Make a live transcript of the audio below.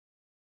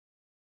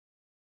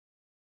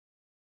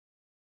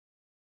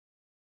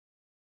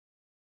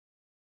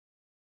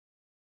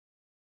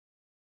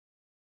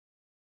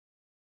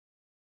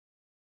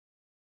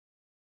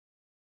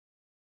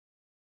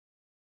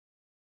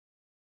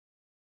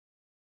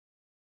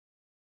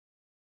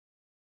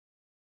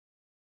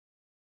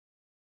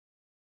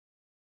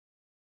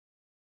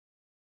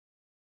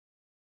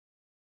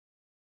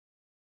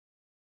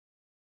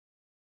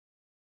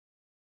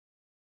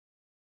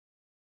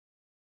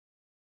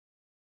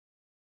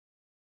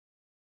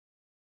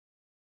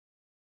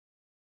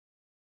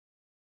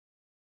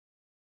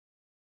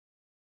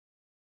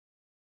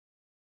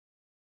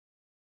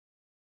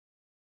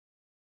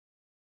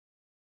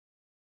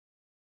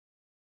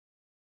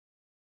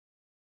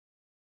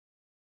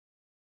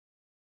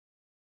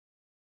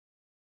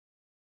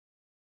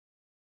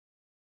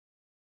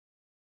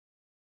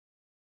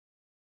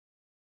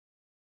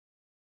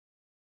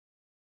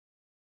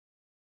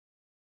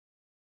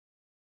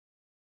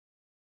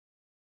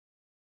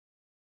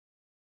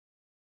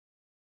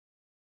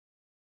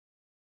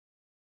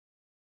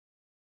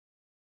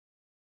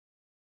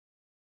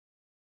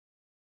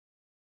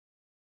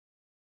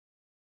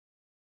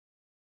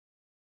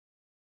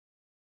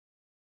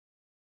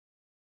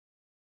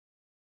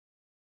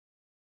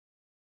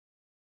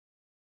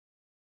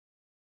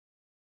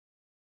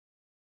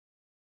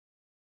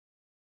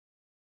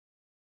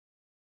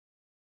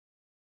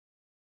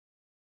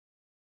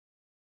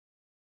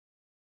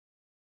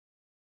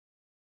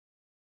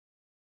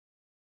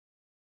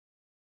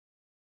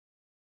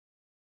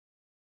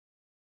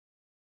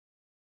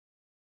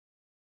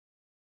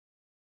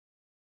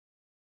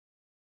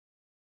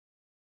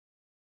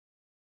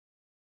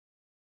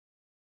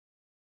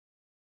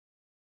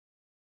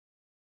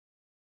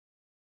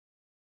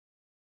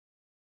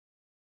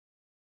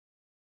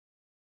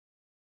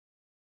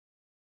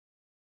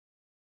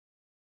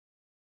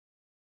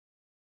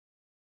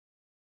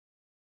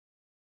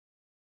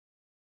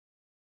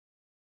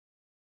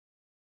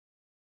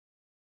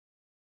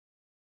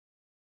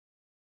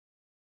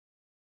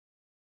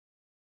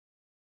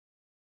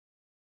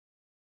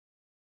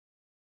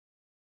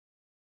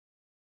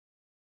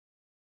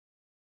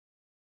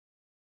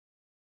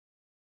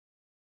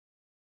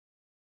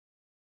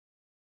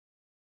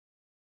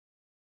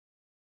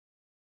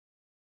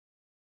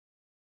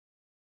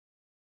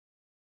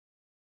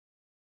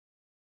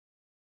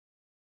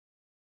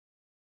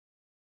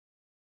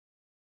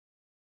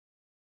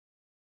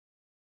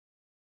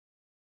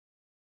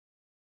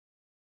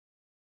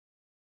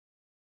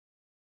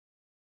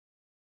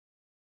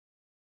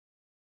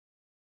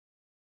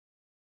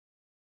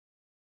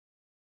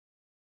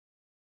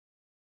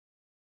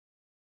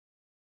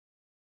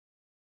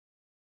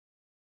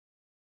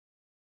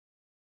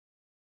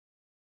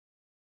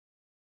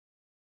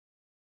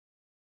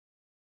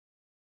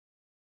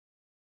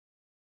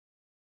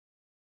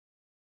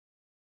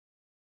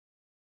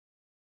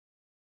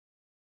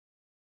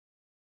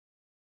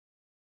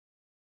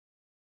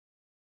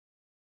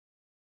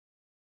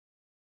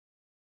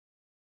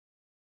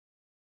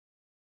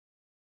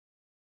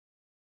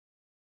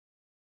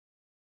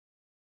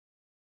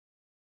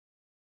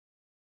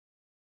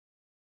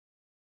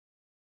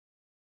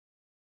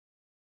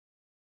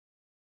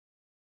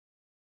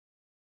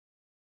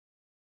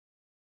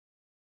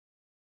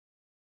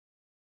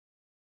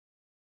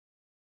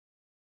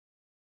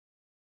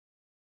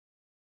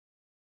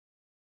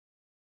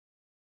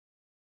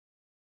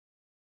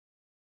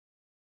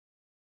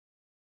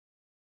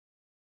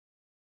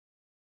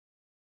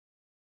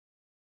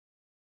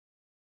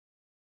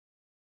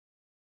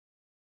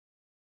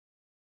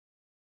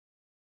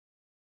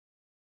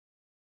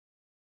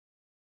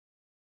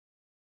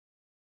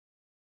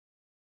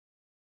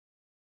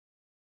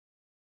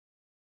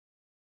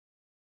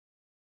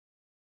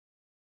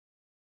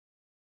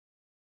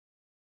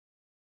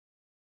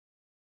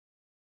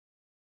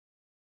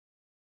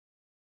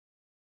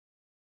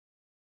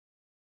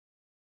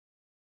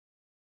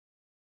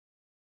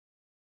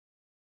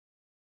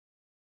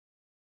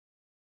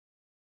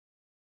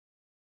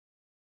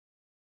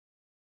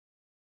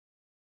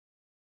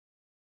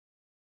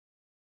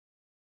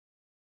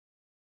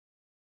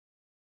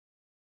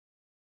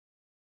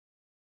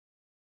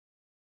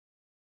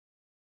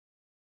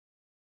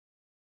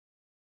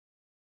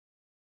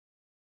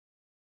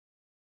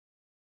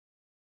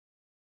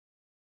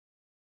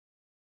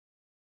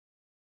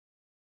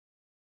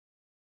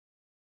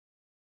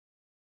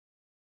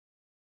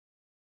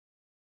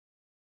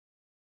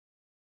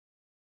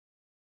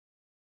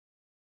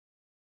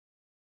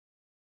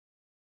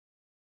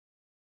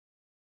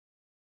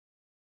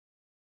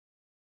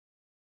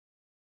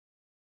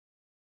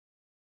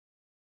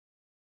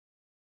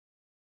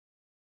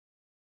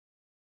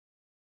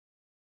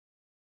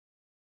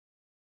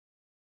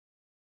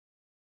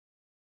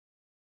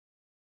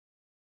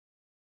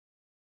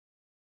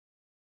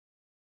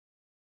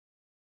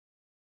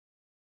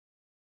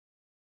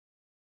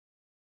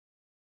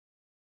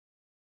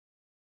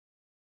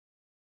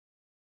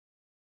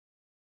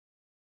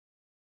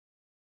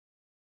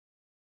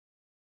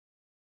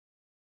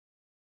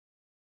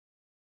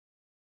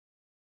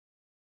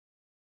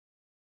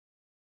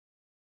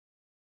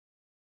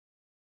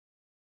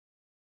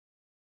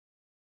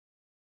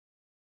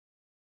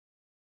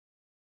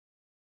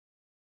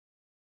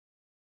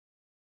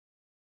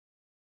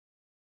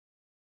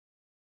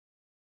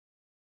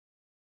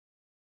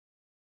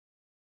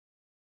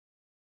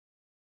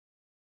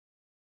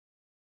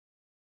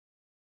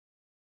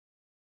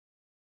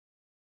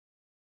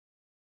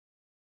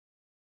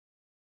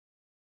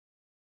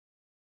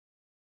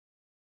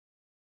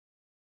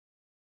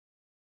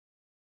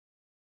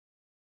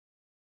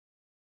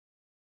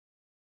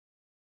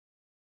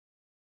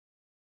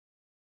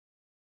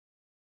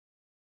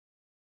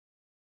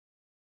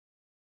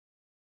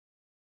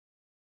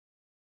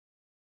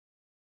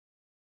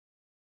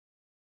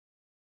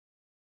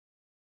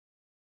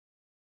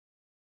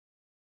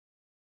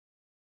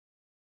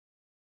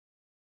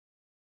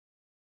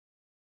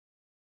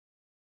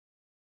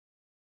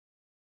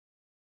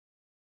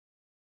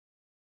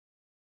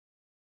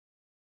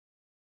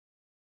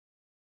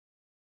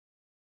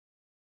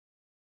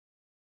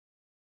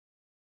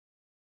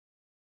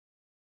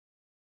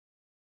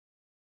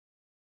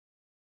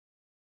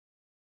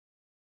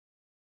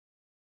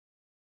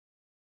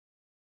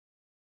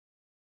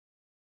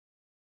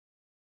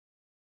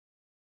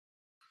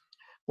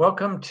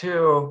Welcome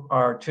to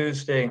our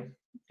Tuesday,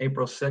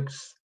 April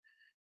 6th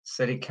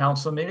City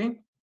Council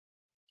meeting.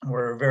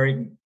 We're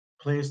very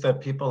pleased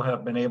that people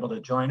have been able to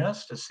join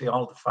us to see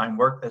all the fine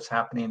work that's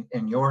happening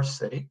in your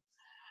city.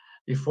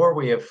 Before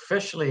we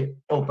officially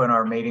open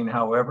our meeting,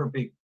 however,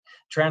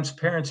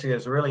 transparency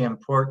is a really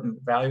important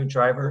value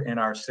driver in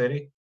our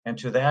city. And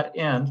to that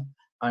end,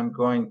 I'm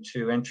going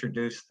to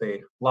introduce the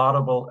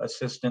laudable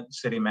Assistant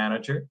City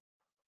Manager,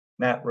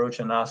 Nat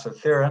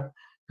Rochanasa-Thira,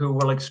 who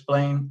will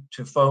explain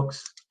to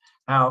folks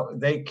how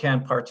they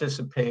can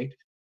participate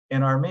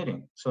in our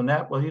meeting. So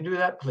Nat, will you do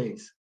that,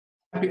 please?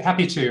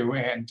 Happy to.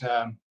 And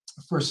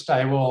first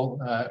I will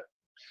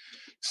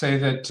say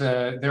that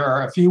there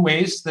are a few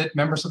ways that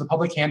members of the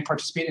public can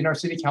participate in our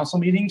city council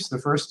meetings. The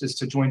first is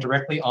to join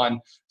directly on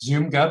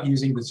Zoom Gov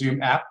using the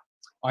Zoom app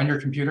on your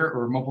computer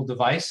or mobile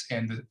device.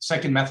 And the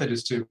second method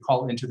is to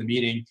call into the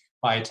meeting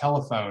by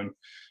telephone.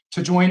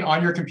 To join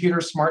on your computer,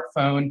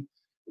 smartphone,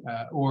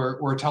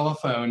 or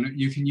telephone,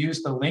 you can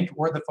use the link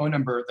or the phone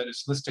number that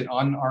is listed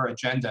on our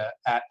agenda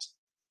at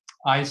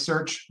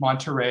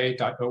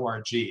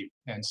isearchmonterey.org.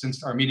 And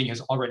since our meeting has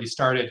already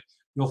started,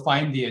 you'll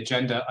find the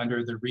agenda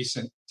under the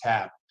recent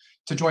tab.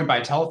 To join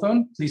by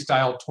telephone, please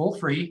dial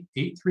toll-free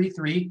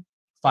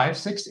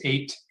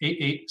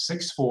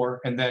 833-568-8864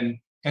 and then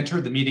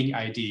enter the meeting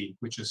ID,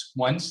 which is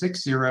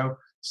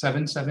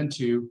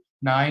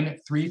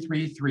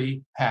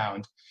 160-772-9333#.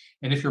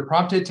 And if you're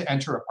prompted to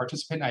enter a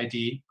participant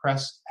ID,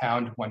 press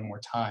pound one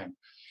more time.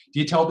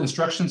 Detailed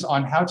instructions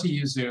on how to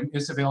use Zoom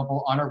is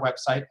available on our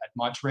website at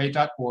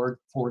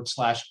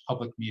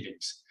monterey.org/public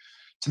meetings.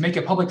 To make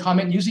a public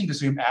comment using the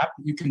Zoom app,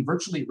 you can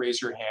virtually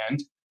raise your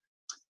hand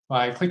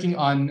by clicking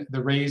on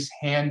the raise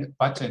hand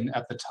button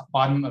at the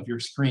bottom of your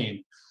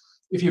screen.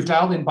 If you've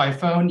dialed in by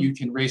phone, you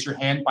can raise your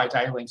hand by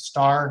dialing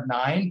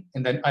 *9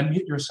 and then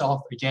unmute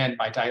yourself again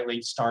by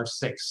dialing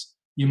 *6.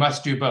 You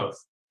must do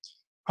both.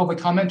 Public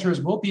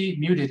commenters will be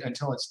muted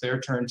until it's their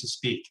turn to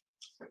speak.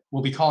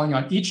 We'll be calling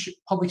on each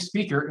public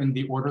speaker in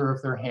the order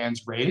of their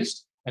hands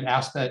raised and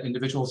ask that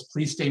individuals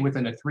please stay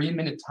within a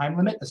 3-minute time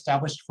limit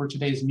established for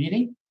today's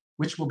meeting,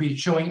 which will be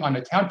showing on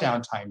a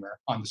countdown timer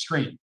on the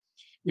screen.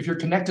 If you're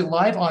connected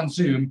live on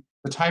Zoom,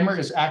 the timer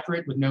is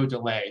accurate with no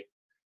delay.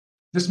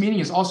 This meeting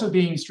is also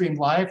being streamed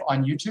live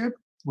on YouTube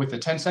with a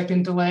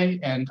 10-second delay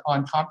and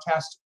on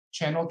Comcast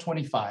channel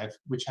 25,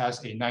 which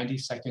has a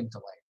 90-second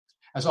delay.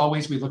 As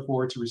always, we look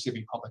forward to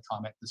receiving public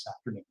comment this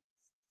afternoon.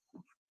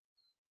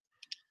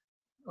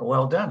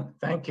 Well done,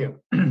 thank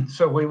you.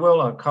 So we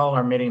will call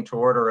our meeting to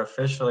order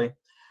officially.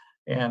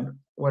 And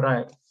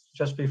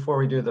just before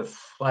we do the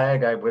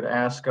flag, I would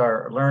ask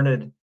our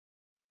learned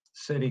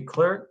city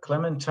clerk,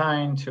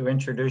 Clementine, to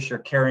introduce your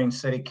caring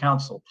city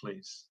council,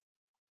 please.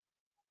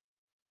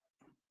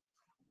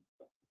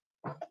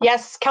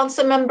 Yes,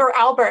 Councilmember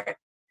Albert.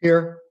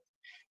 Here.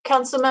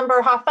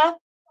 Councilmember Hoffa.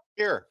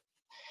 Here.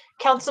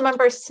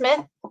 Councilmember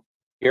Smith.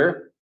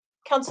 Here.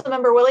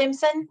 Councilmember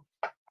Williamson.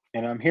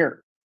 And I'm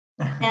here.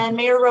 And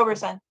Mayor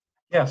Roberson.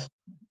 Yes,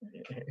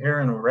 here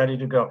and ready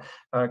to go.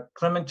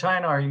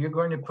 Clementine, are you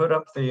going to put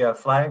up the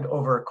flag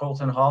over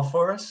Colton Hall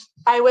for us?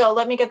 I will.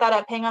 Let me get that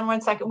up. Hang on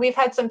one second. We've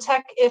had some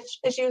tech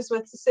issues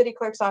with the city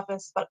clerk's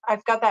office, but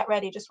I've got that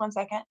ready. Just one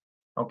second.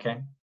 Okay.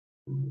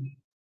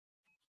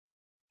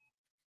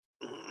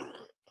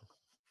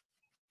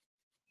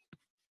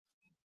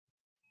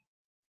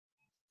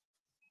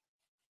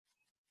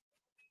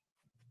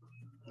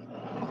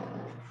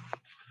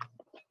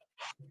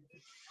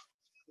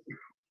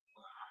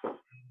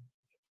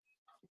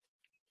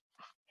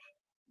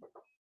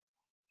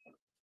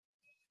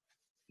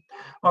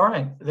 All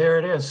right, there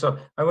it is. So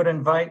I would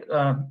invite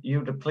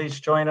you to please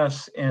join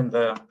us in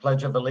the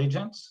Pledge of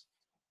Allegiance.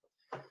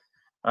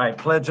 I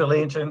pledge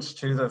allegiance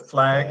to the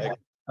flag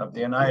of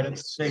the United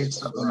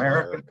States of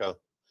America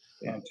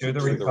and to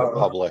the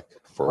republic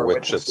for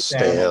which it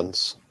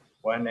stands,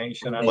 one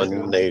nation, under God,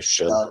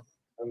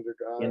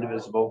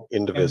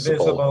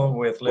 indivisible,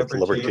 with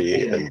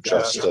liberty and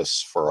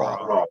justice for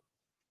all.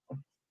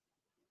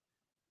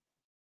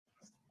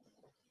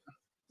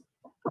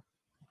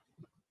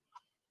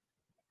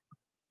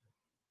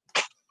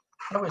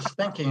 I was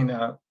thinking,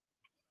 I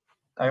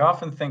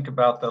often think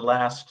about the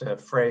last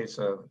phrase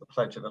of the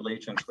Pledge of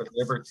Allegiance, with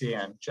liberty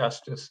and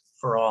justice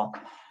for all.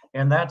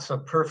 And that's a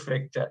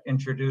perfect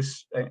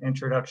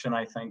introduction,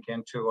 I think,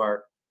 into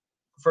our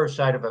first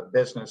side of a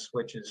business,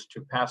 which is to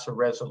pass a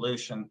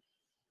resolution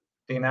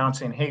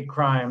denouncing hate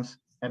crimes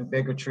and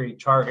bigotry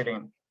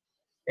targeting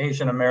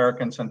Asian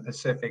Americans and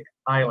Pacific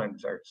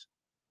Islanders.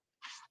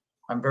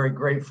 I'm very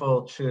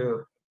grateful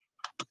to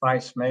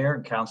Vice Mayor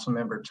and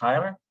Councilmember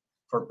Tyler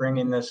for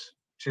bringing this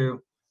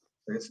to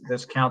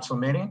this council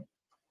meeting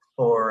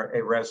for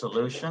a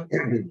resolution.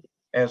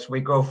 As we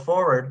go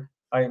forward,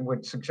 I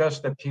would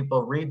suggest that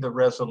people read the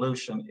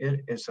resolution.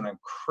 It is an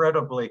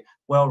incredibly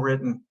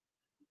well-written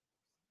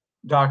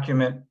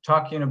document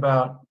talking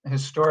about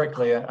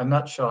historically, a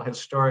nutshell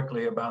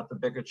historically about the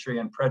bigotry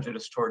and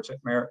prejudice towards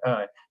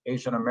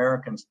Asian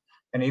Americans.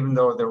 And even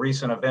though the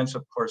recent events,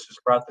 of course, has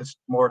brought this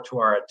more to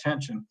our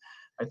attention,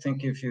 I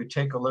think if you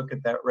take a look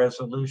at that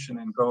resolution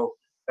and go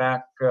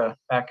back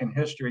in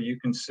history, you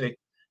can see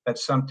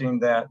that's something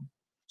that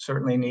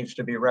certainly needs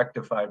to be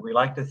rectified. We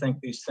like to think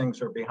these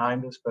things are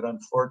behind us, but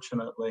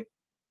unfortunately,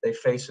 they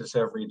face us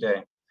every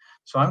day.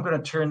 So I'm going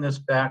to turn this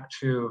back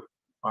to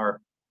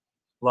our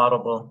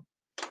laudable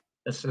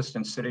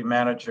Assistant City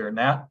Manager,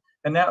 Nat.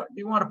 And now,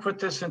 you want to put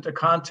this into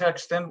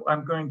context? Then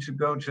I'm going to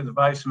go to the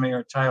Vice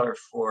Mayor Tyler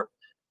for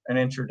an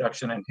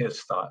introduction and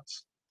his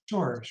thoughts.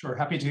 Sure.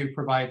 Happy to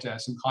provide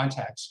some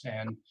context.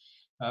 And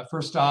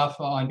first off,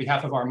 on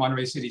behalf of our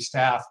Monterey City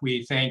staff,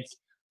 we thank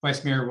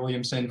Vice Mayor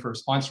Williamson for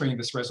sponsoring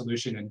this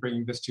resolution and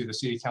bringing this to the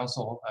City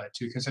Council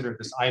to consider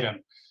this item.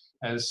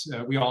 As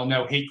we all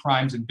know, hate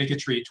crimes and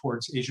bigotry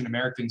towards Asian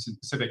Americans and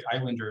Pacific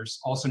Islanders,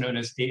 also known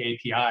as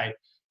AAPI,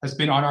 has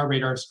been on our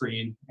radar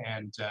screen,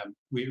 and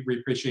we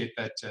appreciate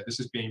that this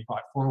is being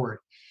brought forward.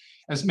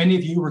 As many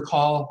of you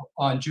recall,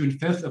 on June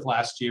 5th of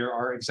last year,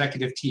 our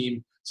executive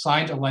team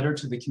signed a letter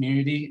to the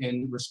community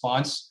in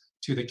response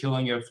to the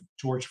killing of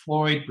George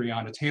Floyd,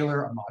 Breonna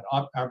Taylor,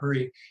 Ahmaud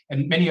Arbery,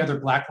 and many other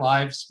Black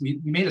lives.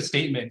 We made a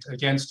statement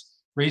against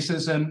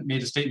racism,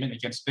 made a statement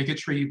against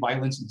bigotry,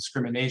 violence, and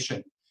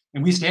discrimination.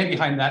 And we stand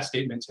behind that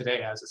statement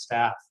today as a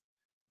staff.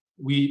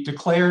 We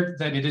declared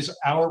that it is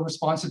our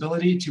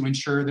responsibility to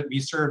ensure that we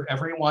serve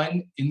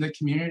everyone in the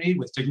community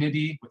with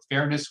dignity, with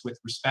fairness, with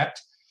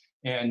respect.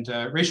 And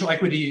racial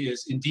equity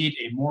is indeed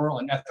a moral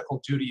and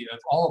ethical duty of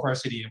all of our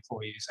city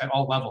employees at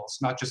all levels,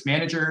 not just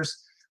managers,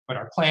 but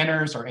our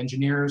planners, our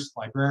engineers,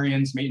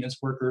 librarians, maintenance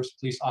workers,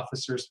 police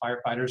officers,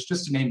 firefighters,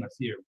 just to name a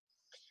few.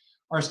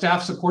 Our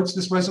staff supports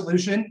this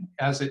resolution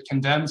as it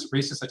condemns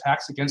racist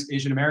attacks against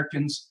Asian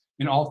Americans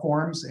in all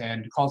forms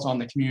and calls on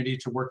the community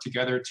to work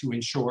together to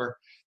ensure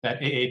that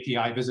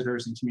AAPI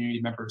visitors and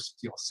community members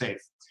feel safe.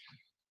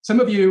 Some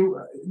of you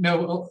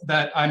know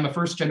that I'm a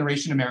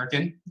first-generation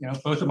American.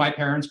 Both of my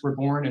parents were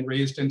born and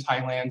raised in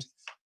Thailand.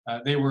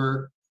 They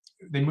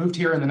moved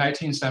here in the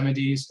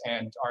 1970s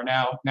and are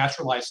now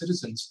naturalized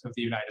citizens of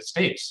the United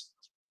States.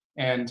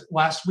 And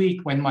last week,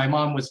 when my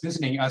mom was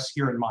visiting us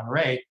here in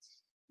Monterey,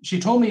 she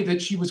told me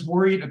that she was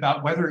worried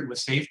about whether it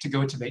was safe to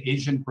go to the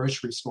Asian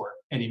grocery store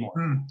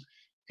anymore.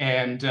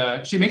 And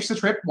she makes the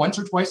trip once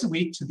or twice a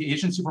week to the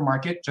Asian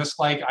supermarket, just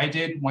like I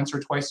did once or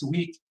twice a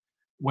week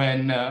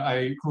when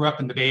I grew up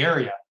in the Bay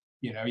Area.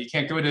 You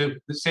can't go to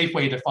the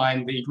Safeway to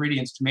find the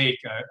ingredients to make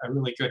a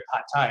really good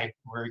pad thai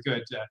or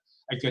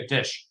a good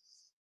dish.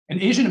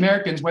 And Asian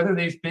Americans, whether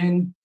they've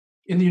been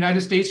in the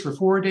United States for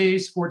 4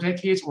 days, 4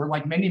 decades, or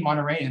like many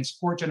Montereyans,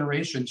 4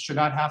 generations, should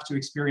not have to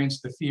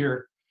experience the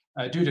fear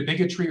due to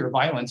bigotry or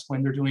violence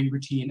when they're doing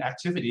routine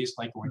activities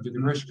like going to the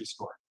grocery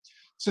store.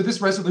 So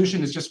this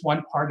resolution is just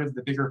one part of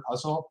the bigger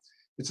puzzle.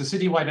 It's a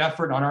citywide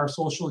effort on our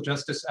social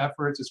justice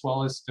efforts, as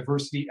well as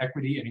diversity,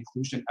 equity, and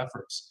inclusion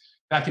efforts.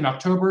 Back in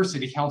October,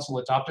 City Council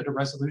adopted a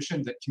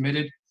resolution that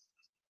committed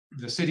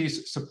the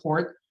city's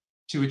support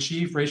to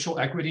achieve racial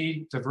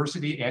equity,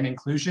 diversity, and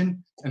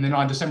inclusion. And then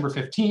on December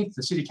 15th,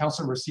 the City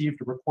Council received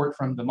a report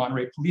from the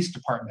Monterey Police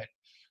Department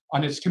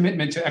on its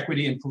commitment to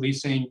equity in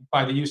policing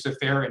by the use of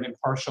fair and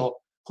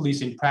impartial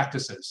policing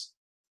practices.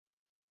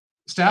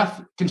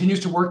 Staff continues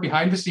to work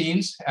behind the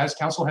scenes, as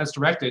Council has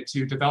directed,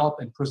 to develop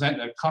and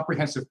present a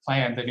comprehensive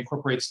plan that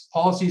incorporates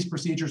policies,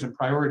 procedures, and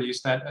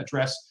priorities that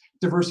address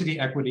diversity,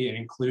 equity, and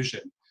inclusion.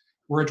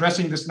 We're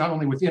addressing this not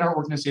only within our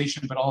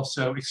organization, but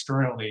also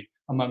externally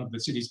among the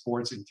city's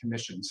boards and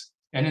commissions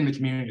and in the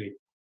community.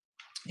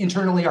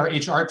 Internally, our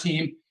HR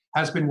team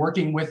has been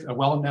working with a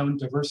well-known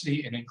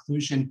diversity and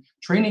inclusion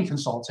training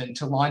consultant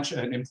to launch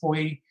an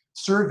employee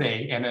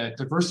survey and a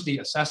diversity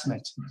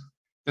assessment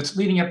that's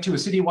leading up to a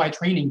citywide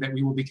training that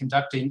we will be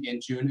conducting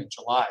in June and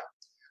July.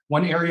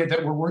 One area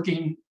that we're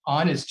working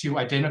on is to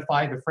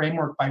identify the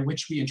framework by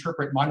which we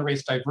interpret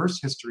Monterey's diverse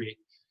history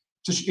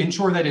to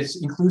ensure that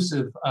it's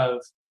inclusive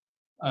of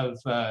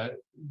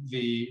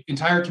the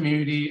entire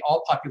community,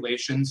 all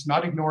populations,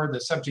 not ignore the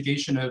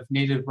subjugation of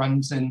native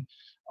Runsan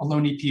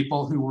Ohlone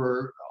people who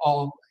were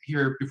all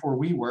here before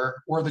we were,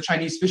 or the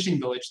Chinese fishing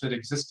village that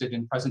existed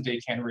in present-day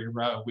Cannery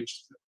Row,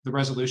 which the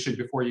resolution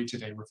before you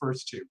today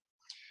refers to.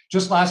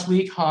 Just last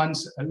week,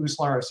 Hans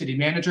Uslar, our city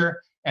manager,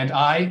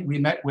 and we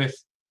met with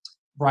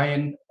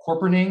Brian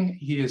Corperning.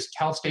 He is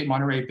Cal State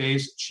Monterey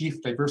Bay's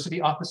Chief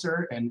Diversity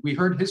Officer, and we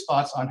heard his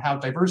thoughts on how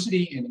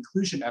diversity and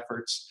inclusion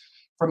efforts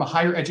from a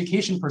higher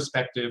education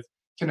perspective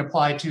can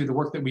apply to the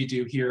work that we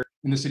do here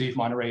in the city of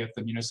Monterey at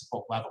the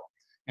municipal level.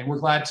 And we're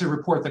glad to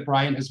report that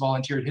Brian has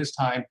volunteered his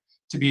time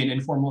to be an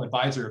informal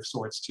advisor of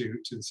sorts to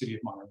the city of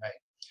Monterey.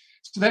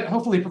 So that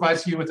hopefully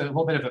provides you with a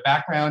little bit of a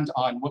background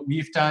on what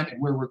we've done and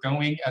where we're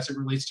going as it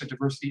relates to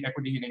diversity,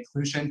 equity, and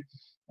inclusion.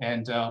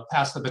 And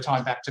pass the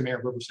baton back to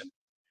Mayor Roberson.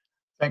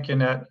 Thank you,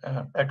 Ned.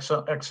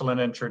 Excellent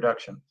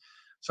introduction.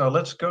 So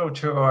let's go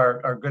to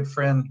our good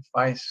friend,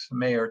 Vice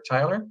Mayor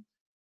Tyler.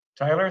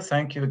 Tyler,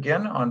 thank you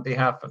again on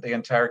behalf of the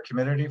entire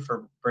community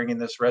for bringing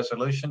this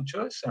resolution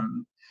to us,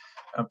 and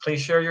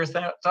please share your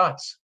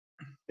thoughts.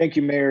 Thank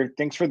you, Mayor.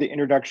 Thanks for the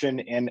introduction,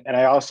 and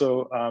I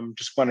also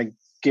just want to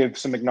give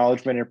some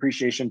acknowledgement and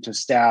appreciation to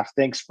staff.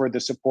 Thanks for the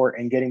support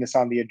and getting this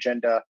on the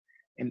agenda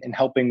and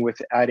helping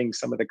with adding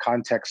some of the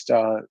context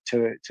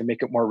to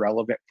make it more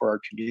relevant for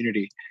our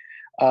community.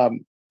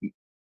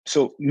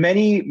 So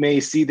many may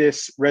see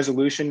this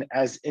resolution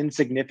as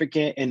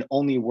insignificant and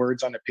only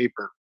words on a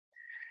paper.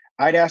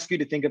 I'd ask you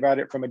to think about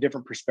it from a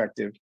different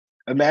perspective.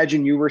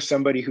 Imagine you were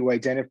somebody who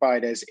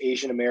identified as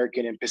Asian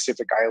American and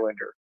Pacific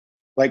Islander.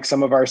 Like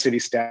some of our city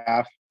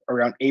staff,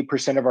 around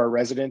 8% of our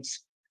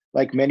residents,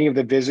 like many of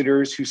the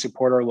visitors who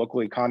support our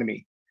local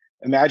economy.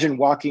 Imagine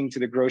walking to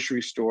the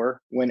grocery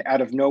store when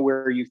out of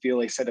nowhere you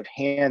feel a set of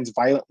hands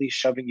violently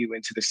shoving you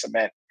into the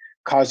cement,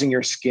 causing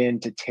your skin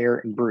to tear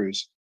and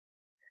bruise.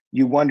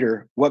 You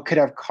wonder, what could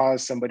have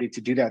caused somebody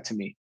to do that to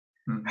me?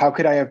 How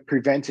could I have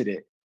prevented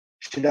it?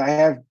 Should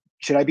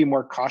I be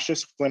more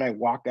cautious when I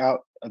walk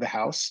out of the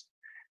house?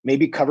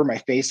 Maybe cover my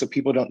face so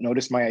people don't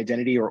notice my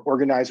identity, or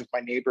organize with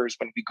my neighbors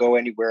when we go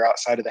anywhere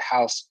outside of the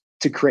house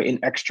to create an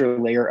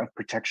extra layer of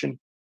protection.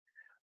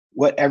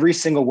 What every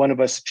single one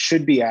of us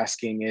should be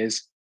asking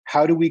is,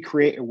 how do we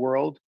create a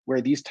world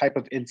where these type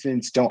of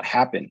incidents don't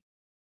happen?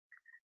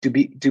 To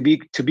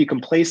be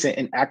complacent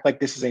and act like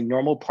this is a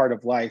normal part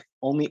of life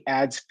only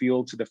adds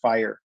fuel to the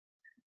fire.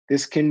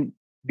 This can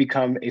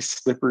become a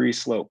slippery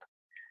slope,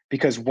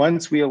 because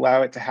once we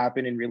allow it to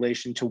happen in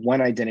relation to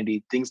one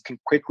identity, things can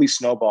quickly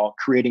snowball,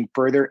 creating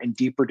further and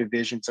deeper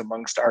divisions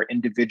amongst our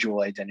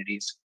individual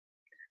identities.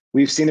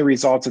 We've seen the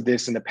results of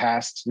this in the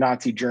past,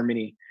 Nazi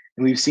Germany,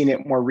 and we've seen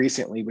it more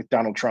recently with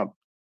Donald Trump.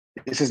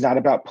 This is not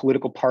about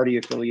political party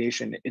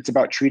affiliation. It's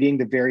about treating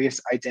the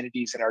various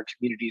identities in our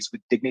communities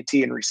with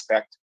dignity and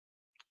respect.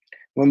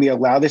 When we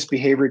allow this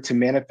behavior to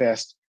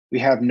manifest, we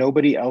have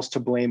nobody else to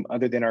blame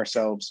other than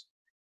ourselves.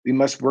 We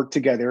must work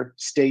together,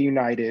 stay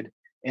united,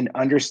 and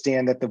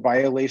understand that the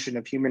violation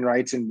of human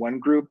rights in one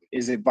group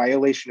is a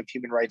violation of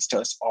human rights to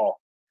us all.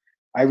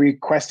 I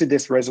requested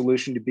this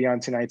resolution to be on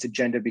tonight's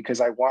agenda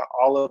because I want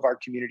all of our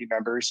community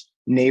members,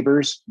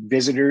 neighbors,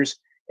 visitors,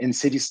 and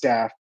city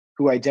staff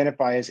who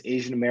identify as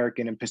Asian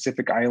American and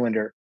Pacific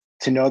Islander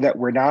to know that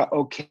we're not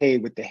okay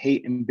with the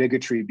hate and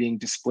bigotry being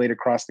displayed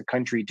across the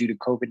country due to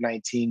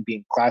COVID-19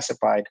 being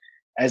classified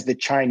as the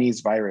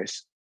Chinese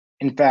virus.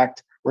 In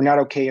fact, we're not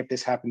okay if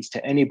this happens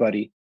to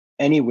anybody,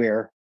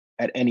 anywhere,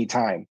 at any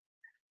time.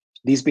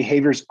 These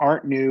behaviors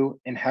aren't new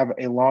and have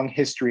a long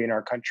history in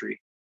our country.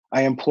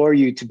 I implore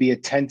you to be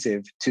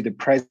attentive to the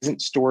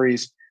present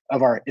stories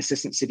of our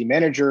assistant city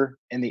manager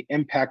and the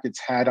impact it's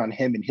had on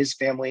him and his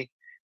family,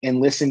 and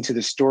listen to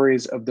the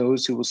stories of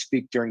those who will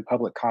speak during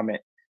public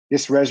comment.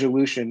 This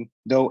resolution,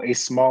 though a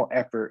small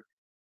effort,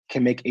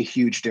 can make a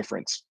huge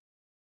difference.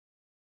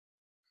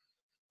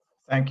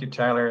 Thank you,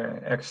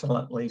 Tyler.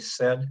 Excellently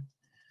said.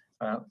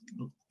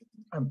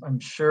 I'm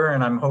sure,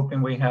 and I'm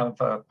hoping we have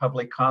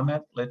public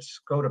comment. Let's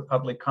go to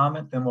public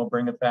comment, then we'll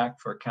bring it back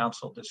for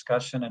council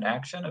discussion and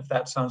action, if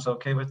that sounds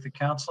okay with the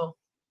council.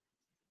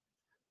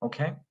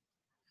 Okay.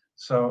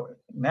 So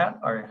Nat,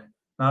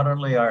 not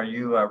only are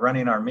you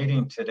running our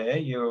meeting today,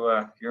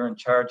 you're in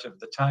charge of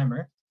the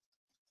timer.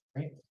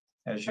 Great.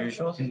 As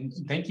usual.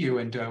 Thank you.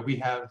 And we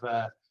have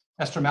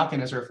Esther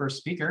Malkin as our first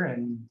speaker,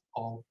 and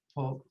I'll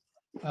pull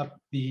up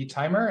the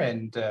timer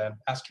and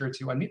ask her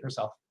to unmute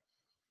herself.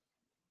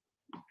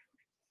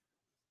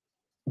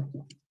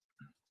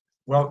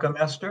 Welcome,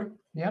 Esther.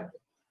 Yep.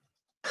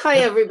 Hi,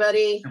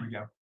 everybody. There we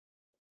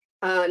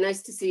go.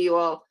 Nice to see you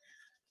all.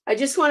 I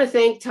just want to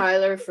thank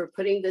Tyler for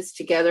putting this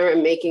together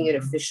and making it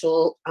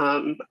official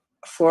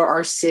for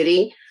our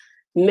city.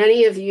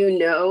 Many of you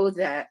know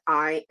that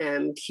I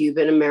am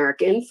Cuban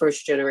American,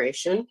 first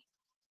generation,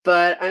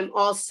 but I'm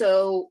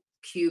also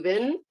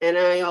Cuban, and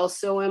I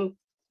also am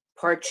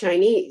part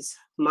Chinese.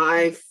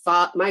 My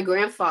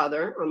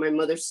grandfather on my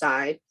mother's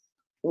side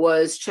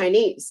was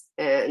Chinese,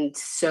 and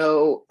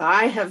so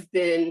I have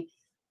been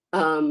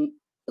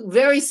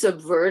very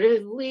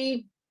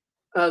subvertively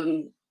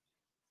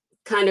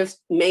kind of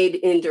made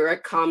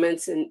indirect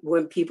comments, and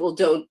when people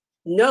don't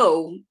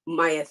know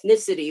my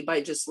ethnicity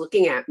by just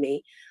looking at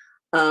me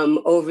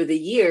over the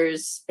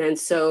years. And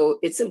so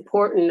it's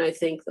important, I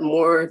think, the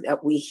more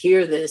that we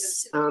hear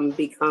this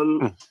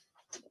become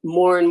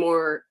more and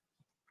more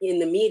in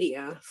the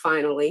media,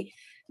 finally,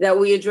 that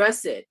we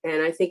address it.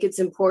 And I think it's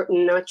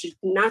important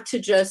not to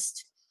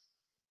just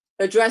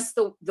address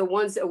the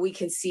ones that we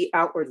can see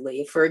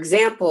outwardly. For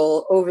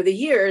example, over the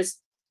years,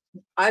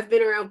 I've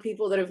been around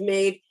people that have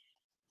made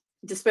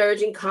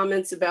disparaging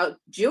comments about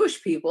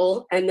Jewish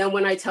people. And then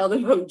when I tell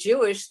them I'm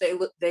Jewish, they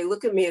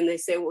look at me and they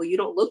say, well, you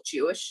don't look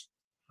Jewish.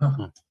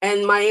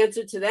 And my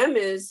answer to them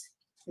is,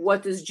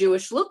 what does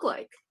Jewish look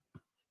like?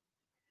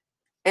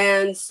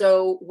 And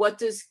so what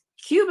does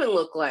Cuban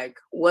look like?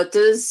 What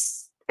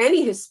does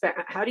any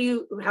Hispanic,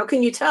 how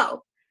can you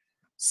tell?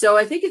 So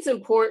I think it's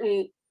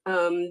important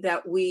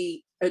that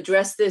we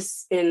address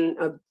this in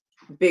a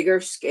bigger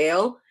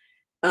scale,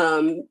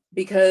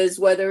 because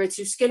whether it's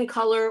your skin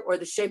color or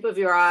the shape of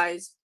your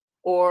eyes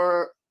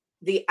or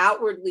the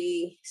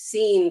outwardly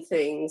seen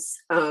things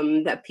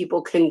that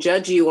people can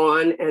judge you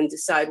on and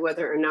decide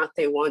whether or not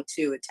they want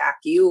to attack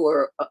you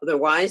or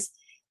otherwise,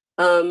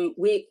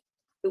 we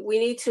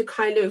need to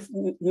kind of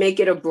make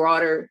it a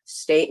broader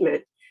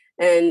statement.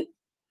 And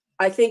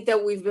I think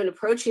that we've been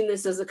approaching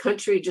this as a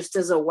country just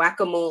as a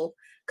whack-a-mole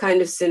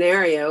kind of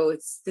scenario.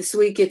 It's this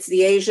week, it's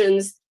the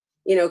Asians.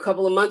 You know, a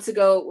couple of months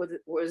ago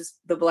was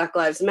the Black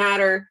Lives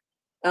Matter.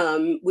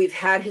 We've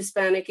had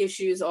Hispanic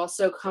issues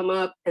also come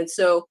up. And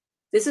so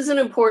this is an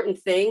important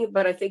thing,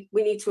 but I think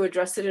we need to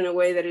address it in a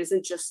way that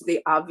isn't just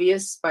the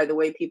obvious by the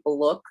way people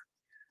look.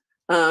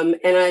 And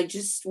I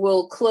just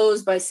will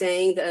close by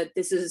saying that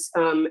this is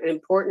an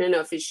important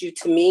enough issue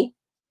to me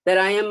that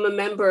I am a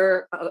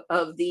member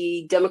of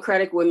the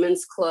Democratic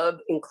Women's Club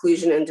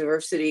Inclusion and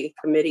Diversity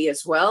Committee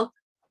as well.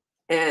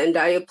 And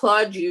I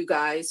applaud you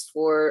guys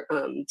for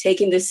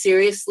taking this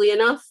seriously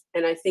enough.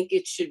 And I think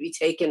it should be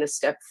taken a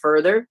step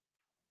further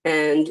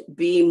and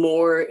be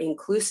more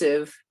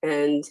inclusive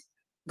and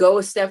go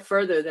a step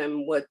further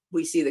than what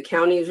we see the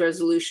county's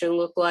resolution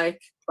look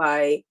like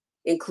by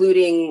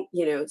including,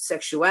 you know,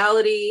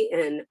 sexuality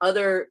and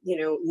other, you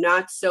know,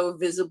 not so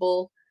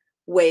visible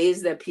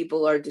ways that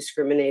people are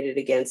discriminated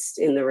against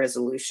in the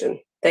resolution.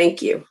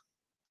 Thank you.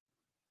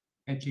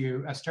 Thank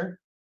you, Esther.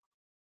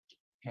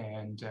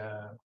 And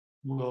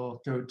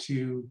we'll go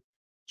to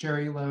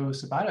Jerry Lo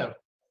Sabato.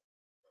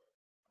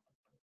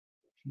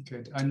 If you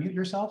could unmute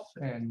yourself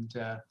and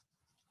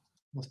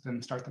we'll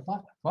then start the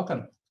clock.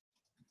 Welcome.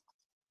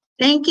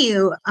 Thank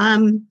you. I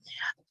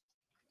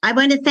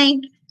want to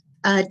thank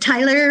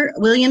Tyler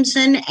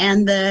Williamson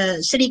and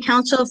the City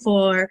Council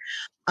for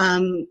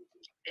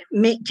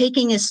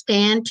taking a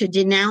stand to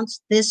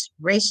denounce this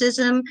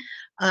racism,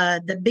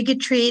 the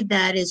bigotry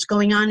that is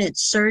going on.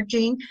 It's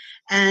surging,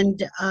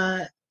 and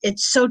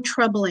it's so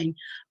troubling.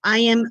 I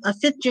am a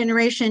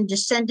fifth-generation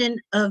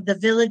descendant of the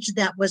village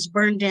that was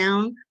burned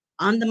down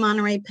on the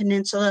Monterey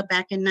Peninsula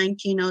back in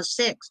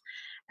 1906,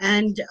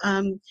 and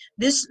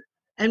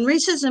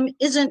racism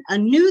isn't a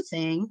new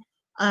thing,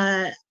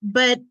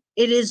 but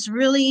it is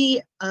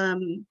really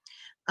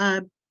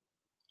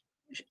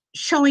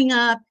showing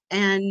up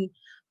and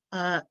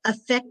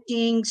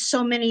affecting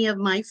so many of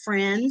my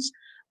friends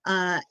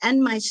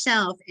and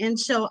myself. And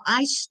so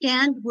I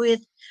stand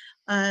with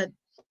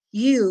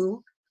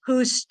you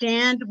who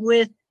stand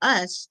with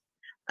us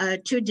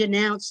to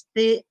denounce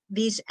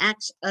these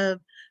acts of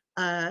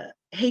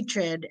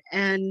hatred.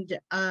 And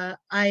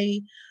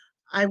I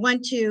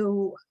want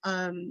to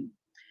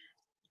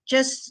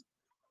just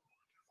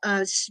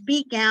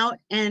speak out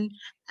and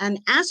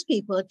ask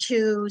people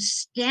to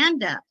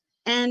stand up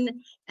and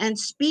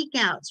speak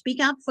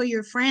out for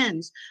your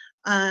friends,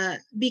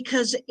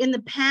 because in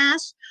the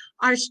past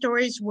our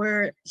stories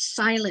were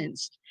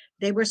silenced.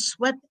 They were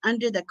swept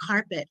under the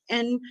carpet,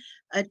 and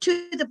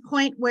to the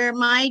point where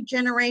my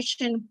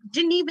generation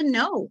didn't even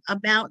know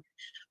about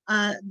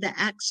the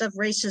acts of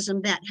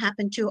racism that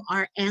happened to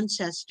our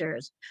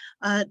ancestors.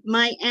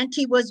 My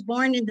auntie was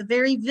born in the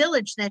very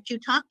village that you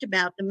talked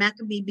about, the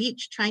Maccabee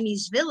Beach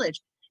Chinese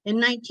village, in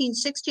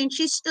 1916.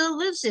 She still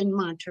lives in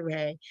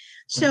Monterey.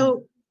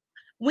 So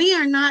we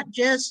are not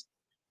just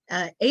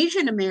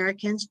Asian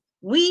Americans,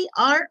 we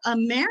are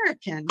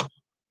American.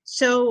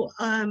 So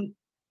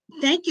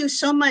thank you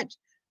so much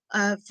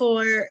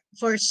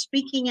for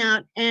speaking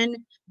out and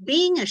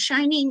being a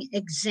shining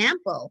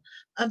example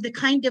of the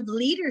kind of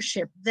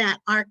leadership that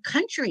our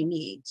country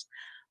needs.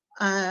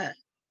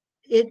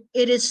 It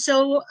is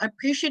so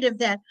appreciative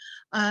that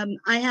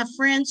I have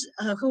friends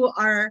who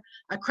are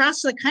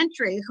across the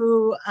country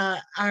who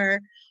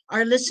are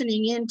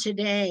listening in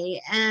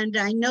today. And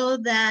I know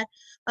that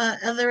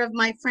other of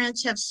my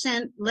friends have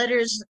sent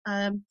letters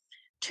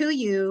to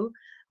you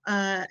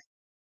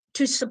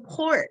to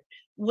support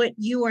what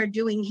you are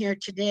doing here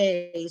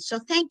today. So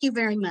thank you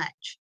very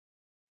much.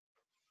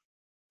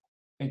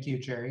 Thank you,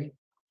 Jerry.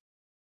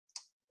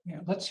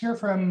 Yeah, let's hear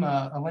from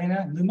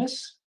Elena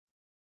Loomis.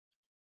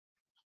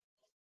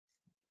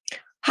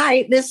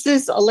 Hi, this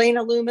is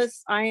Elena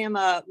Loomis. I am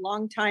a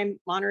longtime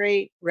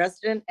Monterey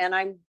resident, and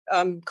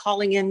I'm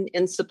calling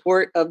in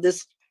support of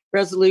this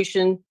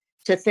resolution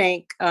to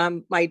thank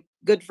my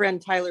good friend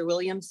Tyler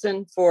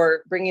Williamson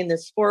for bringing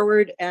this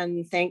forward,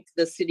 and thank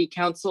the City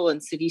Council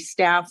and City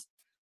staff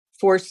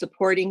for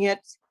supporting it.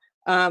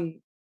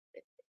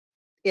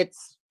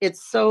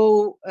 It's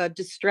so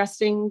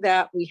distressing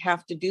that we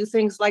have to do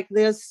things like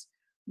this,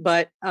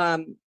 but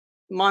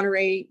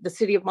Monterey, the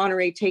City of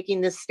Monterey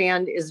taking this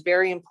stand is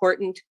very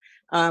important.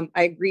 I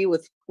agree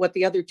with what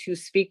the other two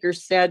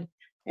speakers said.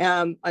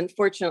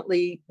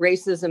 Unfortunately,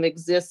 racism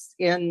exists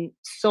in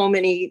so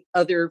many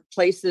other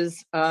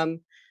places,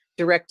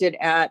 directed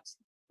at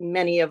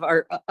many of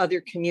our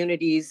other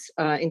communities,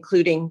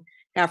 including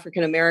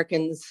African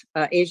Americans,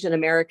 Asian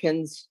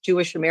Americans,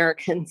 Jewish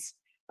Americans,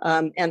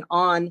 and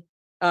on.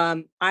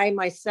 I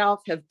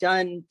myself have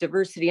done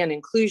diversity and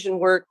inclusion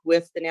work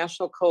with the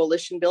National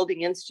Coalition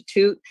Building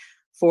Institute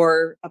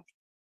for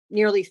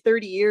nearly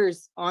 30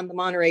 years on the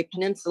Monterey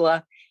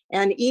Peninsula.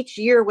 And each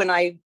year when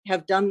I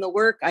have done the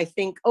work, I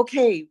think,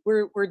 okay,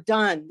 we're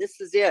done. This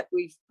is it.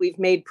 We've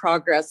made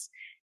progress.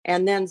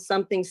 And then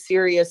something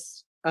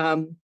serious,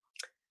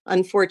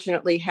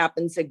 unfortunately,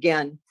 happens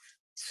again.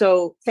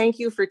 So thank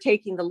you for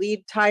taking the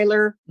lead,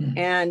 Tyler,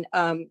 and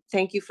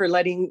thank you for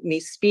letting me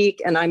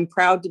speak. And I'm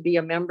proud to be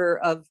a member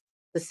of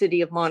the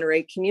City of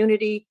Monterey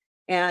community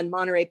and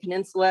Monterey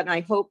Peninsula. And I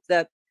hope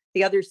that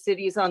the other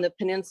cities on the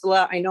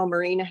peninsula, I know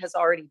Marina has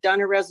already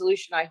done a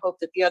resolution. I hope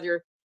that the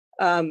other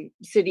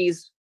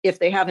cities, if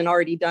they haven't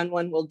already done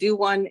one, will do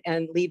one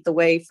and lead the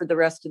way for the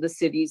rest of the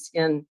cities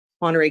in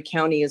Monterey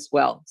County as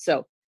well.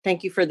 So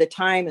thank you for the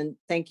time and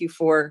thank you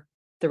for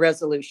the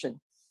resolution.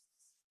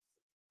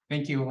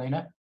 Thank you,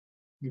 Elena.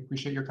 We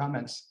appreciate your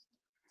comments.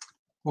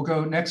 We'll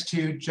go next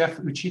to Jeff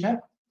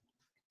Uchida.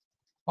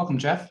 Welcome,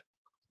 Jeff.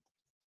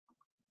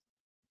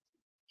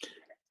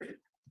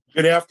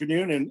 Good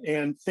afternoon,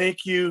 and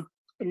thank you,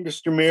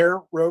 Mr. Mayor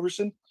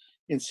Roberson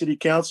and City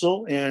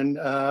Council and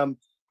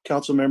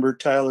Council Member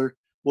Tyler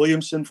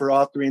Williamson for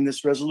authoring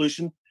this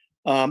resolution.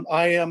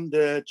 I am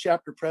the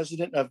chapter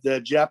president of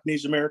the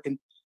Japanese American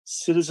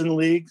Citizen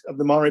League of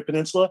the Monterey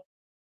Peninsula.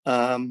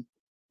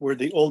 We're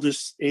the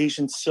oldest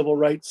Asian civil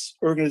rights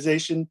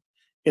organization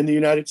in the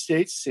United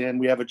States, and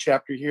we have a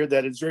chapter here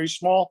that is very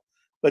small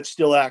but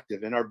still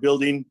active. And our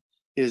building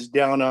is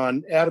down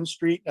on Adams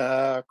Street,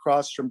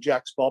 across from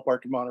Jack's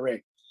Ballpark in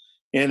Monterey.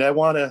 And I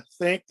want to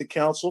thank the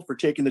council for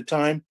taking the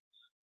time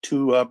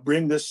to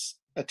bring this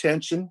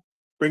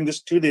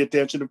to the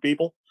attention of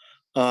people.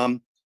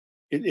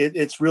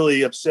 It's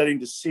really upsetting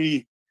to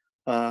see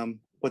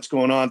what's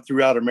going on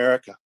throughout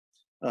America.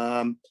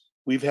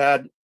 We've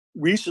had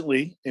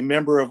recently a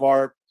member of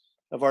our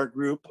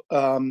group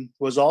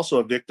was also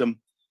a victim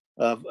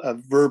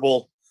of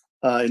verbal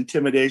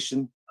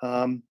intimidation.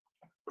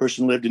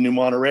 Person lived in New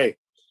Monterey,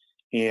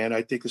 and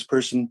I think this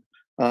person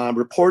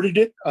reported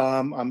it.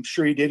 I'm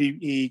sure he did.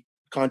 He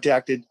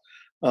contacted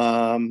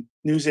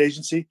news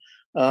agency,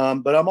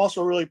 but I'm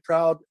also really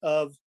proud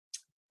of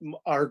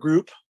our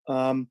group.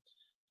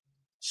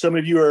 Some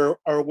of you are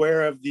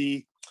aware of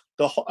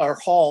our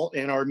hall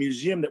and our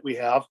museum that we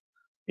have,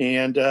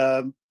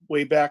 and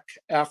way back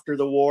after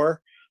the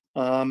war,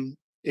 a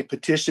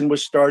petition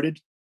was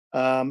started.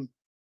 Well,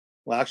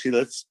 actually,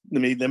 let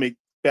me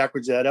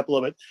backwards that up a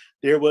little bit.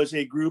 There was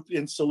a group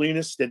in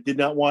Salinas that did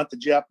not want the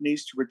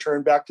Japanese to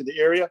return back to the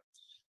area.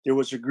 There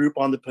was a group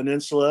on the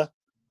peninsula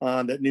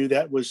that knew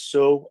that was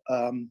so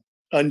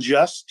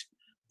unjust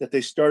that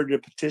they started a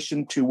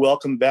petition to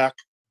welcome back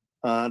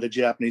the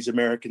Japanese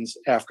Americans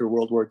after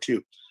World War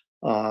II.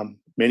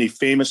 Many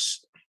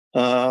famous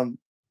people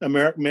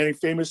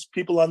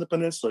on the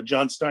peninsula,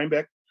 John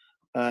Steinbeck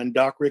and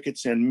Doc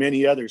Ricketts and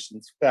many others. In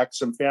fact,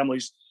 some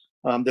families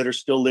that are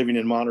still living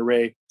in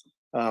Monterey,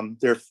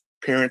 their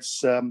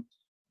parents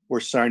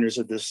were signers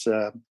of this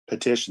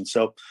petition.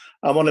 So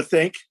I want to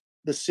thank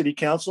the City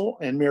Council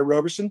and Mayor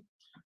Roberson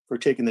for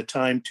taking the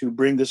time to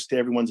bring this to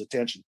everyone's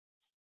attention.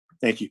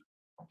 Thank you.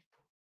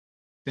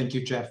 Thank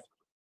you, Jeff.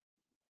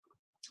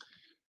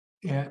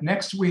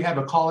 Next, we have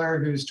a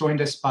caller who's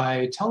joined us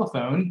by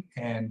telephone,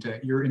 and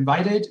you're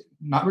invited,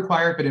 not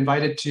required, but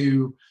invited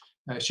to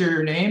share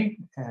your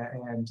name.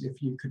 And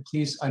if you could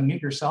please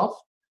unmute yourself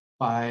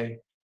by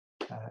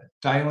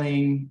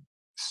dialing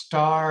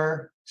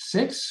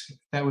 *6,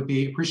 that would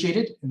be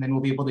appreciated, and then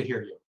we'll be able to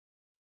hear you.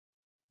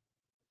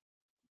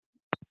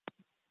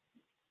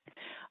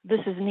 This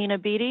is Nina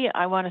Beatty.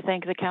 I want to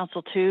thank the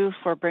council too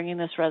for bringing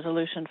this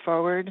resolution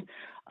forward.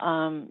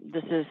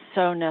 This is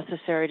so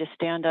necessary to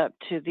stand up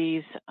to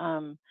these,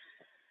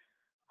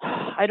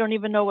 I don't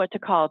even know what to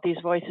call it, these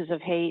voices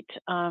of hate,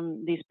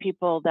 these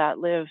people that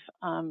live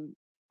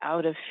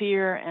out of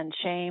fear and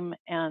shame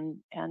and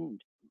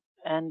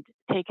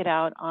take it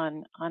out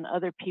on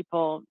other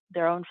people,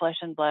 their own flesh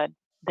and blood,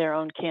 their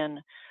own kin,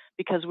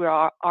 because we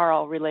are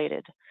all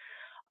related.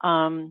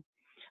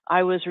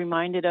 I was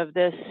reminded of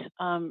this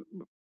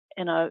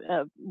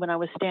when I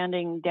was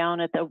standing down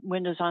at the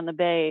windows on the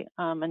bay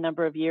a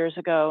number of years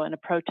ago in a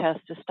protest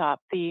to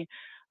stop the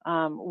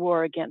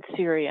war against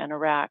Syria and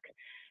Iraq.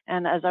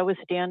 And as I was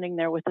standing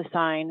there with the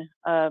sign,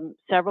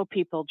 several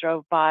people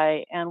drove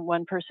by, and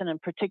one person in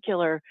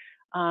particular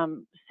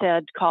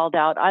called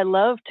out, "I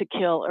love to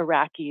kill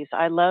Iraqis.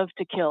 I love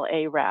to kill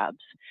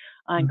Arabs,"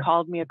 and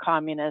called me a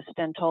communist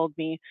and told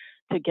me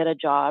to get a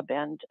job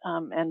and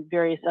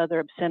various other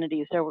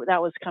obscenities.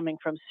 That was coming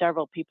from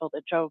several people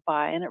that drove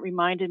by. And it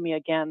reminded me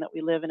again that we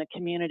live in a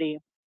community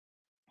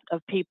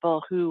of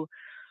people who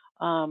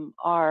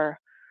are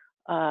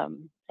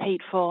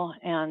hateful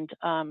and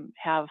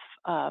have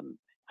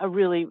a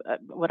really,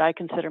 what I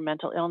consider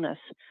mental illness.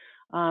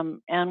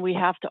 And we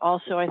have to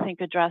also, I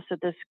think, address that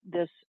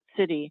this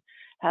city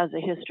has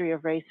a history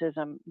of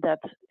racism that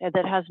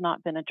has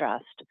not been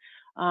addressed.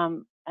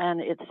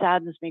 And it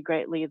saddens me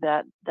greatly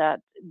that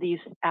these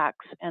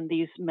acts and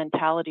these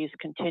mentalities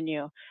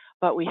continue,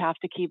 but we have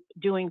to keep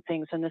doing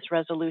things. And this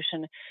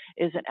resolution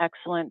is an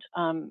excellent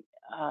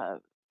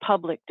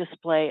public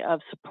display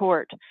of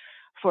support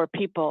for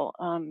people.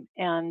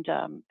 And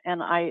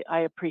I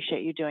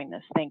appreciate you doing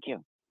this. Thank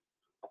you.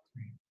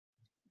 Thank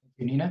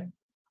you, Nina.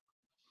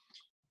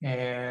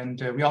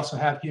 And we also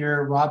have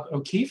here Rob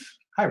O'Keefe.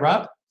 Hi,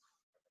 Rob.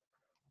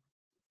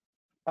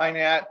 Hi,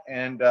 Nat,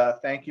 and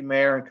thank you,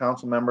 Mayor and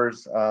council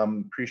members.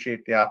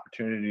 Appreciate the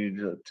opportunity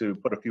to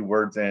put a few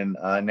words in.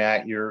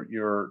 Nat,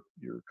 your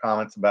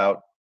comments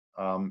about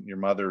your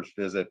mother's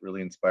visit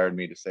really inspired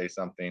me to say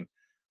something.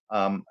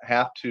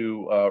 Have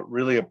to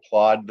really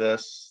applaud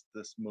this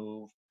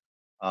move,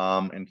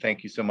 and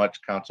thank you so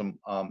much, Council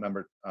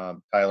Member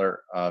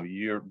Tyler.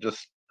 You're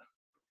just,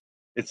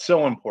 it's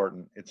so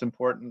important. It's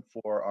important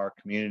for our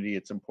community.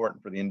 It's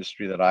important for the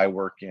industry that I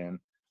work in.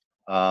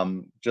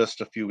 Just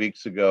a few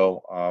weeks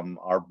ago,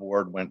 our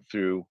board went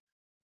through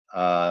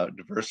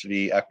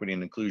diversity, equity,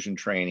 and inclusion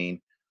training.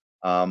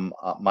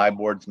 My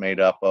board's made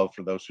up of,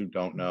 for those who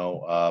don't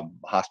know,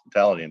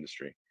 hospitality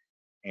industry.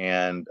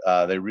 And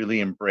they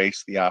really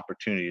embrace the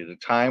opportunity at a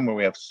time where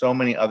we have so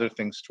many other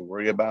things to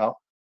worry about.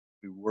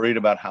 We're worried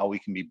about how we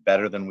can be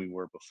better than we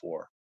were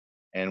before.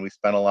 And we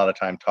spent a lot of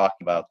time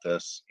talking about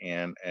this.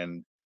 And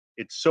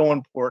it's so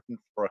important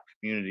for a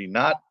community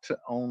not to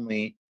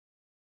only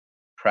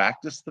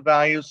practice the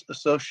values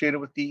associated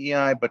with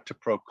DEI, but to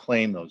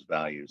proclaim those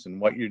values.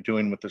 And what you're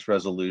doing with this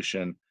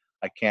resolution,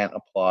 I can't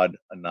applaud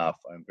enough.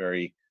 I'm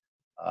very,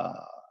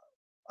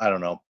 I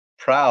don't know,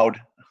 proud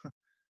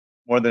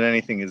more than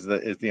anything is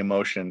the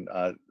emotion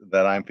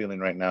that I'm feeling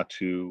right now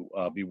to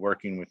be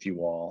working with you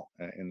all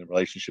in the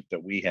relationship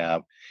that we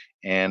have.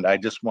 And I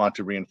just want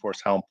to reinforce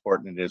how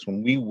important it is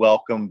when we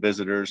welcome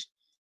visitors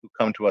who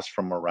come to us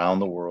from around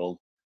the world.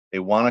 They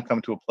want to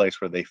come to a place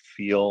where they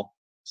feel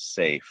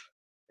safe,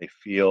 they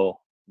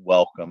feel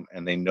welcome,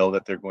 and they know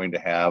that they're going to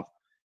have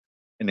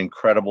an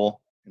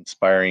incredible,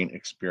 inspiring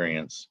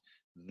experience.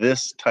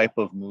 This type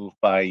of move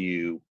by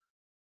you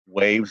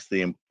waves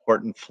the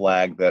important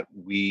flag that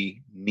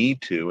we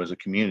need to, as a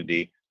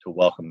community, to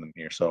welcome them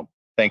here. So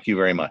thank you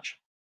very much.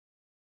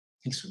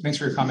 Thanks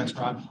for your comments,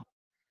 Rob.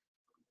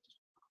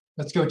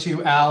 Let's go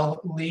to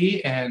Al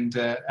Lee, and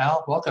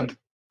Al, welcome.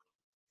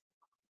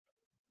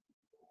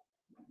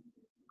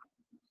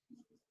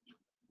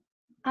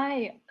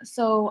 Hi,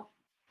 so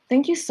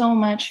thank you so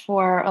much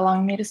for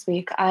allowing me to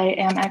speak. I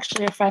am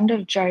actually a friend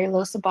of Jerry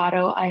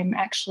Losabato. I'm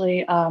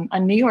actually a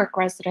New York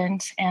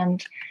resident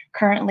and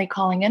currently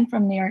calling in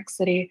from New York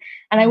City.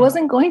 And I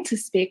wasn't going to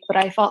speak, but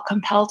I felt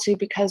compelled to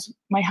because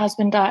my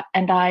husband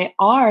and I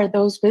are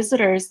those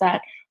visitors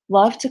that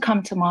love to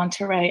come to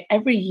Monterey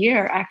every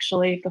year,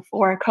 actually,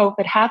 before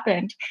COVID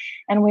happened.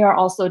 And we are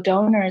also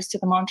donors to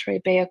the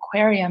Monterey Bay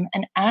Aquarium.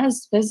 And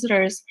as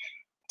visitors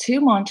to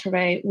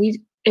Monterey,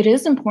 it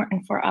is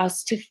important for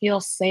us to feel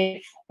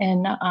safe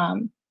in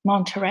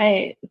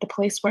Monterey, the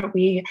place where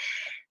we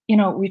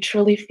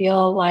truly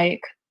feel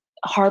like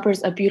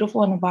harbors a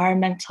beautiful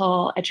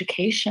environmental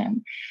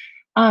education.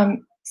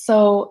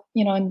 So,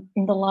 in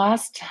the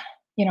last,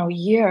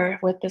 year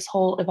with this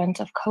whole event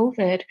of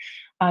COVID,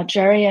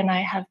 Jerry and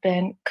I have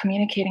been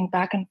communicating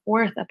back and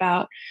forth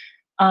about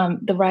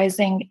the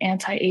rising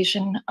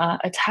anti-Asian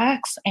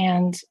attacks,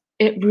 and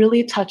it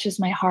really touches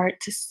my heart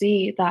to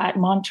see that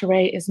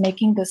Monterey is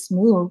making this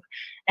move.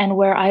 And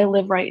where I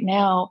live right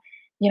now,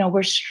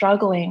 we're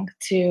struggling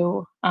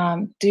to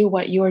do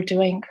what you are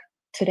doing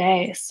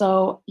today.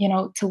 So,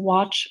 to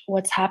watch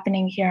what's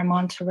happening here in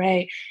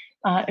Monterey,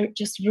 it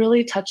just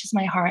really touches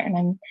my heart.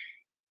 And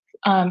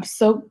I'm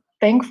so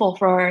thankful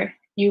for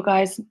you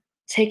guys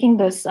taking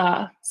this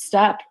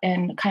step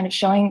and kind of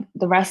showing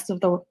the rest of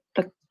the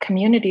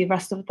community,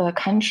 rest of the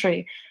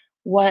country,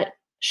 what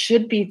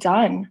should be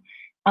done.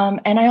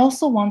 And I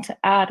also want to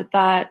add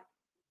that,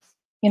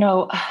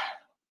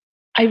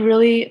 I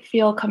really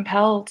feel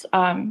compelled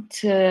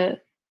to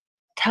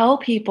tell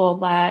people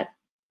that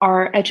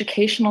our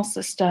educational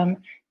system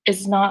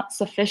is not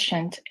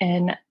sufficient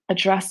in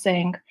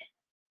addressing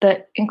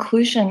the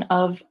inclusion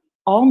of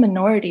all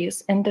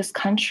minorities in this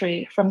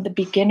country from the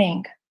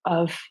beginning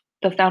of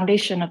the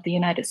foundation of the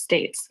United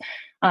States.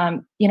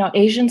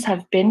 Asians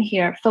have been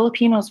here.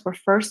 Filipinos were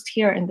first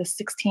here in the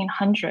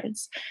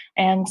 1600s.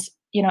 And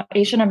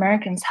Asian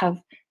Americans have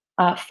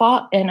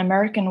fought in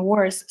American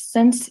wars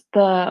since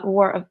the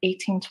War of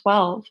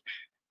 1812.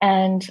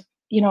 And,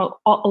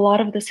 a lot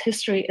of this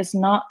history is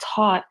not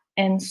taught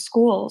in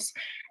schools.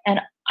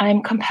 And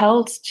I'm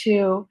compelled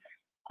to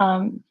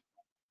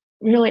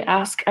really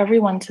ask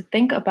everyone to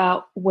think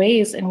about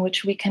ways in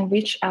which we can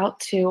reach out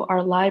to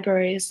our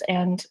libraries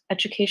and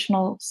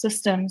educational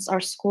systems,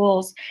 our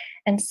schools,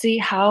 and see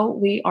how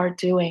we are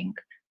doing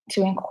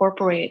to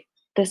incorporate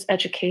this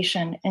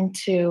education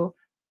into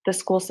the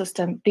school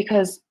system.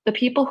 Because the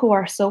people who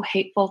are so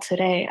hateful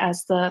today,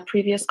 as the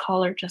previous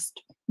caller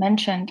just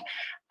mentioned,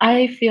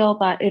 I feel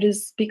that it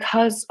is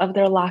because of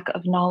their lack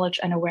of knowledge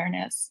and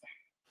awareness.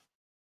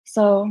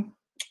 So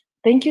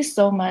thank you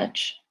so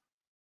much.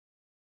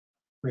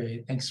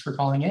 Great, thanks for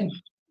calling in.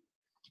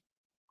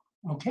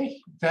 Okay,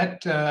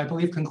 that I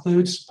believe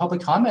concludes public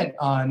comment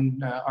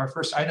on our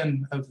first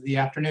item of the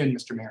afternoon,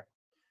 Mr. Mayor.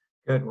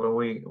 Good, well,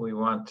 we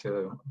want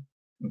to,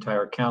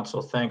 entire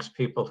council thanks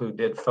people who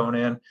did phone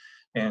in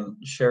and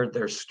shared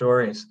their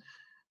stories.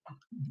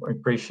 We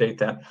appreciate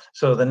that.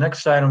 So the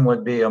next item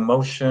would be a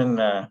motion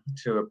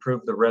to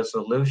approve the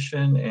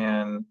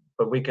resolution,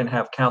 but we can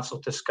have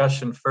council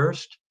discussion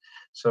first.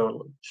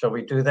 So shall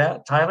we do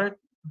that? Tyler,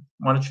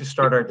 why don't you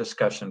start our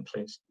discussion,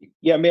 please?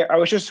 Yeah, Mayor, I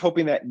was just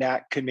hoping that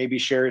Nat could maybe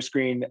share his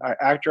screen.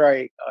 After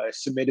I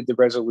submitted the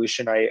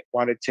resolution, I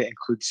wanted to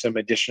include some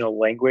additional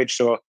language.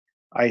 So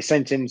I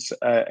sent in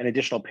an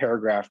additional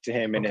paragraph to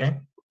him, and if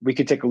we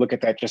could take a look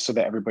at that just so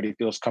that everybody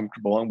feels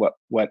comfortable, and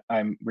what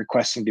I'm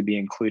requesting to be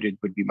included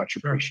would be much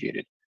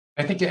appreciated.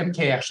 I think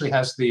MK actually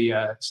has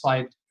the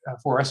slide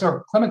for us,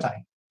 or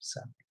Clementine.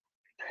 So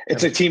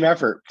it's a team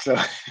effort. So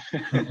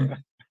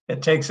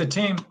it takes a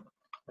team.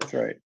 That's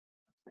right.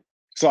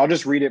 So I'll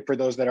just read it for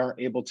those that aren't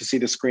able to see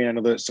the screen. I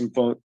know that some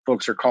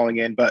folks are calling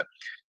in, but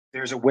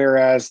there's a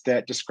whereas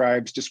that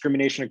describes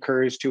discrimination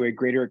occurs to a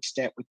greater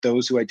extent with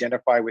those who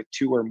identify with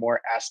two or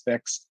more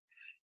aspects,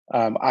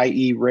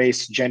 i.e.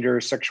 race, gender,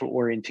 sexual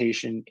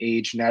orientation,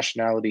 age,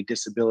 nationality,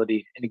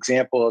 disability. An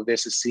example of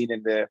this is seen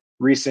in the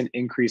recent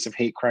increase of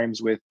hate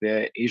crimes with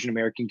the Asian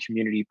American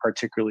community,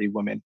 particularly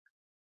women.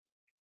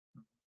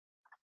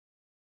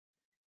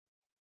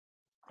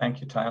 Thank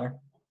you, Tyler.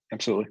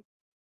 Absolutely.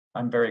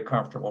 I'm very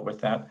comfortable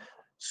with that.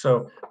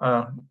 So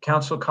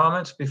council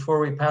comments before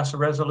we pass a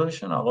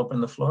resolution? I'll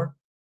open the floor.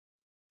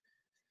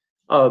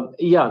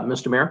 Yeah,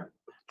 Mr. Mayor.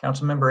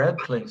 Councilmember Ed,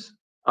 please.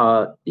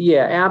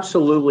 Yeah,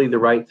 absolutely the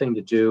right thing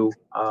to do.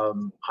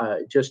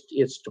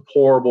 It's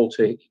deplorable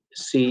to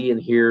see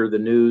and hear the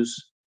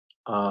news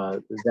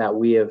that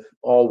we have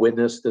all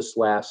witnessed this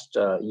last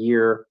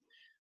year,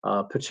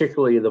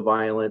 particularly the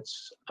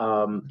violence.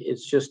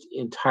 It's just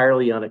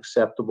entirely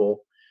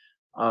unacceptable,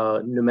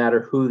 no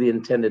matter who the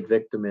intended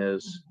victim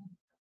is.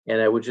 And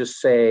I would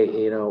just say,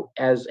 you know,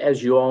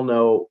 as you all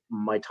know,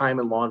 my time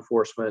in law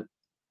enforcement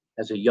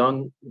as a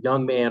young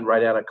man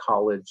right out of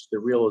college, the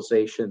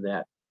realization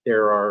that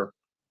there are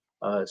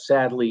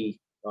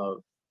sadly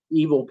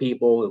evil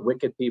people and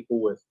wicked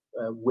people with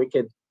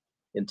wicked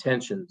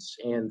intentions.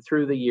 And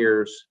through the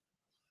years,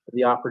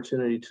 the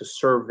opportunity to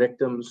serve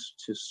victims,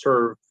 to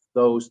serve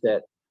those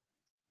that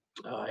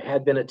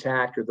had been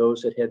attacked or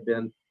those that had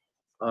been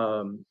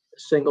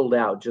singled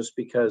out just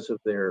because of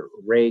their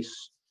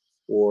race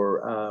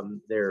or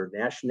their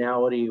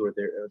nationality or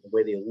the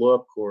way they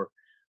look, or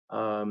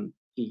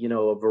you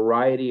know, a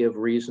variety of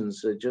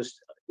reasons. It just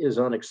is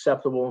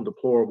unacceptable and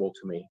deplorable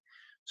to me.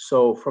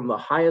 So from the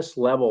highest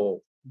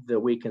level that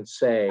we can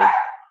say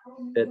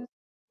that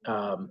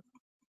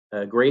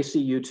Gracie,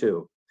 you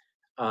too,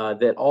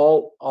 that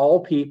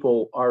all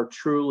people are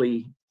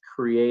truly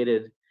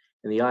created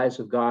in the eyes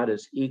of God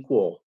as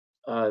equal.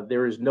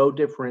 There is no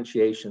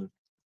differentiation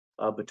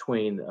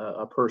between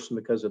a person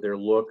because of their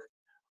look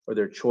or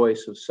their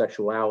choice of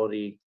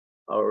sexuality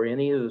or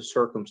any of the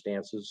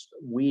circumstances.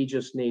 We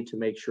just need to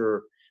make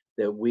sure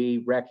that we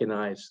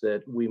recognize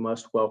that we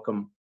must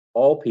welcome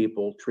all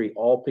people, treat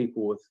all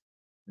people with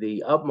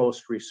the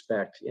utmost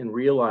respect, and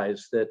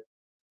realize that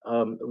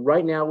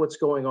right now what's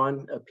going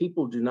on,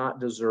 people do not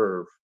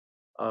deserve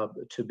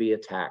to be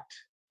attacked.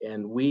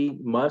 And we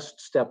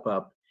must step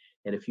up.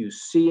 And if you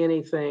see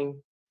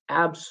anything,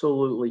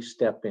 absolutely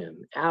step in,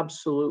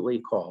 absolutely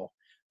call.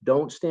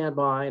 Don't stand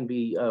by and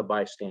be a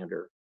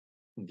bystander.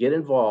 Get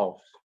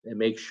involved and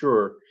make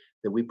sure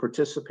that we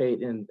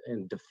participate in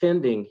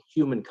defending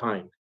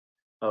humankind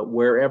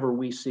wherever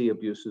we see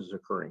abuses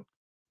occurring.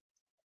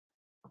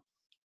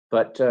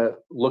 But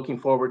looking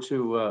forward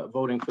to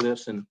voting for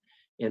this and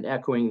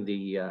echoing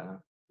the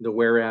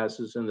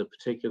whereases and the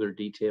particular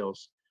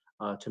details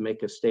to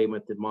make a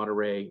statement that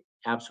Monterey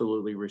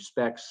absolutely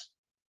respects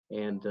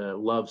and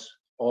loves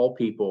all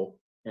people,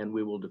 and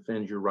we will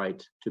defend your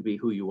right to be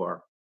who you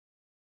are.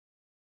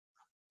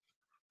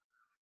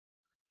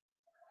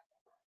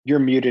 You're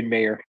muted,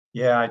 Mayor.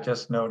 Yeah, I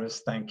just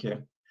noticed. Thank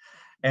you.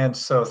 And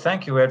so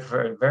thank you, Ed,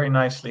 for very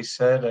nicely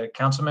said.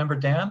 Councilmember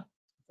Dan?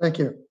 Thank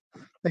you.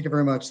 Thank you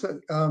very much.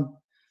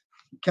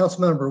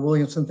 Councilmember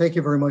Williamson, thank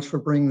you very much for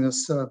bringing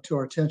this to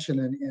our attention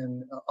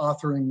and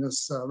authoring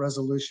this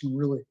resolution.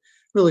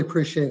 Really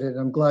appreciate it.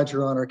 I'm glad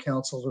you're on our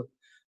council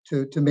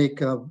to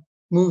make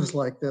moves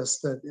like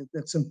this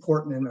that's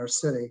important in our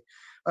city.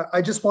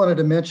 I just wanted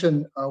to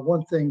mention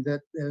one thing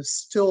that is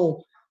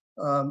still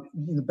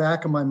in the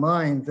back of my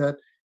mind, that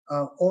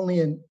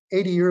only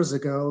 80 years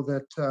ago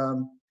that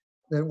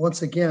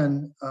once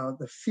again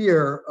the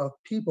fear of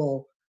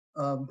people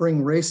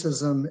bring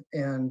racism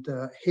and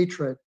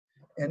hatred,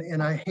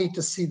 and I hate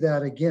to see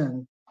that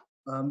again,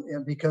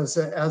 and because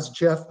as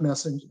Jeff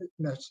mentioned,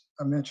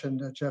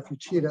 Jeff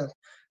Uchida,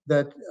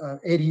 that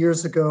 80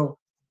 years ago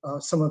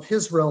some of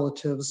his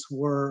relatives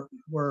were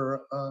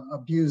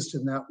abused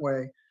in that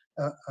way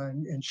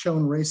and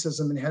shown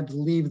racism and had to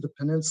leave the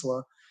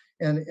peninsula,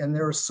 and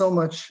there is so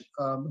much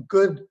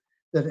good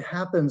that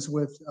happens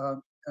with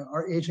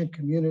our Asian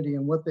community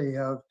and what they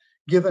have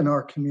given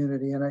our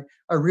community. And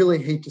I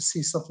really hate to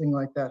see something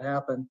like that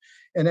happen.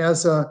 And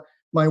as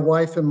my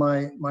wife and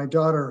my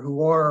daughter,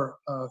 who are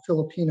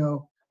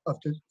Filipino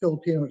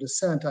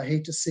descent, I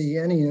hate to see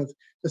any of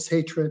this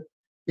hatred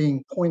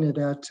being pointed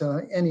at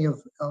any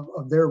of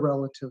their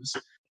relatives.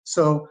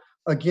 So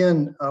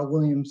again,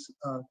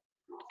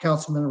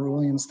 Councilmember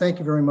Williams, thank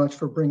you very much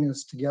for bringing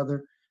us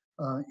together.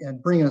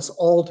 and bringing us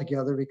all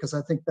together, because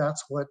I think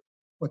that's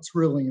what's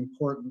really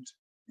important.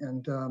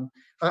 And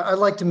I'd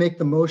like to make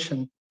the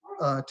motion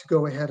to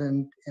go ahead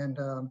and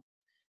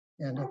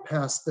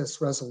pass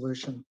this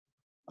resolution.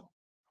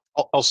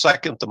 I'll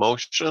second the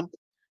motion.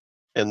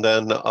 And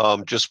then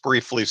just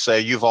briefly say,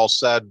 you've all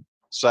said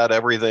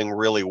everything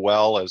really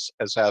well, as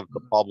have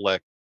the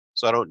public,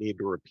 so I don't need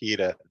to repeat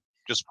it.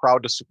 Just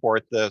proud to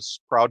support this,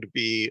 proud to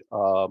be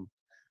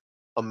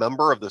a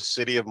member of the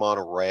city of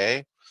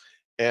Monterey.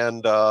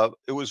 And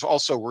it was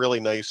also really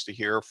nice to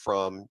hear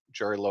from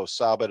Jerry Lo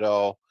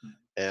Sabato,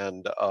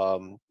 and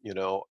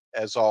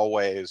as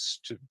always,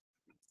 to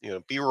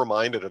be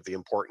reminded of the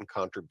important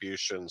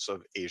contributions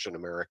of Asian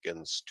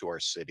Americans to our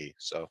city.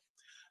 So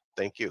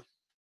thank you.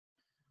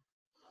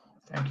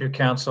 Thank you,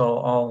 Council.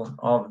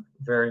 All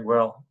very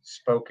well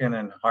spoken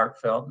and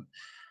heartfelt.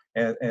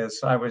 As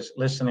I was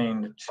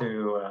listening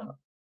to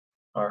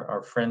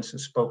our friends who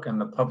spoke in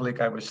the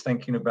public, I was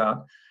thinking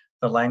about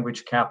the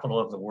language capital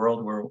of the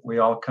world, where we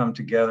all come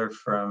together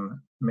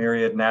from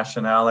myriad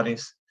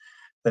nationalities.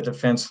 The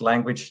Defense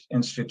Language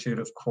Institute,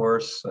 of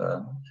course,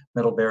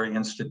 Middlebury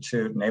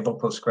Institute, Naval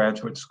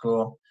Postgraduate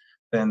School,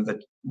 then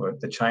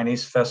the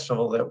Chinese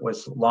festival that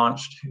was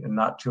launched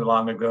not too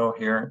long ago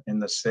here in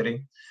the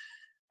city.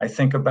 I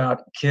think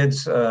about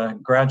kids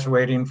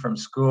graduating from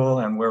school,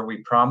 and where we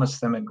promise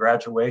them at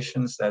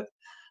graduations that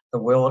the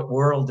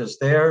world is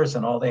theirs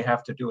and all they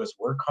have to do is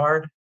work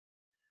hard.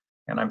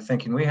 And I'm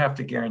thinking we have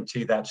to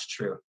guarantee that's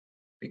true,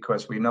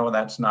 because we know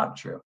that's not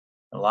true.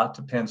 A lot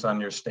depends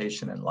on your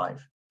station in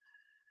life.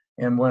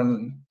 And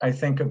when I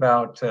think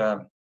about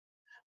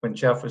when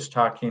Jeff was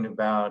talking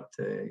about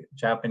the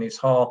Japanese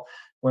Hall,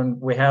 when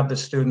we have the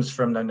students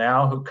from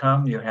Nanao who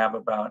come, you have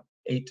about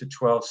 8 to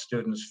 12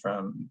 students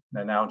from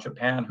Nanao,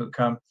 Japan who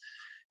come,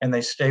 and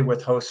they stay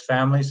with host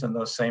families, and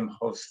those same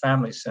host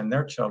families send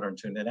their children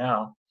to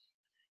Nanao.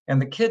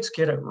 And the kids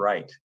get it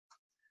right.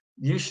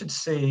 You should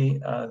see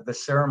the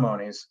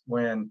ceremonies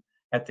when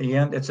at the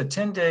end, it's a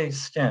 10-day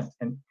stint,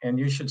 and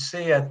you should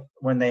see it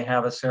when they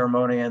have a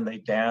ceremony and they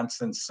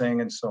dance and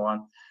sing and so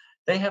on.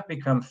 They have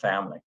become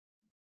family.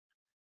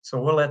 So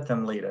we'll let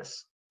them lead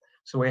us.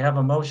 So we have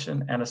a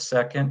motion and a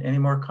second. Any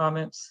more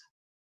comments?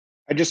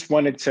 I just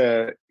wanted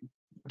to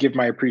give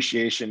my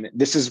appreciation.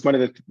 This is one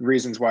of the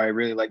reasons why I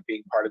really like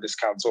being part of this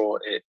council.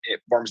 It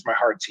warms my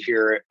heart to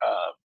hear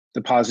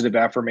the positive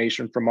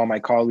affirmation from all my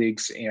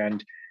colleagues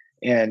and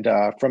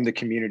from the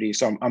community.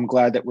 So I'm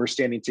glad that we're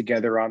standing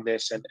together on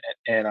this,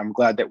 and I'm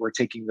glad that we're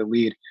taking the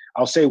lead.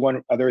 I'll say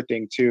one other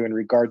thing too, in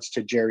regards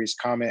to Jerry's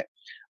comment.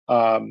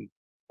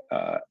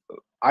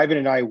 Ivan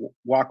and I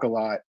walk a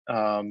lot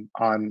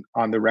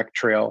on the rec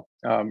trail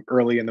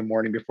early in the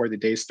morning before the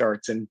day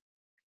starts, and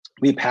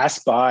we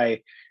pass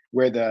by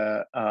where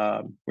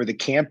the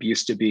camp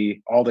used to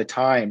be all the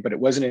time. But it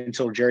wasn't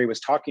until Jerry was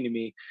talking to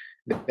me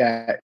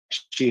that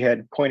she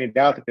had pointed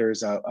out that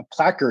there's a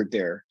placard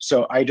there.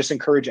 So I just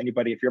encourage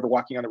anybody, if you're ever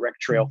walking on the rec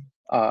trail,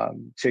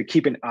 to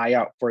keep an eye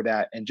out for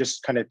that, and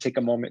just kind of take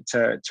a moment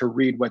to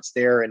read what's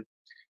there and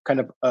kind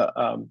of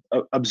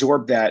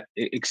absorb that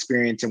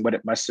experience and what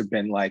it must have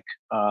been like.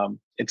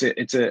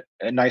 It's a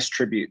nice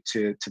tribute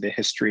to the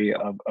history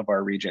of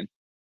our region.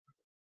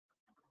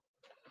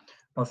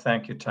 Well,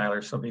 thank you,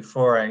 Tyler. So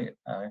before I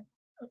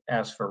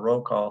ask for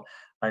roll call,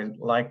 I'd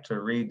like to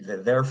read the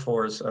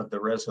therefores of the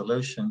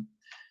resolution.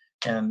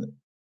 And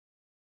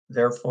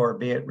therefore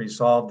be it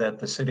resolved that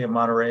the City of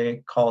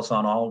Monterey calls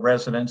on all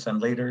residents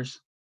and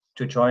leaders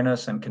to join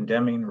us in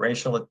condemning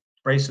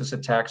racist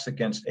attacks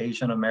against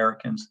Asian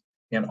Americans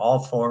in all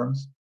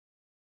forms,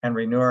 and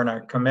renewing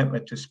our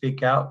commitment to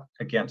speak out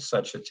against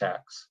such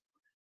attacks,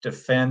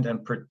 defend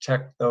and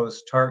protect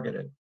those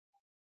targeted,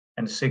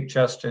 and seek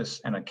justice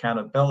and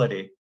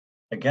accountability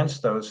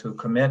against those who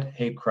commit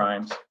hate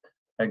crimes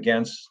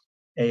against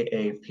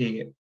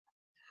AAPI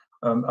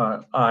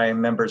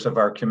members of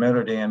our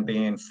community, and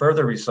being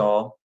further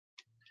resolved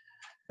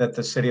that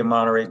the City of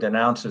Monterey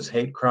denounces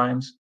hate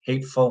crimes,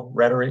 hateful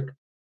rhetoric,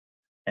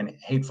 and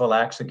hateful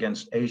acts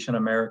against Asian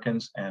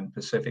Americans and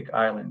Pacific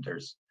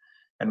Islanders,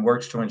 and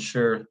works to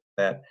ensure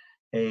that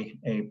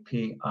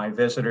AAPI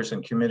visitors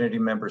and community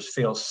members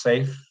feel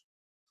safe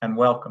and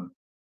welcome,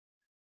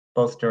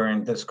 both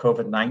during this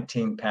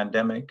COVID-19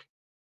 pandemic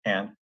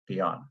and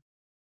beyond.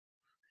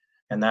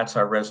 And that's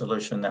our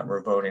resolution that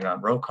we're voting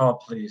on. Roll call,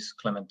 please,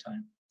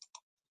 Clementine.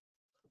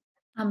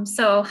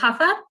 So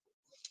Hoffa?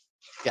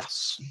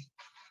 Yes.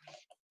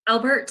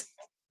 Albert?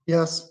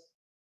 Yes.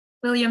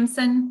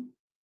 Williamson?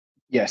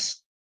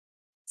 Yes.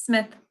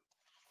 Smith?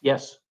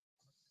 Yes.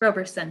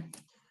 Roberson?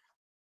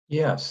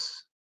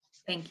 Yes.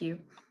 Thank you.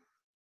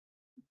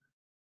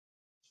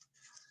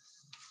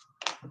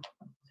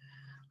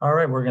 All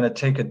right, we're going to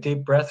take a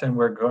deep breath, and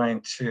we're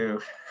going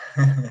to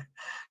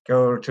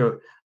go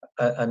to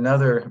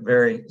another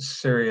very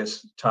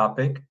serious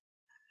topic.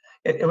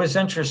 It was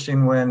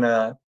interesting when,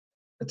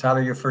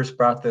 Tyler, you first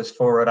brought this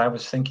forward. I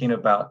was thinking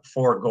about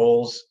 4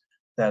 goals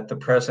that the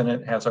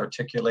president has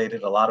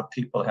articulated, a lot of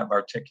people have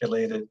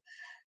articulated,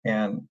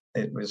 and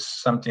it was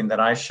something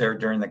that I shared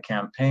during the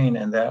campaign,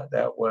 and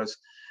that was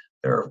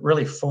there are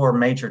really four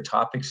major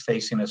topics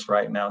facing us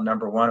right now.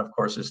 Number one, of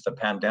course, is the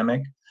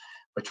pandemic,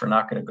 which we're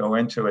not going to go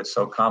into. It's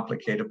so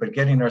complicated, but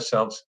getting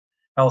ourselves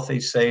healthy,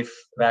 safe,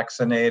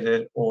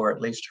 vaccinated, or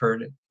at least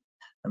herd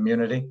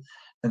immunity.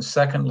 And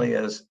secondly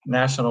is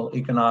national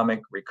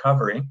economic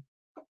recovery,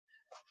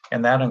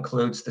 and that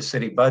includes the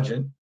city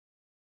budget.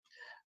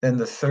 Then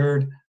the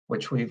third,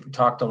 which we've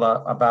talked a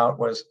lot about,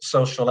 was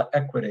social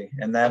equity,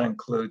 and that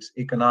includes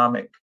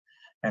economic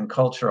and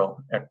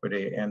cultural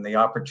equity and the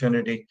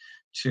opportunity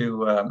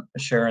to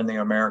share in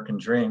the American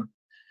dream.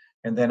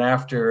 And then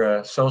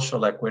after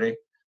social equity,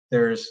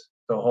 there's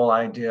the whole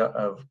idea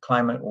of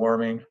climate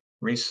warming,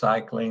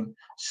 recycling,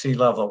 sea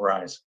level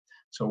rise.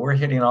 So we're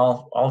hitting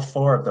all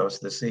four of those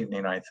this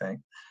evening, I think.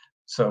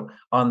 So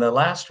on the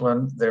last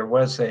one, there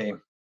was a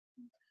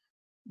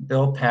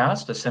bill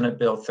passed, a Senate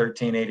Bill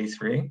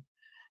 1383,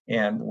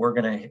 and we're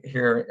going to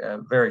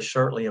hear very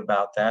shortly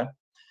about that.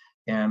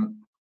 And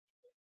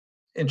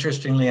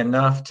interestingly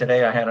enough,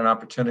 today I had an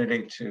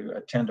opportunity to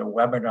attend a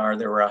webinar.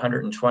 There were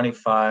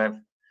 125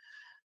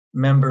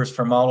 members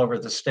from all over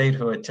the state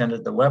who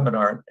attended the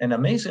webinar, and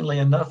amazingly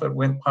enough, it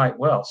went quite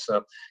well.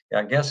 So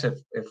I guess if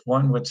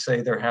one would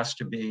say there has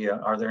to be,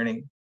 are there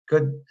any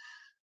good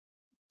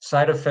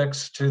side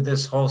effects to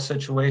this whole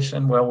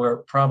situation? Well,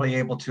 we're probably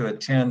able to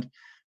attend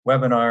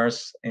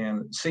webinars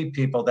and see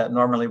people that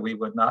normally we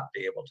would not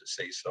be able to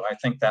see. So I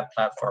think that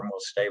platform will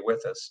stay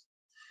with us.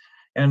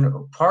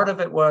 And part of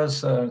it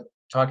was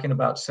talking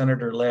about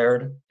Senator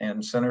Laird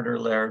and Senator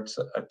Laird's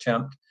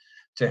attempt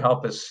to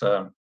help us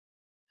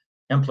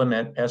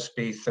implement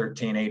SB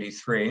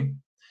 1383.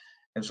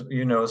 As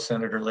you know,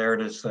 Senator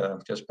Laird has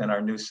just been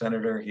our new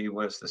senator. He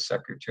was the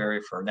Secretary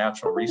for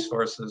Natural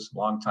Resources,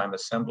 longtime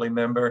Assembly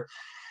member,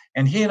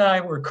 and he and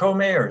I were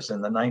co-mayors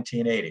in the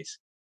 1980s.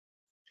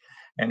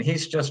 And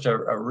he's just a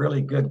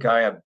really good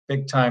guy, a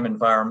big-time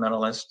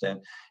environmentalist,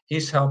 and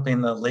he's helping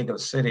the League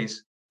of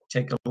Cities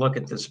take a look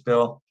at this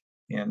bill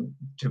and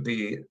to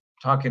be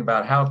talking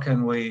about how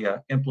can we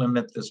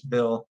implement this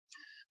bill,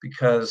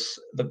 because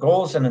the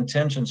goals and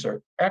intentions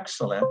are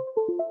excellent,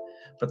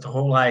 but the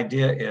whole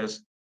idea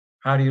is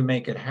how do you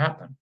make it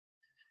happen?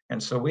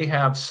 And so we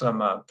have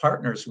some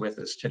partners with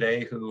us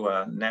today who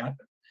Nat,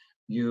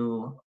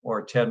 you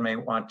or Ted may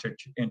want to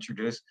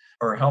introduce,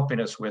 or helping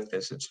us with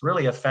this. It's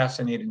really a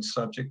fascinating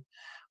subject.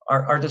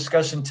 Our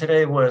discussion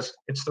today was,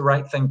 it's the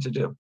right thing to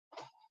do.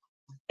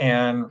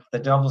 And the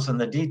devil's in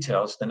the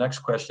details. The next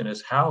question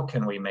is, how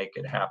can we make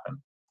it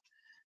happen?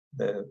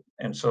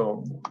 And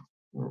so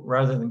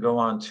rather than go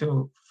on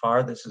too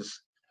far, this is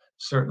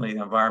certainly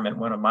the environment,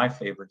 one of my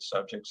favorite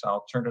subjects.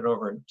 I'll turn it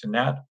over to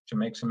Nat to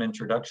make some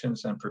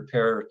introductions and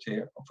prepare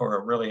for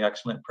a really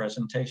excellent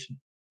presentation.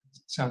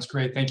 Sounds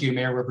great. Thank you,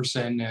 Mayor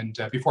Roberson. And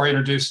before I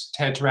introduce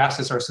Ted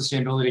Terrasses, our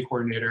Sustainability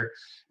Coordinator,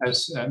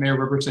 as Mayor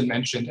Roberson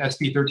mentioned,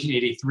 SB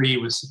 1383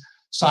 was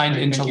signed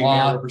into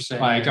law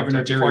by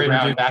Governor Jerry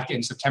Brown back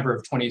in September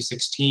of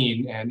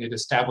 2016, and it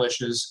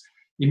establishes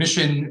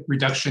emission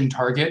reduction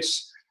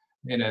targets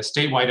in a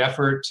statewide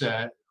effort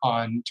to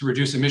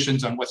reduce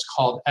emissions on what's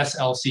called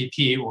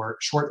SLCP, or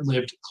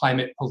short-lived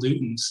climate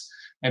pollutants.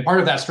 And part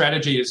of that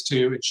strategy is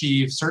to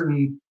achieve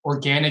certain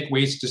organic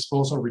waste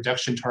disposal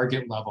reduction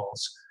target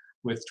levels.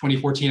 With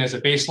 2014 as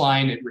a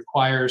baseline, it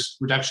requires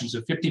reductions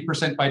of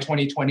 50% by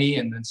 2020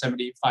 and then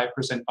 75%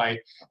 by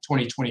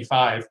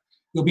 2025.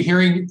 You'll be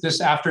hearing this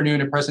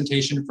afternoon a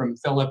presentation from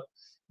Philip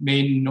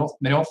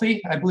Mainolfi,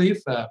 I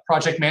believe,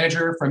 project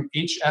manager from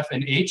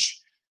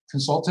HF&H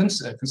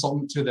Consultants, a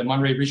consultant to the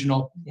Monterey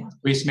Regional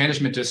Waste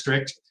Management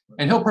District.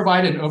 And he'll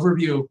provide an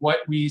overview of what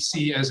we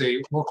see as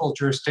a local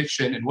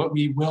jurisdiction and what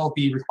we will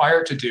be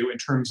required to do in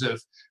terms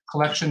of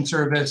collection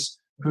service,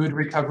 food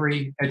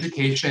recovery,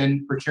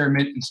 education,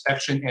 procurement,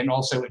 inspection, and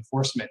also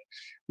enforcement.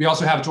 We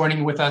also have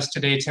joining with us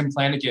today Tim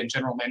Flanagan,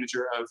 General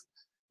Manager of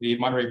the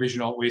Monterey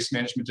Regional Waste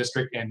Management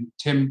District, and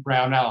Tim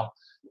Brownell,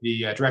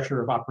 the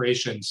Director of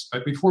Operations.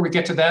 But before we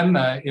get to them,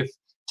 if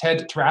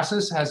Ted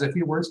Terrasses has a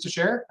few words to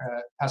share,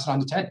 pass it on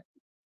to Ted.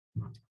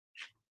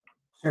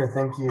 Sure,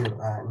 thank you,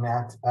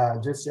 Matt.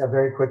 Just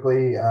very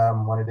quickly,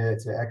 wanted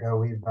to echo,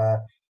 we've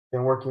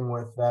been working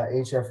with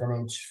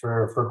HF&H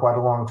for quite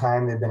a long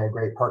time. They've been a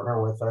great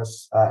partner with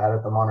us out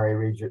at the Monterey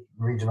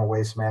Regional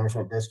Waste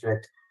Management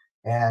District.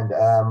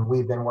 And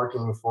we've been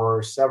working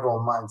for several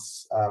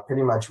months,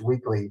 pretty much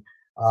weekly,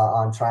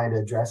 on trying to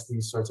address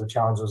these sorts of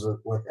challenges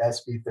with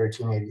SB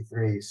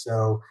 1383.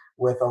 So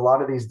with a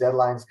lot of these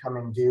deadlines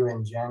coming due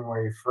in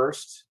January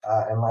 1st,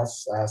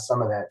 unless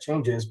some of that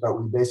changes, but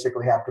we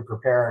basically have to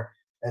prepare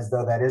as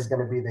though that is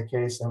going to be the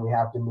case, and we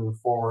have to move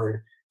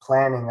forward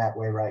planning that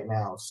way right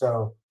now.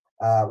 So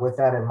with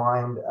that in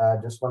mind,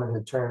 just wanted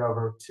to turn it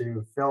over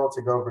to Phil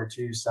to go over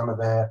to some of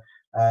the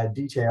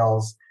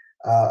details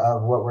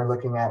of what we're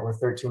looking at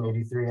with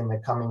 1383 in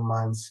the coming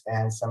months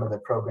and some of the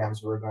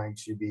programs we're going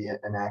to be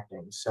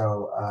enacting.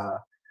 So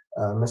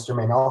Mr.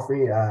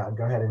 Mainolfi,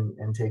 go ahead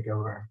and take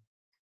over.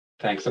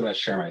 Thanks. I'm going to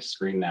share my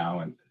screen now.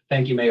 And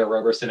thank you, Mayor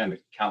Roberson and the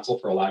council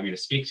for allowing me to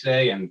speak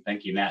today. And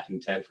thank you, Nat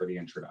and Ted, for the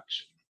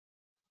introduction.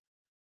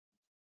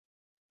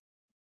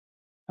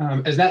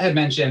 As Nat had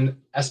mentioned,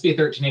 SB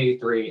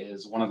 1383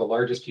 is one of the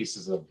largest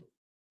pieces of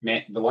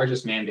the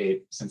largest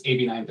mandate since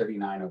AB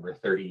 939 over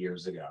 30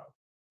 years ago.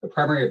 The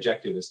primary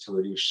objective is to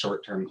reduce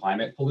short-term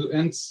climate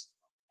pollutants,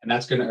 and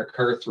that's going to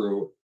occur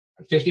through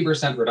a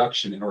 50%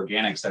 reduction in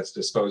organics that's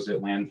disposed at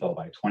landfill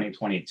by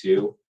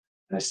 2022,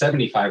 and a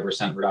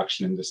 75%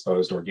 reduction in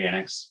disposed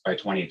organics by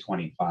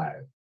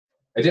 2025.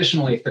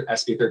 Additionally,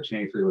 SB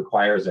 1383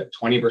 requires that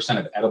 20%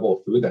 of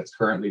edible food that's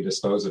currently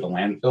disposed at a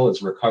landfill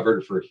is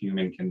recovered for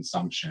human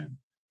consumption.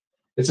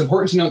 It's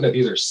important to note that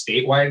these are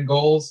statewide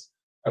goals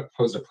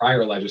opposed to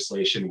prior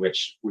legislation,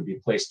 which would be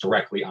placed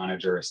directly on a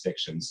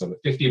jurisdiction. So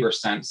the 50%,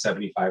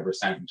 75%,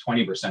 and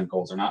 20%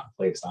 goals are not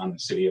placed on the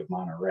city of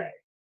Monterey.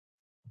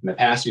 In the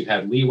past, we've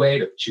had leeway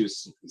to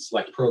choose and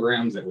select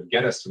programs that would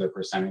get us to the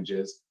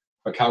percentages,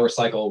 but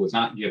CalRecycle was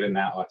not given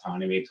that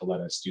autonomy to let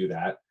us do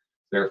that.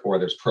 Therefore,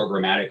 there's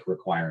programmatic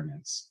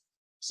requirements.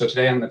 So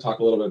today I'm going to talk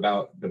a little bit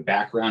about the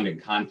background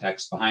and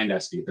context behind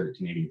SB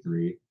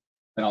 1383.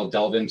 Then I'll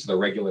delve into the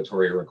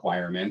regulatory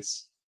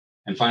requirements.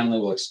 And finally,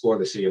 we'll explore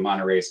the city of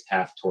Monterey's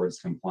path towards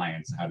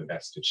compliance and how to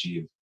best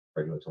achieve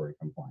regulatory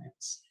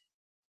compliance.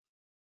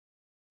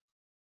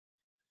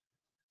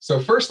 So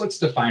first, let's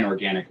define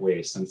organic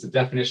waste, since the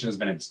definition has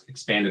been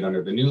expanded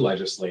under the new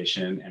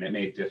legislation, and it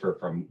may differ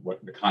from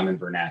what the common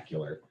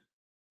vernacular.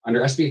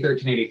 Under SB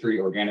 1383,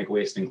 organic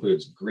waste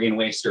includes green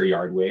waste or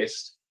yard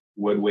waste,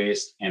 wood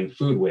waste, and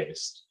food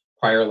waste.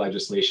 Prior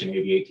legislation,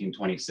 AB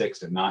 1826,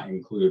 did not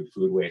include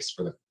food waste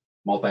for the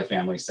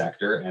multifamily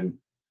sector, and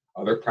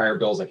other prior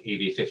bills like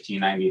AB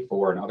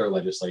 1594 and other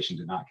legislation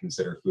did not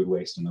consider food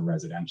waste in the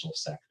residential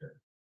sector.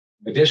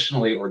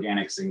 Additionally,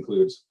 organics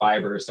includes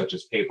fibers such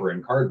as paper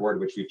and cardboard,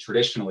 which we've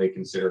traditionally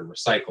considered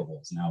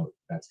recyclables. Now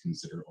that's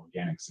considered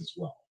organics as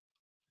well.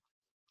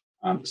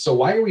 So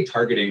why are we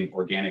targeting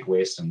organic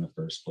waste in the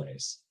first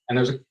place? And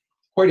there's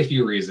quite a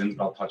few reasons,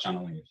 but I'll touch on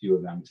only a few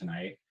of them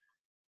tonight.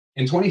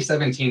 In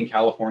 2017,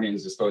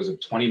 Californians disposed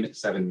of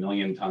 27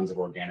 million tons of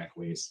organic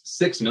waste,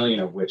 6 million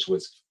of which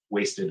was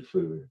wasted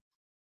food.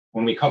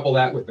 When we couple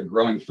that with the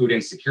growing food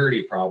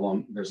insecurity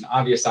problem, there's an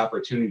obvious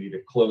opportunity to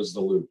close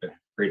the loop and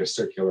create a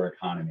circular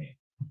economy.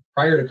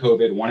 Prior to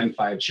COVID, 1 in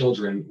 5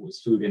 children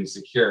was food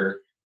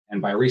insecure,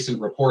 and by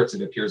recent reports,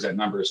 it appears that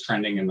number is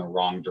trending in the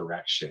wrong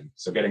direction.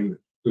 So getting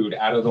food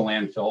out of the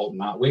landfill,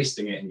 not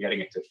wasting it, and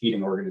getting it to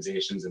feeding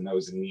organizations and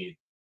those in need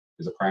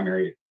is a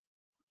primary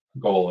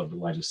goal of the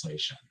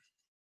legislation.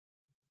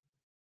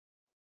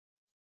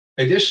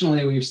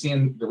 Additionally, we've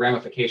seen the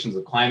ramifications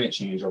of climate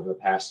change over the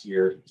past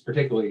year,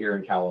 particularly here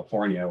in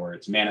California, where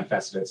it's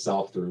manifested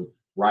itself through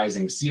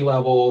rising sea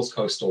levels,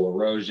 coastal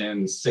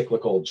erosion,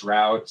 cyclical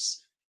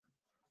droughts,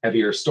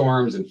 heavier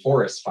storms, and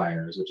forest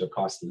fires, which have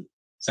cost the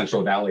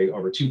Central Valley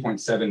over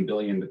 $2.7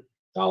 billion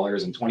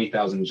and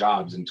 20,000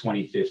 jobs in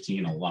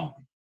 2015 alone.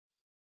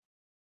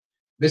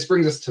 This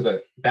brings us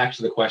back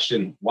to the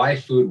question, why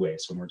food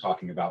waste when we're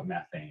talking about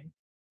methane?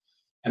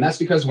 And that's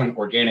because when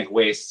organic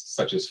waste,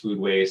 such as food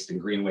waste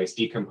and green waste,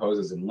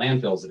 decomposes in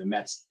landfills, it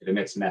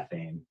emits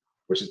methane,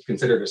 which is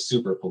considered a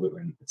super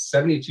pollutant. It's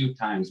 72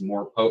 times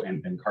more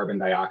potent than carbon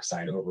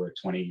dioxide over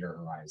a 20-year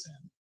horizon.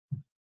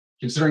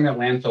 Considering that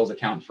landfills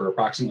account for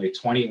approximately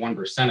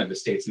 21% of the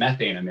state's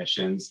methane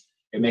emissions,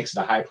 it makes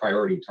it a high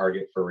priority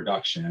target for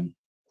reduction.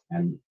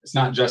 And it's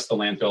not just the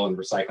landfill and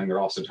recycling, they're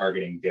also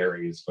targeting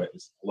dairies, but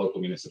it's a local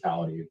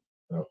municipality,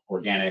 the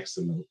organics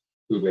and the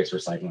food waste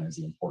recycling is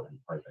the important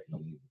part that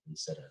you'll need to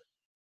consider.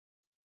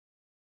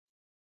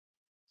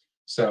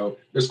 So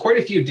there's quite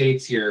a few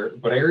dates here,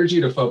 but I urge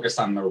you to focus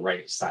on the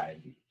right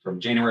side. From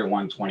January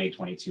 1,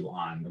 2022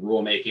 on. The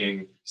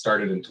rulemaking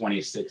started in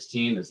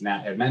 2016, as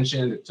Nat had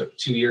mentioned. It took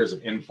 2 years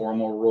of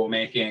informal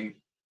rulemaking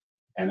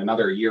and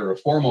another year of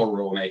formal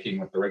rulemaking,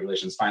 with the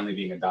regulations finally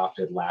being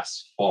adopted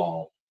last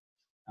fall.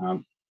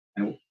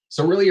 And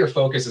so really your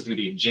focus is going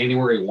to be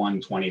January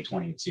 1,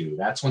 2022.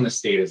 That's when the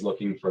state is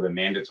looking for the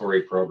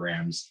mandatory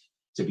programs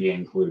to be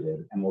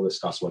included, and we'll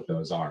discuss what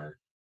those are.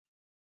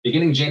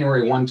 Beginning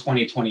January 1,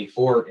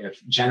 2024,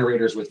 if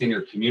generators within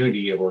your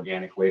community of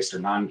organic waste are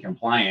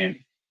non-compliant,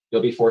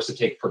 you'll be forced to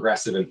take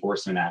progressive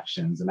enforcement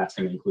actions, and that's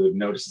going to include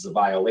notices of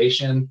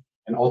violation,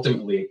 and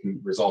ultimately it can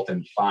result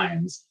in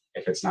fines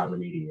if it's not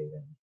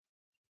remediated.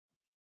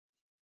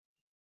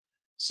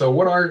 So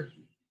what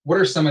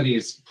are some of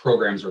these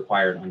programs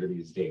required under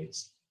these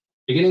dates?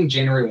 Beginning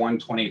January 1,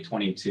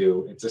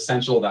 2022, it's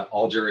essential that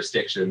all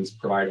jurisdictions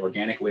provide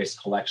organic waste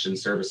collection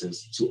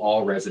services to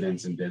all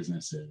residents and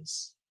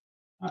businesses.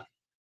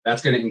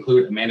 That's going to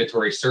include a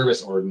mandatory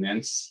service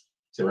ordinance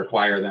to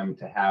require them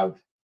to have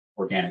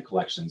organic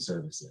collection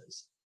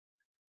services.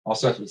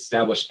 Also have to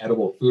establish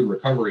edible food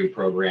recovery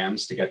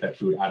programs to get that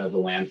food out of the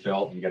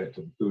landfill and get it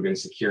to food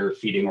insecure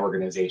feeding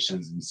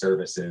organizations and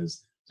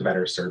services to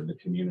better serve the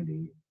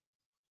community.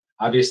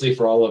 Obviously,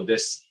 for all of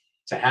this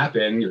to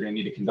happen, you're going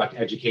to need to conduct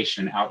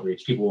education and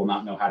outreach. People will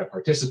not know how to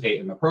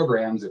participate in the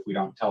programs if we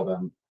don't tell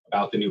them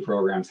about the new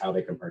programs, how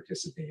they can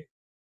participate.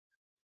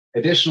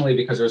 Additionally,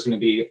 because there's going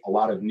to be a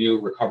lot of new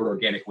recovered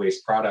organic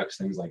waste products,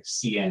 things like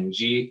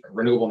CNG,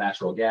 renewable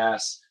natural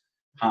gas,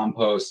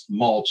 compost,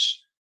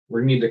 mulch,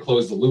 we need to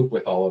close the loop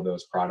with all of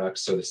those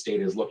products. So the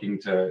state is looking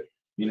to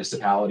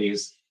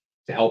municipalities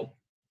to help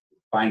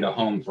find a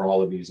home for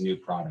all of these new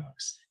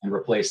products and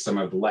replace some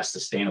of the less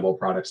sustainable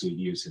products we've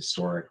used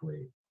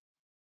historically.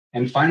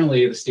 And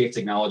finally, the states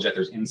acknowledge that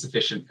there's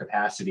insufficient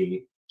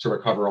capacity to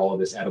recover all of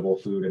this edible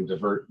food and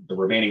divert the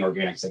remaining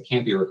organics that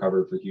can't be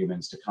recovered for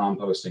humans to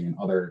composting and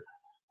other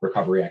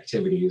recovery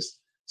activities.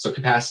 So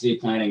capacity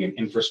planning and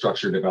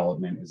infrastructure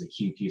development is a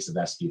key piece of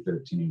SB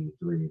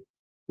 1383.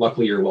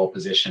 Luckily, you're well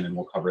positioned, and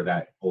we'll cover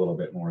that a little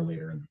bit more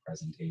later in the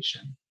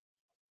presentation.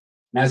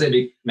 And as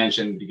I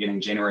mentioned,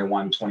 beginning January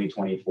 1,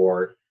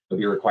 2024, you'll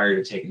be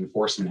required to take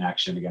enforcement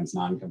action against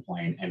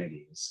non-compliant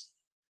entities.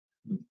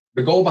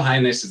 The goal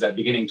behind this is that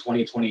beginning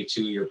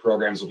 2022, your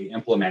programs will be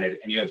implemented,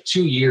 and you have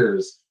 2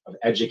 years of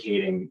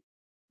educating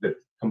the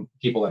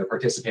people that are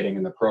participating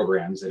in the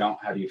programs. They don't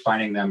have you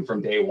finding them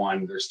from day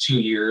one. There's 2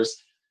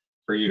 years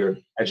for you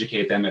to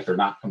educate them if they're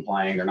not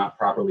complying, they're not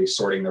properly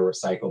sorting their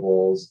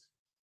recyclables.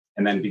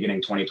 And then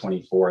beginning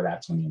 2024,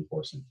 that's when the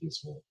enforcement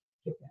piece will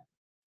kick in.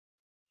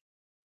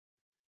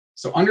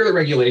 So under the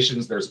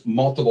regulations, there's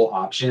multiple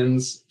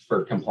options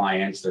for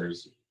compliance.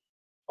 There's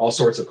all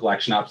sorts of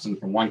collection options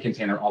from 1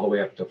 container all the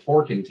way up to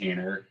 4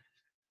 container.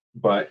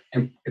 But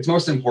it's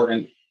most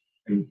important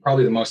and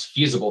probably the most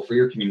feasible for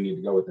your community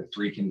to go with a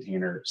 3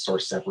 container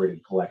source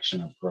separated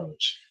collection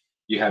approach.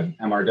 You have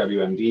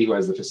MRWMD, who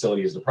has the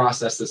facilities to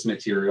process this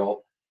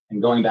material.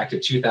 And going back to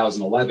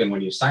 2011,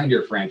 when you signed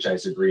your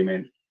franchise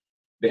agreement,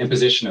 the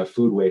imposition of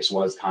food waste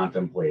was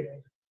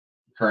contemplated.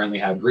 We currently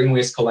have green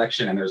waste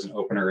collection, and there's an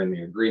opener in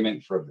the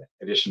agreement for the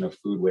addition of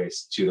food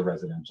waste to the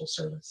residential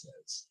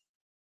services.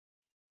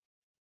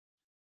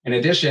 In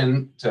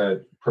addition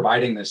to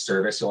providing this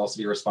service, you'll also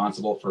be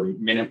responsible for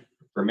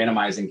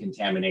minimizing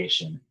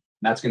contamination. And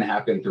that's going to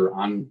happen through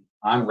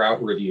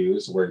on-route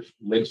reviews where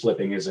lid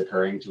flipping is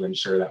occurring to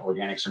ensure that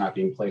organics are not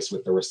being placed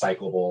with the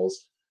recyclables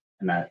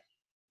and that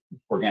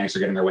organics are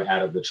getting their way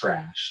out of the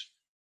trash.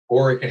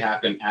 Or it could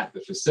happen at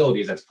the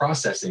facilities that's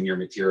processing your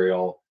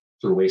material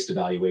through waste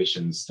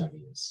evaluation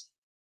studies.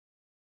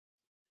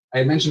 I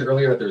had mentioned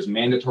earlier that there's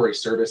mandatory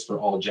service for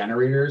all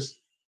generators.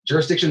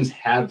 Jurisdictions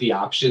have the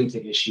option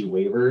to issue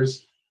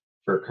waivers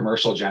for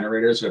commercial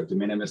generators who have de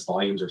minimis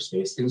volumes or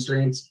space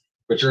constraints,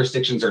 but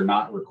jurisdictions are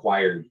not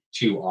required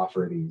to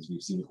offer these.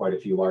 We've seen quite a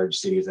few large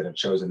cities that have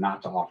chosen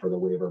not to offer the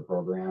waiver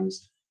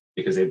programs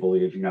because they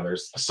believe,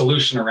 there's a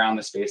solution around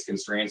the space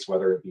constraints,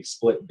 whether it be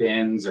split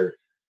bins or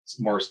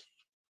more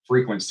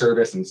frequent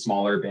service and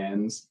smaller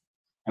bins.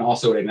 And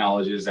also it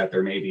acknowledges that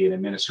there may be an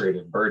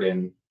administrative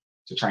burden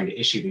to trying to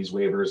issue these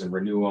waivers and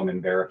renew them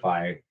and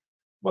verify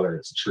whether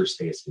it's a true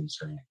space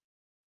constraint.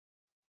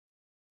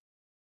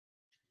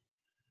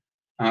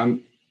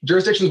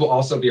 Jurisdictions will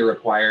also be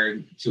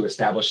required to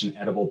establish an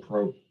edible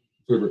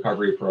food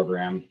recovery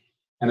program.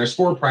 And there's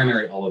 4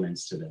 primary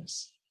elements to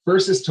this.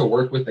 First is to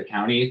work with the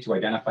county to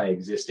identify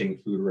existing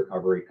food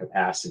recovery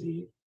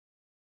capacity.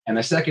 And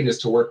the second is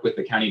to work with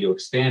the county to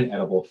expand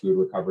edible food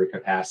recovery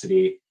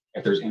capacity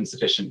if there's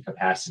insufficient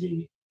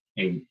capacity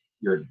in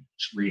your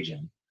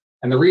region.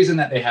 And the reason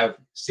that they have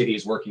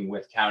cities working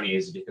with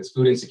counties is because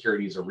food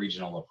insecurity is a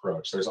regional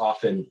approach. There's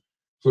often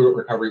food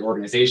recovery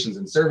organizations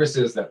and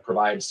services that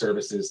provide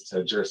services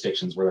to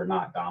jurisdictions where they're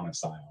not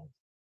domiciled.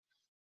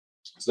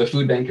 So the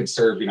food bank could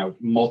serve,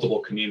 multiple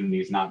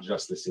communities, not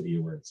just the city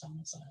where it's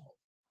domiciled.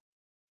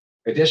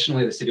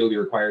 Additionally, the city will be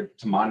required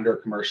to monitor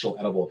commercial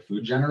edible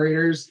food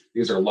generators.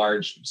 These are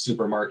large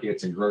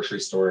supermarkets and grocery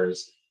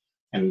stores,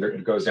 and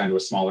it goes down to a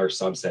smaller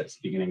subset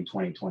beginning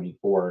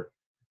 2024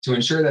 to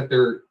ensure that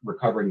they're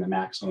recovering the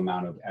maximum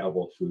amount of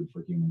edible food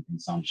for human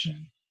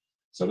consumption.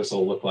 So this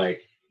will look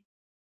like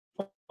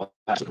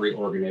a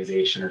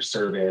reorganization or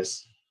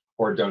service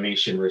or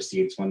donation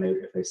receipts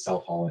if they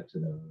self-haul it to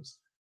those.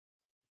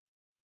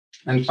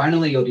 And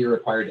finally, you'll be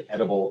required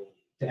to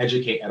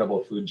educate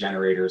edible food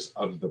generators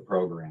of the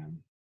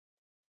program.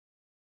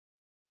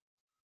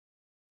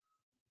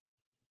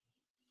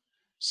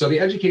 So the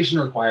education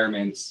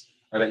requirements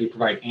are that you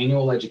provide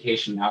annual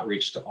education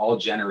outreach to all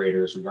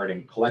generators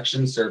regarding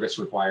collection service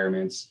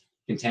requirements,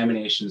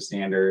 contamination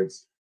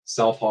standards,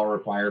 self-haul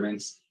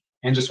requirements,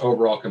 and just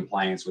overall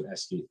compliance with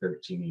SB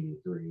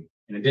 1383,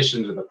 in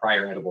addition to the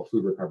prior edible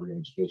food recovery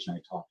education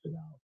I talked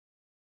about.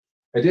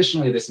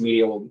 Additionally, this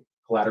media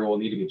collateral will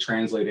need to be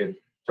translated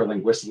for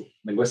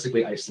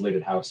linguistically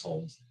isolated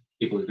households.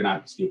 People who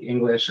cannot speak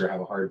English or have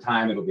a hard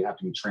time, it'll have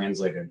to be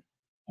translated,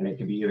 and it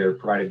can be either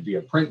provided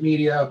via print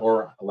media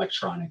or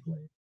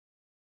electronically.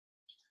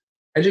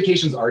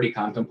 Education is already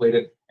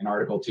contemplated in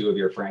Article 2 of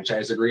your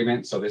franchise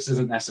agreement, so this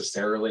isn't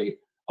necessarily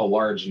a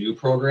large new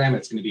program.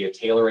 It's going to be a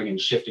tailoring and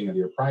shifting of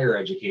your prior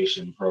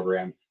education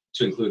program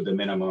to include the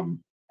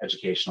minimum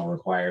educational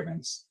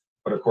requirements.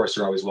 But of course,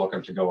 you're always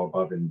welcome to go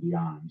above and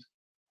beyond.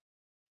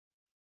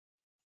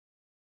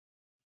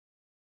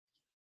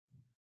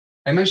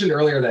 I mentioned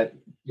earlier that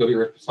you'll be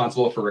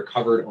responsible for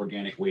recovered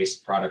organic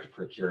waste product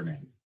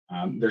procurement.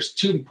 There's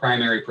 2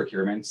 primary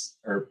procurement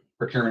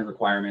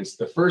requirements.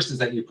 The first is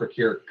that you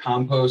procure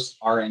compost,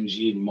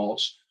 RNG,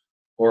 mulch,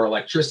 or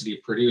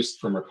electricity produced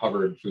from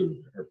recovered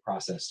food or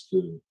processed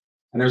food.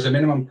 And there's a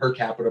minimum per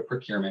capita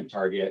procurement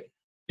target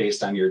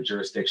based on your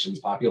jurisdiction's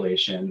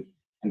population.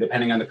 And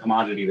depending on the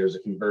commodity, there's a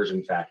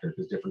conversion factor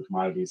because different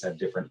commodities have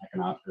different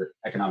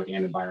economic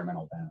and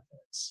environmental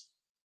benefits.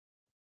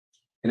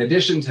 In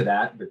addition to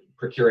that,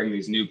 procuring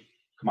these new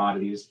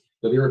commodities,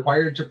 you'll be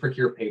required to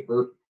procure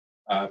paper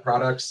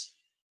products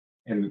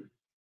in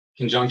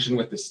conjunction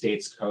with the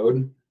state's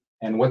code.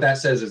 And what that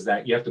says is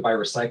that you have to buy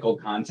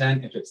recycled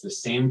content if it's the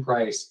same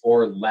price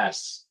or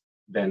less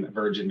than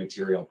virgin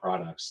material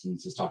products. And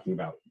this is talking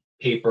about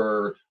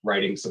paper,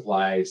 writing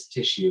supplies,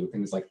 tissue,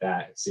 things like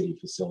that at city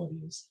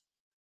facilities.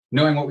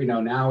 Knowing what we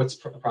know now,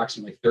 it's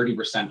approximately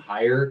 30%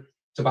 higher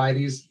to buy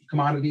these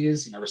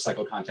commodities. You know,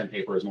 recycled content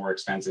paper is more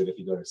expensive if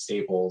you go to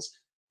Staples.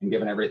 And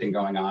given everything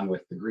going on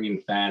with the green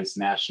fence,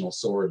 National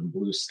Sword, and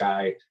Blue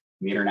Sky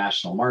in the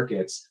international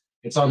markets,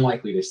 it's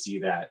unlikely to see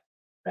that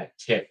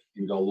tip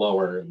and go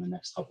lower in the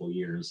next couple of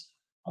years,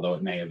 although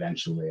it may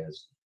eventually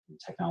as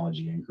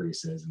technology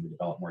increases and we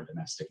develop more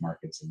domestic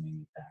markets in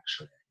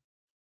manufacturing.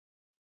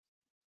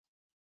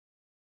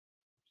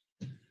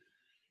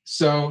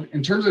 So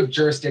in terms of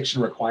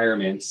jurisdiction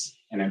requirements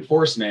and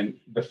enforcement,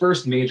 the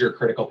first major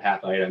critical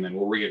path item, and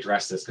we'll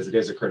readdress this because it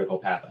is a critical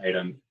path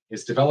item,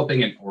 is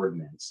developing an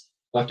ordinance.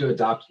 You'll have to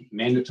adopt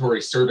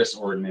mandatory service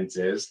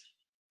ordinances,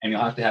 and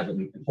you'll have to have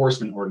an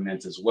enforcement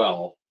ordinance as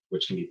well,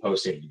 which can be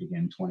posted to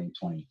begin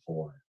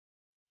 2024.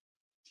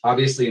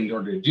 Obviously, in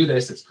order to do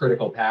this, it's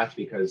critical path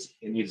because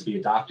it needs to be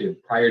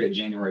adopted prior to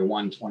January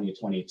 1,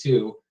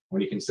 2022.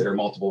 When you consider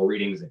multiple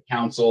readings at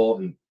council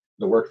and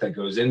the work that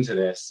goes into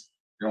this,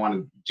 you're going to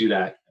want to do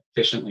that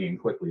efficiently and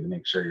quickly to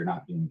make sure you're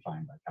not being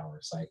fined by Power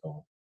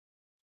Cycle.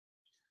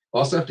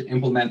 We'll also have to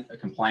implement a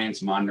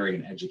compliance monitoring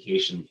and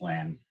education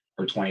plan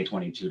from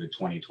 2022 to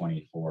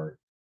 2024,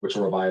 which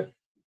will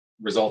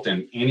result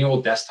in annual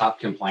desktop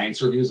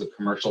compliance reviews of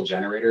commercial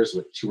generators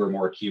with 2 or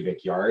more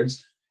cubic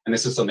yards. And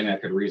this is something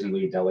that could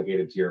reasonably be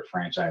delegated to your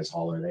franchise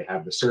hauler. They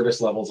have the service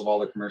levels of all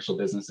the commercial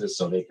businesses,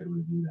 so they could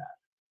review that.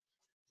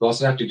 We'll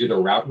also have to do the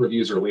route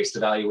reviews or waste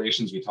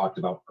evaluations we talked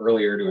about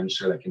earlier to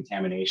ensure that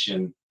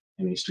contamination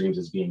in these streams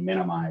is being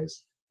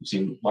minimized. We've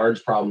seen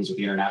large problems with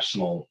the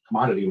international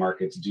commodity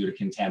markets due to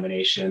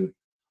contamination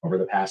over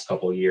the past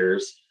couple of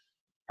years,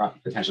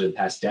 potentially the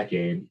past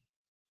decade.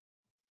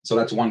 So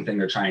that's one thing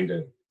they're trying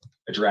to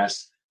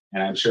address.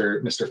 And I'm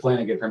sure Mr.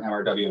 Flanagan from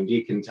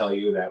MRWMD can tell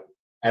you that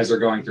as they're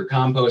going through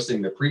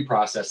composting, the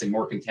pre-processing,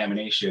 more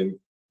contamination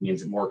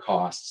means more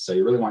costs. So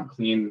you really want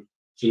clean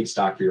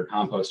feedstock for your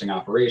composting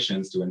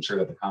operations to ensure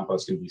that the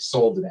compost can be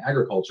sold to the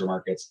agriculture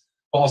markets,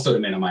 but also to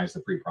minimize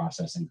the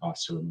pre-processing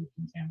costs to remove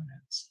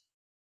contaminants.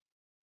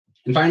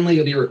 And finally,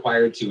 you'll be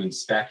required to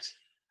inspect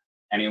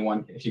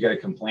anyone. If you get a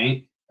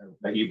complaint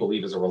that you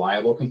believe is a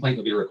reliable complaint,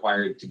 you'll be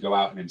required to go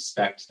out and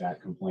inspect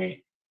that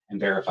complaint and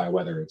verify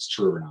whether it's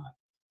true or not.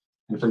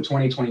 And from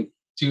 2022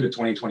 to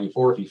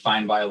 2024, if you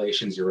find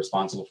violations, you're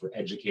responsible for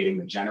educating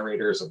the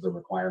generators of the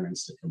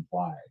requirements to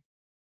comply.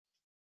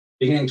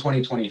 Beginning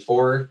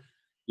 2024,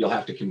 you'll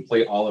have to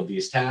complete all of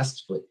these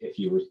tasks, but if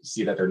you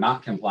see that they're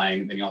not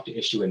complying, then you'll have to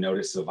issue a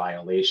notice of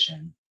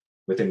violation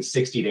within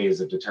 60 days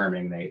of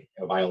determining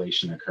a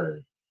violation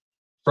occurred.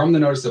 From the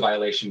notice of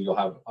violation, you'll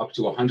have up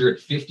to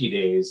 150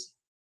 days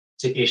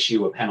to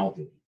issue a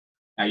penalty.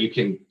 Now you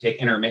can take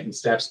intermittent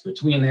steps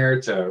between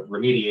there to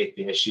remediate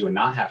the issue and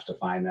not have to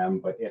fine them,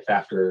 but if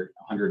after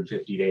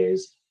 150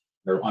 days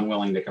they're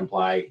unwilling to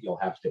comply, you'll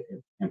have to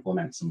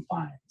implement some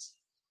fines.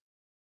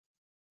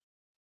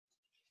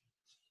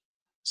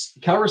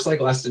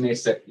 CalRecycle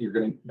estimates that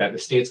the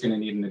state's going to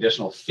need an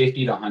additional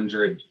 50 to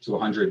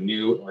 100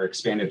 new or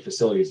expanded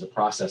facilities to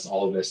process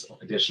all of this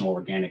additional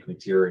organic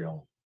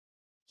material.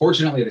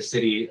 Fortunately, the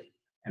city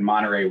and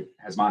Monterey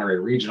has Monterey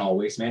Regional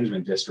Waste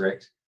Management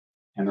District,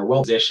 and they're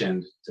well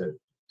positioned to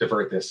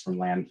divert this from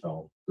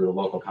landfill through the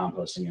local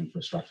composting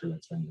infrastructure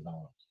that's been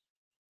developed.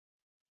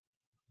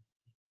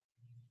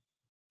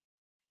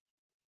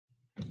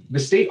 The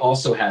state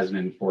also has an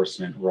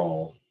enforcement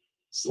role.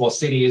 While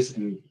cities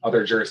and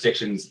other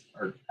jurisdictions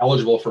are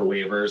eligible for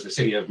waivers, the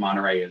city of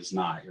Monterey is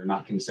not. You're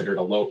not considered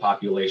a low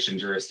population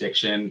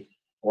jurisdiction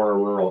or a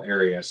rural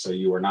area, so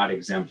you are not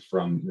exempt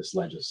from this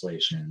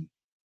legislation.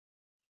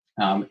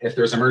 If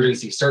there's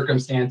emergency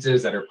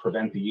circumstances that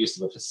prevent the use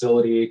of a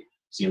facility,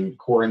 seen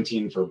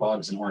quarantine for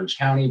bugs in Orange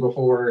County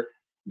before,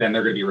 then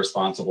they're going to be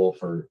responsible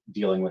for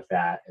dealing with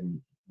that and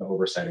the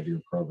oversight of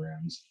your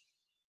programs.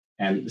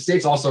 And the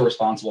state's also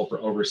responsible for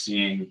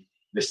overseeing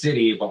the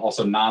city, but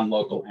also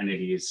non-local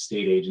entities,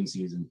 state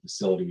agencies, and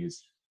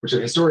facilities, which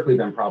have historically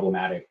been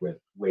problematic with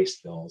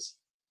waste bills.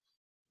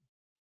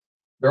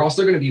 They're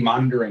also going to be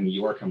monitoring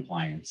your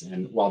compliance.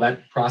 And while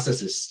that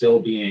process is still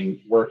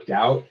being worked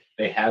out,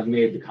 they have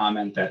made the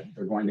comment that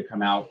they're going to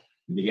come out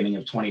in the beginning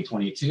of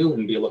 2022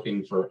 and be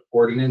looking for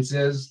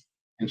ordinances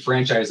and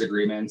franchise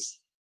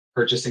agreements,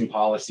 purchasing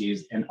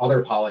policies, and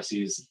other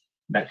policies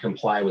that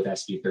comply with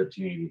SB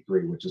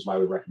 1383, which is why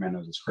we recommend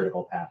those as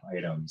critical path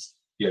items.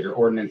 You have your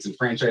ordinance and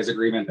franchise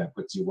agreement that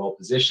puts you well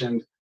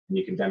positioned And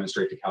you can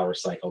demonstrate to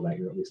CalRecycle that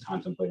you're at least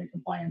contemplating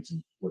compliance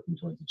and working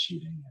towards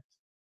achieving it.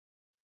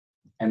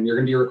 And you're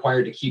going to be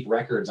required to keep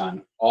records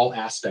on all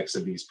aspects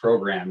of these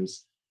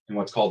programs in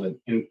what's called an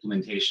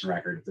implementation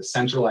record. It's a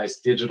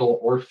centralized digital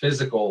or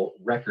physical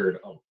record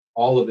of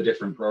all of the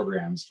different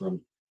programs, from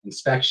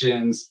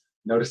inspections,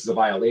 notices of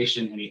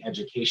violation, any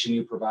education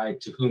you provide,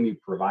 to whom you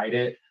provide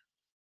it.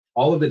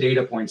 All of the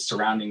data points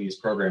surrounding these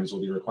programs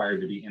will be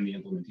required to be in the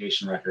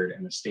implementation record,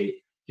 and the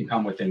state can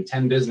come within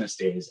 10 business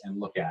days and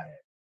look at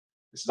it.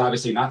 This is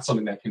obviously not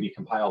something that can be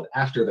compiled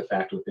after the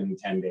fact within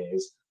 10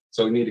 days,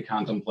 so we need to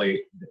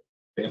contemplate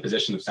the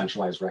imposition of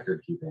centralized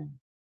record keeping.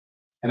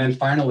 And then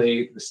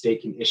finally, the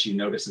state can issue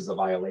notices of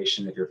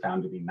violation if you're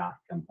found to be not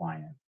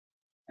compliant.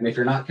 And if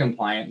you're not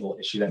compliant, they'll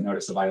issue that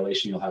notice of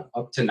violation. You'll have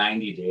up to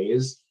 90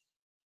 days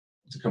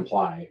to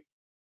comply.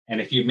 And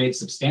if you've made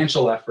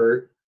substantial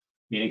effort,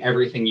 meaning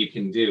everything you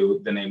can do,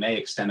 then they may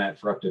extend that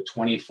for up to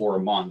 24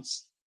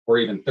 months or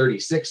even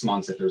 36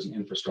 months if there's an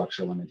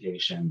infrastructure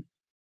limitation.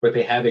 But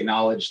they have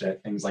acknowledged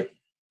that things like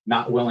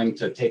not willing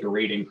to take a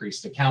rate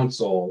increase to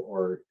council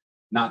or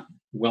not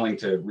willing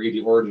to read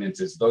the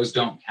ordinances, those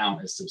don't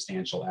count as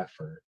substantial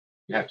effort.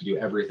 You have to do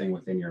everything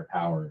within your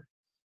power.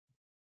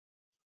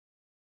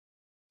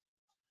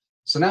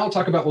 So now I'll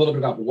talk about a little bit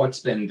about what's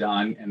been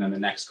done and then the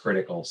next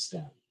critical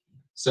step.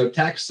 So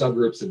tax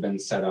subgroups have been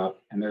set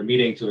up, and they're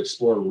meeting to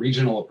explore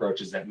regional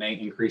approaches that may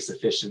increase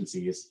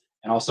efficiencies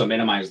and also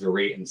minimize the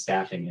rate and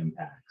staffing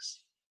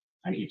impacts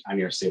on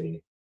your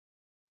city.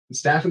 The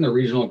staff in the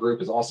regional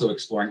group is also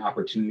exploring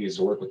opportunities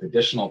to work with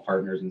additional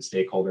partners and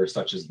stakeholders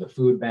such as the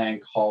food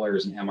bank,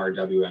 haulers, and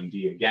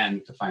MRWMD,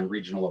 again, to find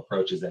regional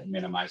approaches that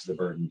minimize the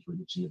burden for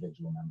each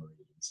individual member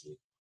agency.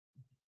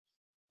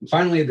 And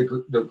finally, the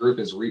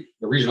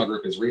regional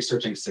group is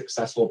researching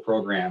successful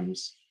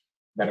programs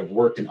that have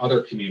worked in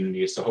other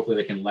communities, so hopefully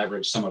they can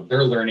leverage some of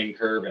their learning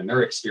curve and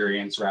their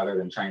experience rather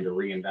than trying to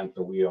reinvent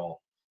the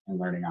wheel and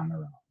learning on their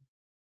own.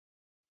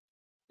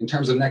 In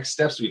terms of next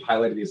steps, we've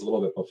highlighted these a little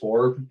bit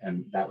before,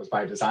 and that was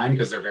by design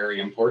because they're very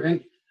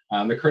important.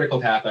 The critical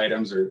path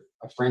items are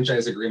a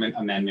franchise agreement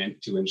amendment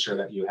to ensure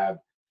that you have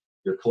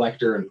your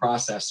collector and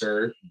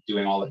processor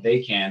doing all that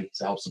they can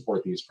to help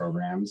support these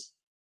programs.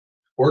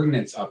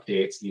 Ordinance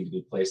updates need to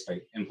be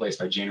in place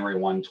by January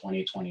 1,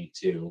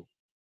 2022.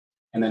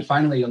 And then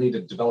finally, you'll need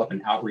to develop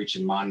an outreach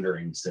and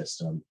monitoring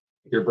system.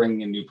 If you're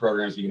bringing in new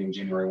programs beginning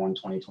January 1,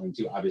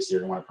 2022, obviously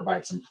you're going to want to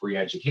provide some free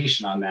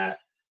education on that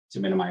to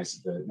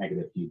minimize the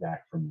negative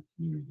feedback from the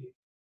community.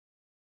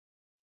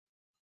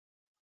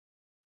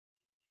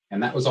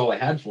 And that was all I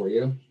had for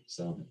you.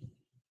 So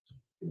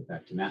give it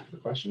back to Matt for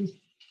questions.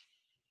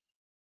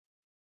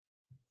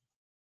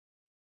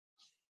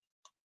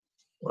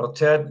 Well,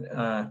 Ted,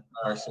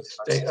 our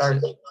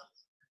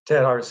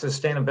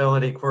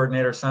sustainability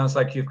coordinator, sounds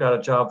like you've got a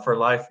job for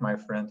life, my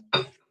friend.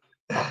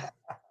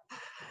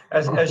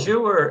 As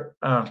you were,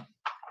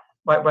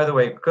 by the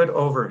way, good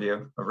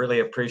overview. I really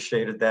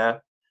appreciated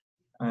that.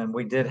 And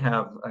we did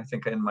have, I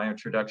think in my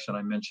introduction,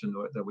 I mentioned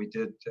that we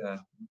did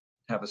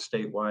have a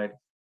statewide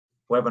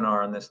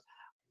webinar on this.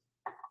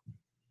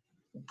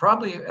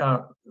 Probably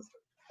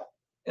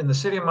in the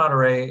city of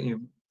Monterey,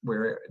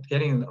 we're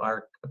getting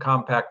our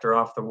compactor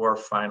off the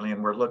wharf finally,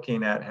 and we're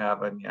looking at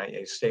having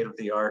a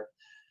state-of-the-art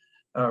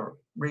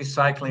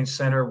recycling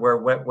center where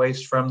wet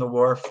waste from the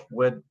wharf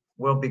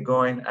will be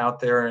going out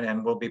there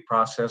and will be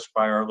processed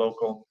by our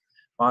local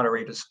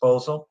Monterey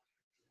disposal.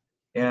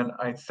 And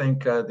I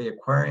think the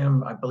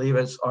aquarium, I believe,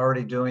 is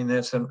already doing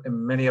this, and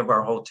many of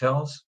our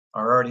hotels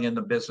are already in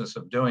the business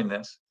of doing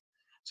this.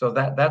 So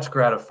that's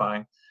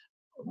gratifying.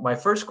 My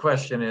first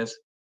question is,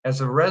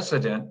 as a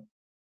resident,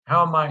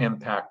 how am I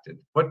impacted?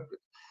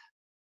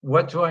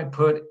 What do I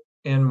put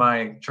in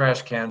my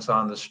trash cans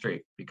on the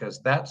street?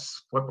 Because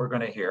that's what we're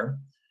going to hear.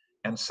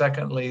 And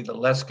secondly, the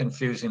less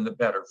confusing, the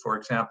better. For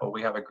example,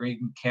 we have a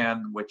green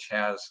can which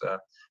has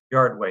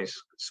yard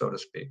waste, so to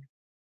speak.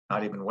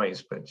 Not even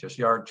waste, but just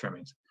yard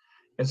trimmings.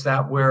 Is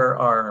that where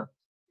our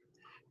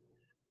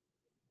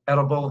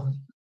edible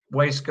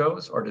waste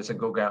goes, or does it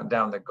go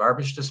down the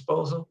garbage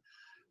disposal?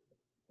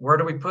 Where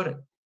do we put it?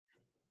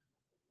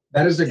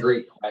 That is a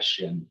great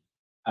question.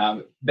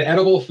 The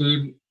edible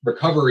food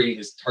recovery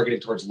is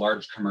targeted towards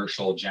large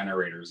commercial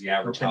generators. The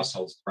average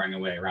household's throwing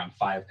away around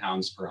 5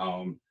 pounds per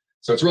home.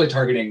 So it's really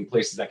targeting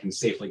places that can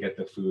safely get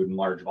the food in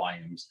large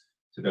volumes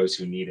to those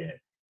who need it.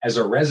 As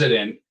a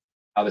resident,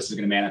 how this is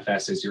going to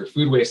manifest is your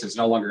food waste is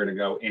no longer going to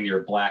go in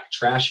your black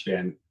trash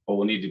bin, but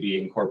will need to be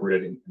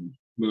incorporated and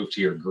moved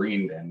to your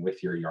green bin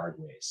with your yard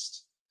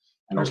waste.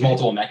 And there's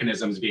multiple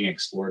mechanisms being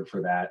explored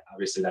for that.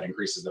 Obviously, that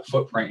increases the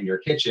footprint in your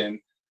kitchen.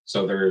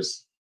 So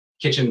there's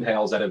kitchen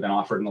pails that have been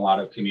offered in a lot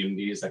of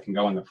communities that can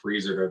go in the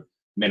freezer to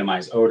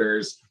minimize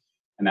odors.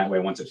 And that way,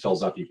 once it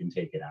fills up, you can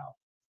take it out.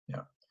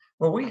 Yeah.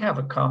 Well, we have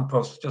a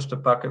compost, just a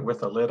bucket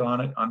with a lid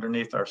on it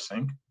underneath our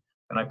sink.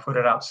 And I put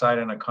it outside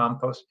in a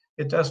compost.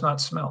 It does not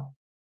smell.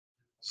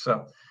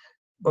 So,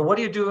 but what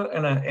do you do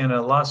in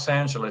a Los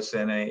Angeles,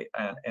 in a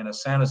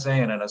San Jose,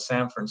 and in a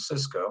San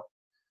Francisco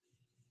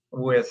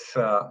with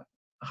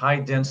high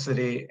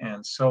density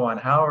and so on,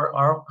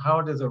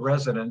 how do the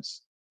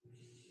residents,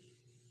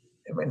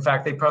 in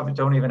fact, they probably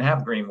don't even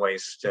have green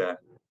waste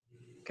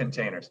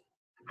containers.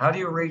 How do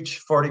you reach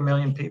 40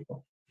 million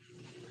people?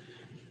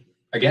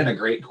 Again, a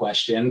great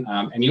question.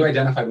 And you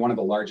identified one of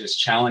the largest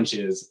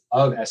challenges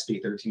of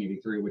SB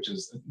 1383, which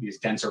is these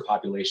denser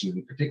populations,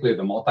 and particularly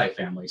the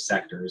multifamily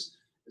sectors.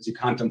 As you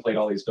contemplate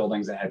all these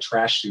buildings that had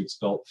trash chutes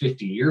built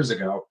 50 years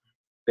ago,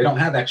 they don't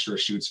have extra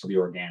chutes for the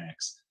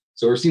organics.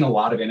 So we're seeing a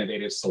lot of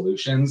innovative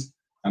solutions.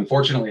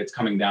 Unfortunately, it's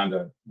coming down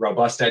to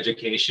robust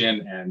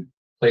education and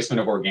placement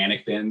of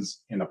organic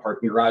bins in the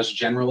parking garage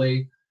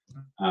generally.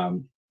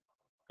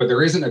 But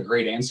there isn't a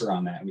great answer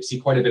on that. And we see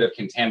quite a bit of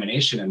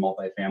contamination in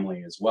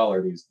multifamily as well,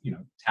 or these,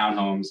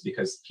 townhomes,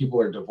 because people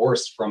are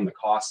divorced from the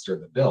cost or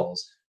the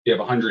bills. If you have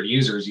 100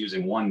 users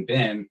using one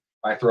bin, if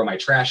I throw my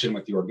trash in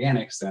with the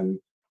organics, then,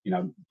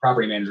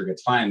 property manager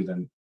gets fined,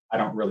 then I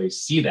don't really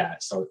see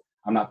that. So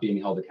I'm not being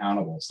held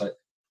accountable. So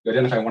you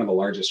identify one of the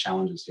largest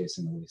challenges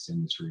facing the waste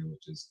industry,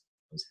 which is,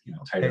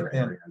 tighter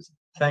areas.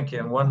 Thank you.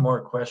 And one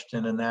more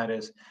question, and that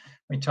is,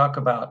 we talk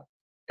about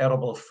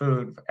edible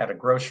food at a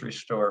grocery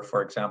store,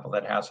 for example,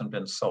 that hasn't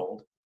been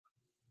sold.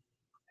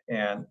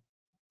 And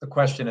the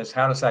question is,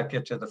 how does that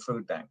get to the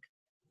food bank?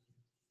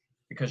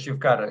 Because you've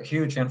got a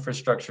huge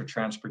infrastructure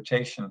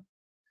transportation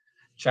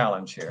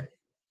challenge here.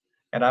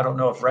 And I don't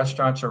know if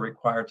restaurants are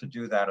required to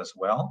do that as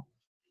well.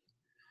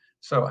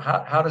 So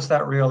how does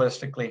that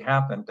realistically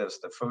happen? Does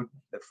the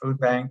food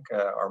bank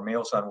or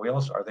Meals on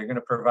Wheels, are they going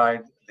to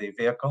provide the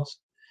vehicles,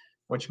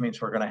 which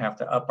means we're going to have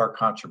to up our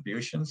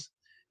contributions?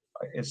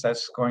 Is that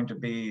going to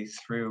be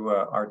through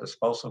our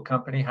disposal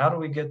company? How do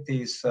we get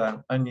these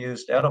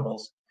unused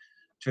edibles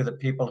to the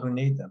people who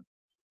need them?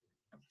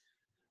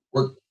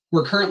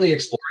 We're currently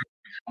exploring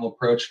an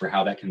approach for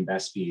how that can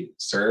best be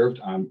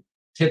served.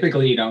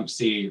 Typically, you don't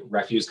see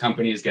refuse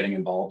companies getting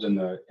involved in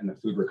the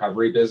food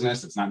recovery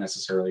business. It's not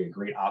necessarily a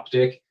great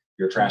optic.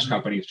 Your trash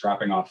company is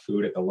dropping off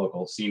food at the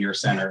local senior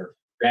center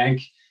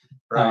bank.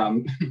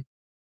 Right.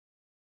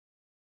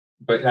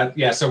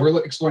 So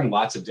we're exploring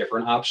lots of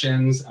different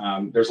options.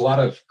 There's a lot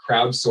of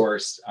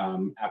crowdsourced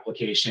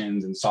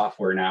applications and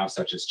software now,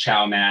 such as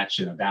Chow Match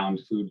and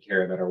Abound Food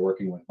Care, that are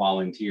working with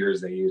volunteers.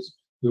 They use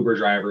Uber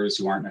drivers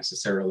who are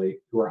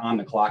on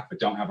the clock but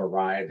don't have a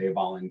ride. They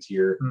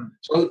volunteer.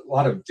 So a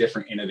lot of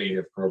different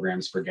innovative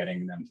programs for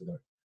getting them to the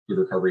food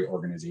recovery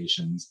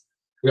organizations.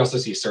 We also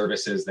see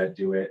services that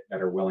do it,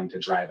 that are willing to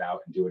drive out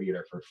and do it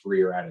either for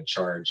free or at a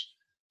charge.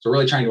 So we're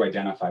really trying to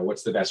identify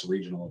what's the best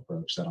regional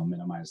approach that'll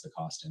minimize the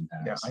cost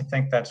impacts. Yeah, I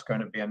think that's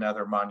going to be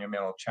another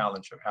monumental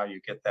challenge of how you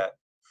get that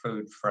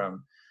food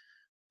from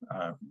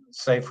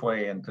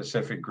Safeway in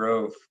Pacific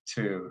Grove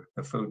to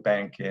the food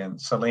bank in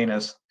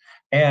Salinas.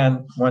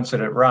 And once it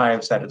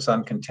arrives, that it's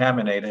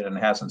uncontaminated and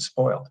hasn't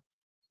spoiled.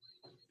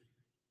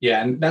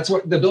 Yeah, and that's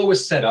what the bill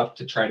was set up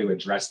to try to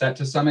address that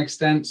to some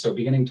extent. So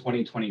beginning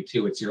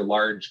 2022, it's your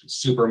large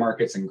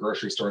supermarkets and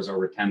grocery stores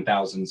over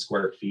 10,000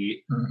 square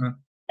feet. Mm-hmm.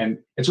 And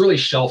it's really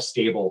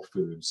shelf-stable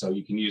food. So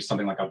you can use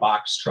something like a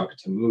box truck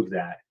to move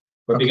that.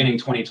 But beginning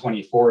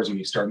 2024 is when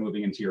you start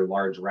moving into your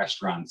large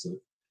restaurants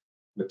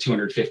with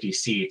 250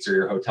 seats, or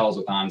your hotels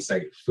with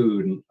on-site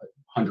food and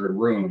 100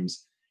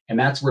 rooms. And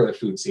that's where the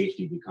food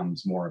safety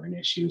becomes more of an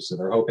issue. So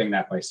they're hoping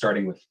that by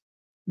starting with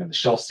the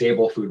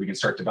shelf-stable food, we can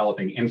start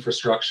developing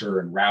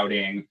infrastructure and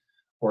routing,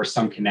 or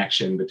some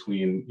connection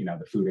between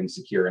the food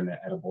insecure and the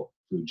edible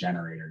food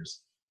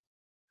generators.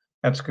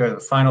 That's good. The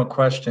final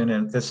question,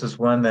 and this is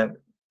one that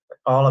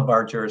all of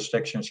our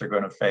jurisdictions are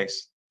going to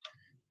face,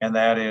 and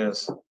that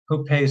is,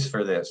 who pays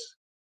for this?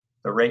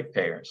 The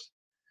ratepayers.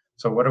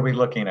 So what are we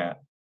looking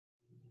at?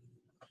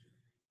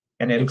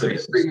 And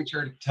increases. It's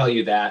premature to tell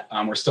you that.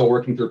 We're still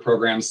working through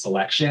program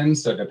selection.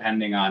 So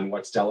depending on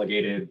what's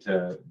delegated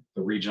to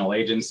the regional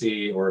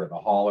agency or to the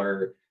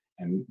hauler,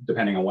 and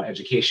depending on what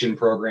education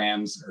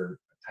programs are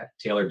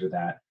tailored to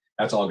that,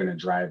 that's all going to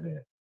drive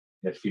it.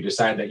 If you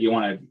decide that you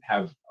want to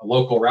have a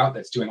local route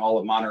that's doing all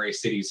of Monterey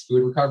City's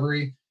food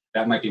recovery,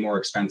 that might be more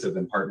expensive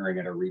than partnering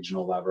at a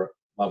regional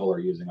level or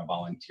using a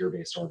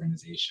volunteer-based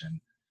organization.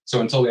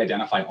 So until we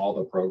identify all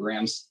the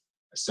programs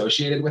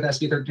associated with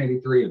SB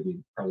 1383, it'd be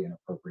probably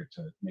inappropriate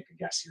to make a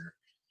guess here.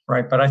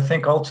 Right, but I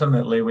think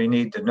ultimately we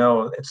need to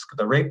know it's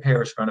the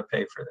ratepayers going to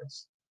pay for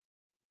this.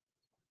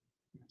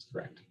 That's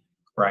correct.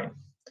 Right,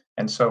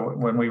 and so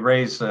when we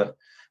raise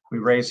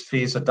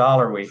fees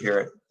 $1, we hear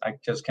it. I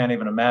just can't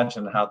even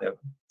imagine how the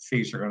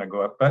fees are going to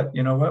go up. But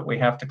you know what? We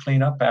have to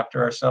clean up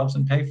after ourselves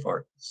and pay for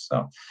it.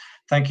 So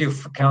thank you,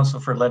 Council,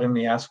 for letting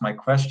me ask my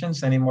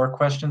questions. Any more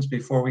questions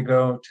before we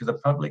go to the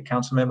public?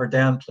 Councilmember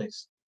Dan,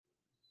 please.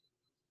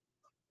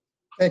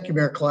 Thank you,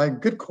 Mayor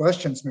Clyde. Good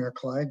questions, Mayor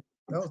Clyde.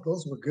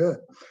 Those were good.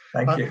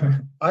 Thank you.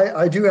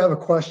 I do have a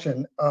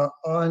question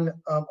on.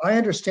 I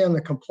understand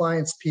the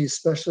compliance piece,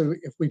 especially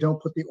if we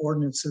don't put the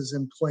ordinances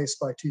in place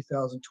by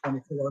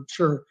 2024. I'm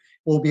sure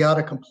we'll be out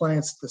of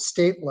compliance at the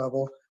state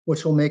level,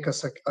 which will make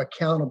us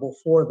accountable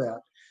for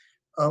that.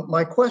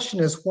 My question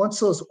is, once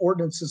those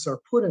ordinances are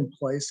put in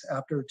place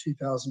after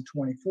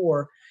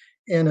 2024,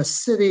 and a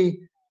city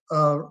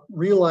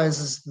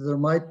realizes there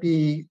might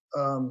be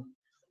some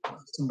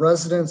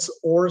residents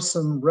or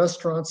some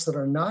restaurants that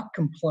are not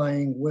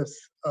complying with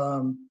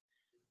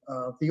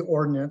the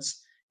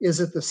ordinance, is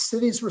it the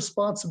city's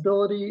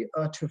responsibility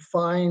to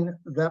fine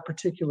that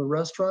particular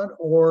restaurant,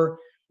 or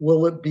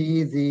will it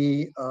be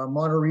the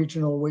Monterey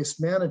Regional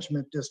Waste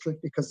Management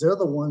District, because they're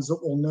the ones that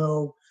will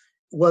know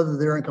whether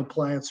they're in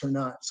compliance or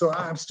not? So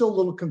I'm still a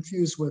little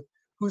confused with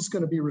who's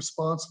going to be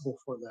responsible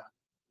for that.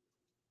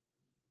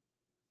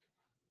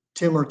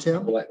 Tim or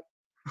Tim?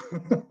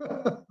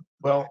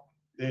 Well,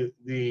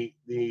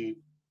 the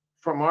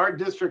from our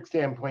district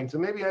standpoint, so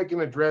maybe I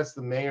can address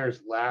the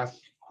mayor's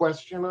last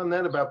question on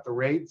that about the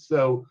rates.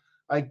 So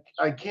I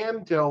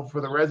can tell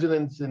for the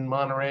residents in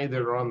Monterey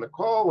that are on the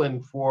call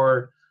and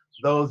for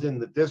those in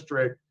the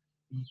district,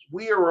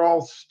 we are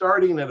all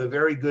starting at a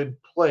very good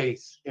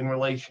place in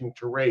relation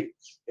to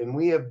rates. And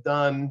we have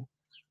done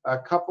a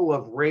couple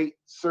of rate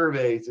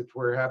surveys that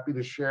we're happy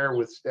to share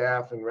with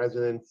staff and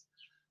residents,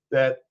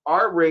 that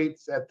our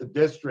rates at the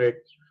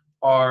district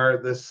are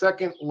the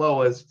second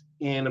lowest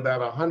in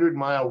about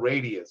 100-mile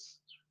radius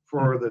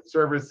for the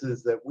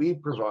services that we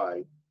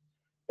provide.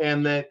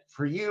 And that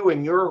for you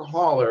and your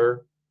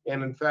hauler,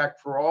 and in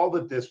fact for all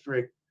the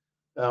district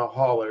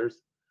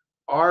haulers,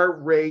 our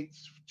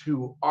rates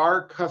to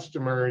our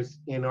customers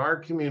in our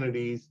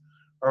communities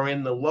are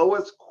in the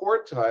lowest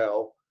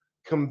quartile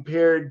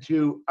compared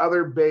to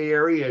other Bay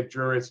Area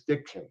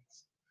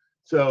jurisdictions.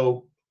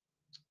 So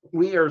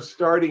we are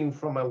starting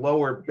from a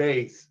lower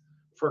base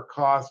for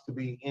cost to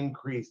be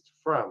increased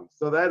from.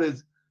 So that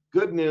is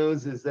good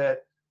news, is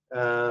that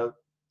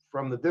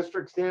from the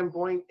district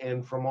standpoint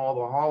and from all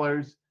the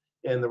haulers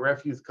and the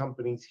refuse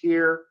companies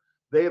here,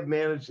 they have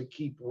managed to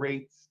keep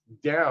rates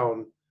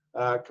down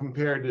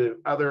compared to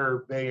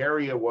other Bay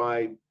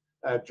Area-wide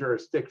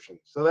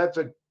jurisdictions. So that's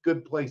a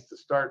good place to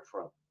start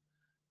from.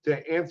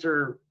 To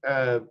answer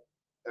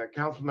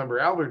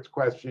Councilmember Albert's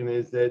question,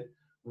 is that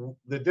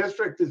the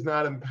district is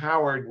not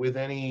empowered with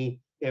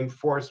any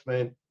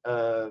enforcement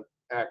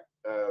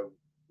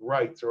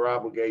rights or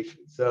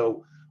obligations.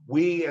 So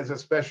we as a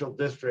special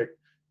district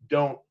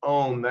don't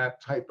own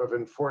that type of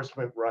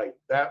enforcement right.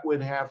 That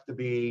would have to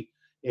be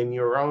in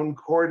your own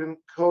code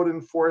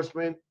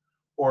enforcement,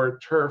 or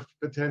turf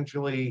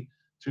potentially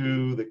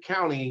to the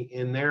county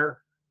in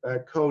their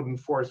code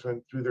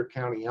enforcement through their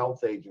county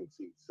health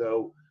agency.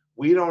 So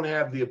we don't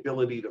have the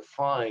ability to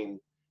fine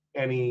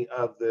any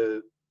of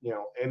the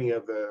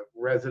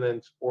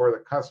residents or the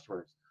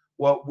customers.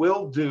 What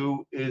we'll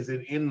do is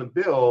that in the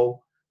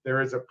bill,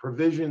 there is a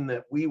provision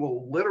that we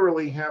will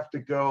literally have to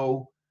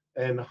go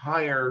and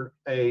hire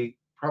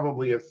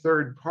probably a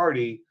third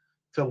party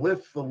to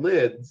lift the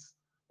lids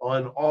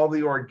on all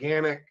the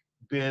organic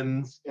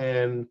bins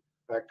and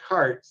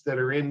carts that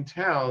are in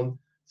town,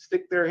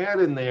 stick their head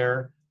in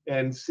there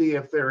and see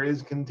if there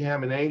is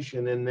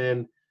contamination, and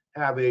then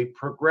have a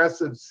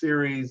progressive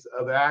series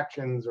of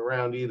actions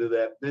around either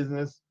that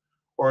business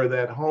or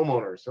that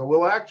homeowner. So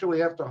we'll actually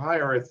have to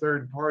hire a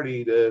third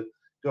party to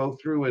go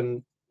through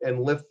and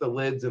lift the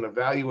lids and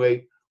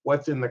evaluate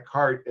what's in the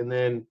cart, and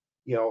then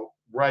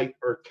write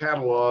or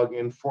catalog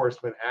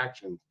enforcement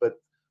actions. But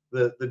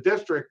the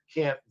district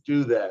can't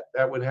do that.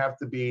 That would have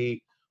to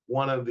be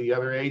one of the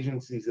other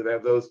agencies that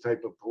have those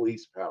type of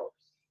police powers.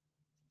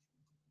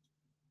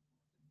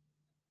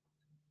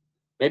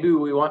 Maybe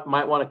we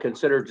might want to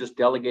consider just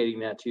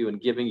delegating that to you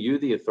and giving you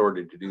the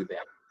authority to do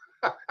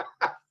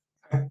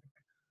that.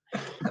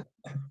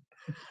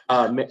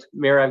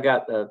 Mayor, I've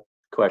got a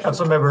question.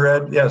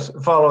 Councilmember Ed, yes,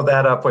 follow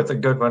that up with a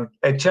good one.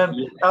 Hey, Tim,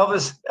 yeah.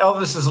 Elvis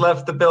has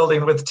left the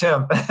building with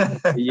Tim.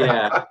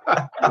 Yeah.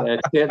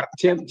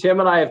 Tim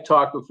and I have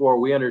talked before.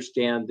 We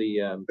understand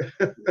the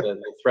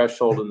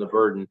threshold and the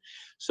burden.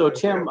 So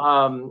Tim,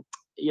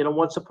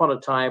 once upon a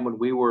time when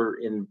we were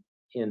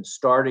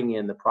starting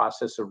in the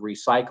process of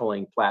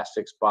recycling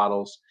plastics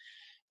bottles,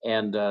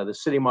 and the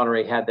city of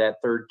Monterey had that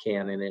third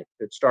can in it.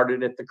 It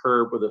started at the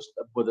curb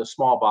with a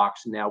small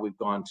box, and now we've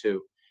gone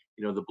to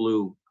the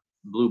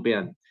blue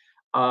bin.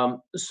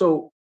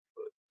 So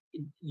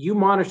you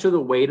monitor the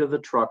weight of the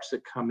trucks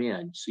that come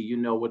in, so you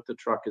know what the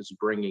truck is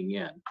bringing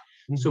in.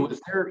 Mm-hmm. So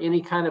is there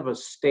any kind of a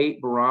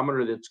state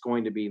barometer that's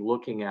going to be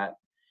looking at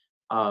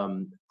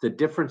the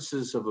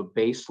differences of a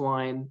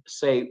baseline?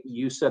 Say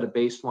you said a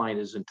baseline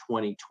is in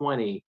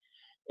 2020,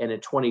 and in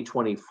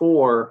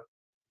 2024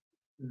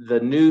 the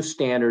new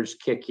standards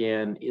kick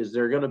in. Is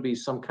there going to be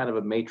some kind of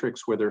a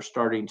matrix where they're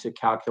starting to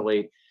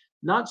calculate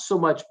not so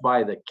much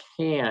by the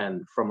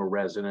can from a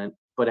resident,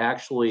 but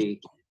actually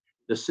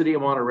the city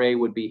of Monterey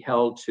would be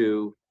held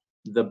to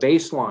the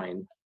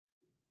baseline,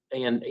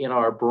 and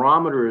our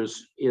barometer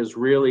is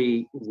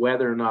really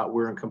whether or not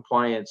we're in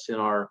compliance in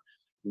our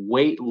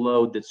weight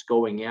load that's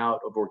going out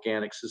of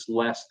organics is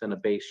less than a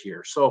base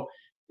year. So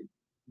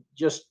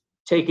just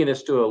taking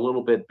us to a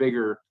little bit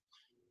bigger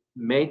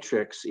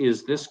matrix,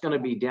 is this going to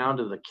be down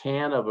to the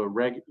can of a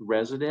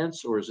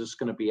residence, or is this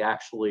going to be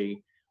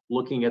actually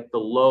looking at the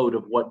load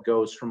of what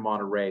goes from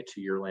Monterey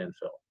to your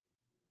landfill?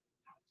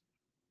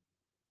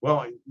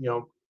 Well,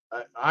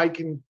 I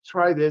can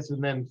try this,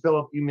 and then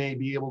Philip, you may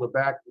be able to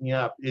back me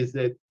up, is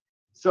that,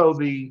 so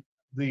the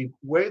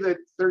way that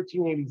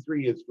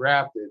 1383 is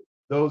drafted,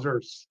 those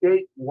are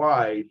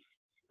statewide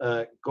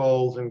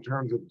goals in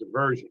terms of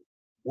diversion.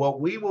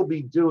 What we will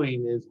be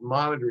doing is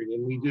monitoring,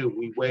 and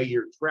we weigh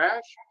your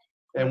trash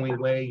and we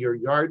weigh your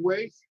yard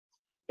waste.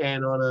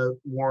 And on a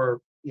more,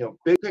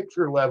 big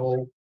picture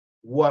level,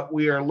 what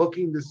we are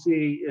looking to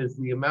see is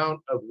the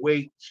amount of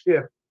weight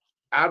shift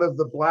out of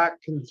the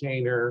black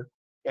container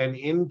and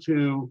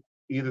into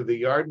either the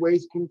yard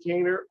waste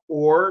container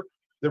or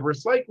the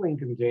recycling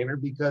container,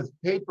 because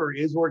paper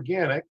is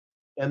organic,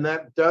 and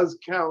that does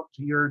count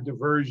to your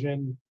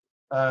diversion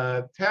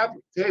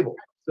table.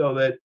 So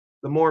that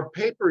the more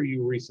paper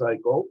you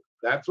recycle,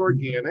 that's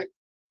organic.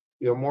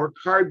 More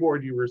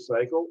cardboard you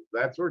recycle,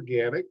 that's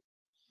organic.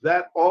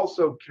 That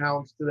also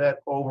counts to that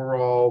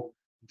overall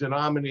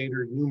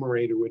denominator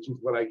numerator, which is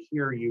what I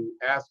hear you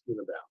asking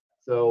about.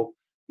 So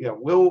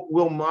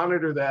we'll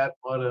monitor that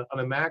on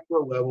a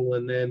macro level,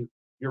 and then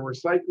your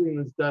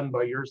recycling is done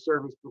by your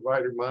service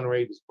provider,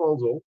 Monterey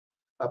Disposal,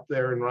 up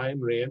there in Ryan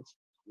Ranch.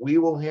 We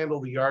will handle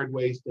the yard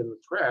waste and the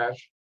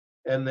trash,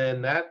 and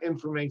then that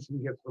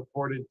information gets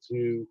reported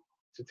to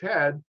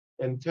Ted,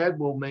 and Ted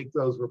will make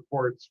those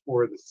reports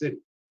for the city.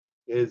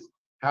 Is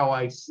how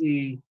I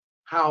see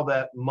how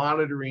that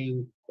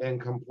monitoring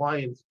and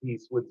compliance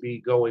piece would be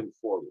going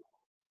forward.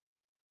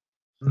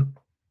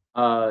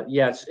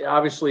 Yes,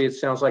 obviously it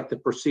sounds like the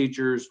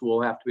procedures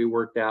will have to be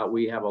worked out.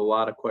 We have a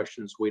lot of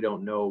questions. We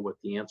don't know what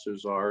the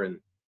answers are.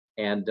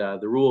 And the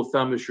rule of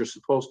thumb is you're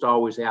supposed to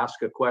always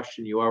ask a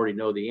question you already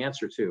know the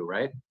answer to,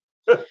 right?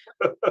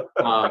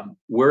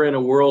 We're in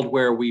a world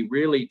where we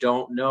really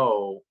don't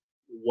know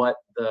what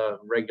the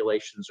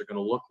regulations are going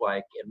to look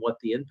like and what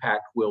the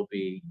impact will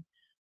be,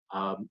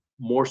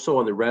 more so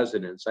on the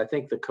residents. I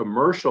think the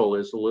commercial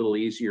is a little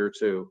easier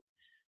to,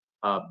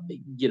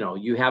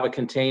 you have a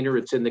container,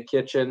 it's in the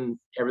kitchen,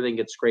 everything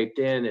gets scraped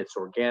in, it's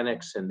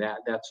organics, and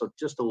that's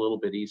just a little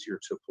bit easier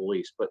to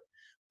police. But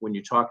when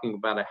you're talking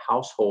about a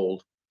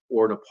household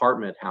or an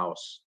apartment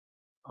house,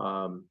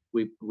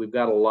 we've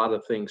got a lot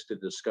of things to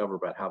discover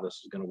about how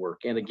this is going to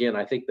work. And again,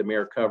 I think the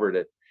mayor covered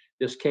it.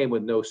 This came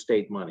with no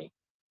state money,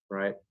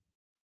 right?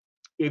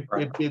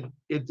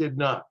 It did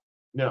not.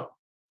 No.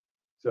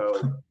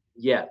 So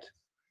yet.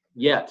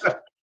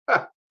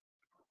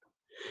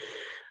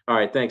 All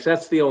right, thanks.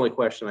 That's the only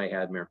question I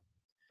had, Mayor.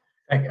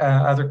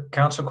 Other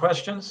council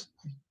questions?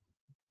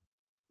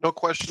 No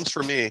questions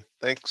for me.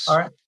 Thanks. All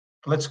right,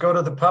 let's go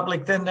to the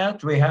public then, Nat.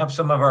 Do we have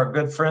some of our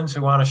good friends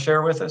who want to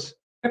share with us?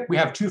 Yep, we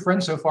have two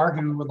friends so far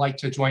who would like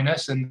to join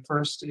us. And the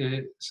first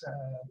is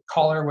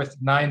caller with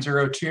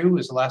 902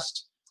 is the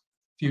last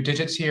few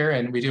digits here.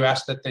 And we do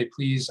ask that they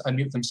please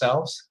unmute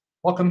themselves.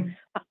 Welcome.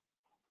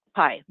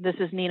 Hi, this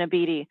is Nina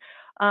Beatty.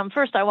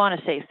 First, I want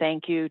to say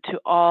thank you to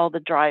all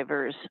the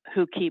drivers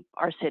who keep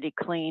our city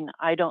clean.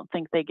 I don't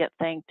think they get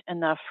thanked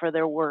enough for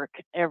their work.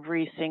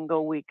 Every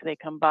single week they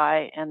come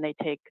by and they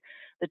take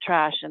the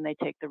trash and they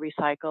take the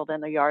recycled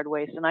and the yard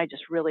waste, and I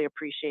just really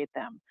appreciate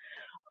them.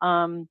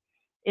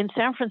 In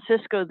San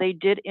Francisco, they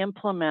did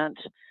implement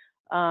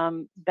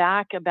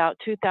back about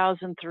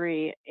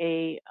 2003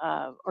 a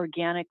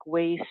organic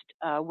waste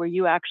where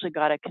you actually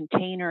got a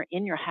container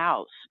in your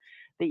house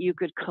that you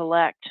could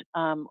collect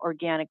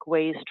organic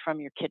waste from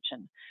your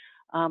kitchen.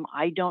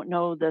 I don't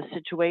know the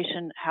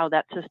situation, how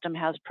that system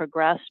has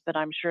progressed, but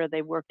I'm sure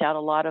they've worked out a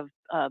lot of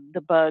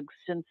the bugs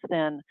since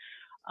then,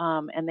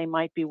 and they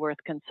might be worth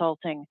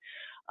consulting.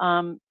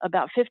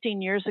 About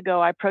 15 years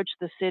ago, I approached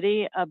the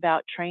city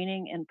about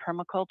training in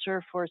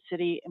permaculture for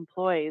city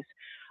employees.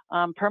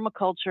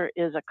 Permaculture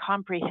is a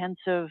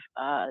comprehensive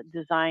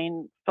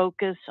design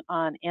focus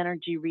on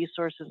energy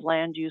resources,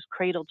 land use,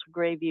 cradle to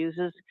grave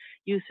uses,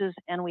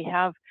 and we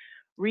have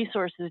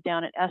resources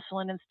down at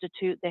Esalen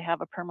Institute. They have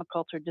a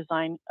permaculture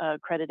design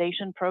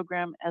accreditation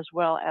program, as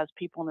well as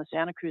people in the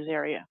Santa Cruz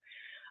area.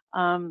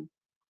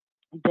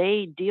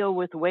 They deal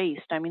with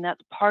waste. I mean,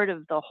 that's part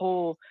of the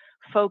whole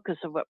focus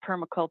of what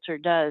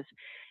permaculture does.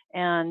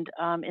 And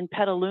in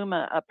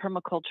Petaluma, a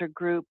permaculture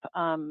group,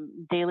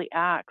 Daily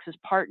Acts, has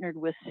partnered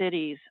with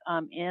cities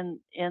in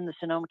the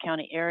Sonoma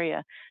County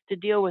area to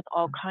deal with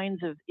all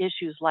kinds of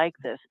issues like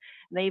this.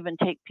 And they even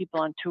take people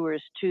on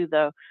tours to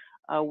the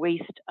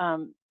waste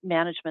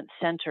management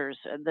centers,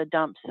 the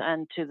dumps,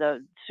 and to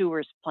the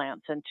sewers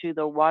plants and to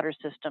the water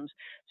systems,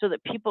 so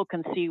that people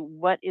can see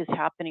what is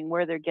happening,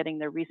 where they're getting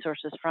their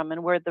resources from,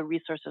 and where the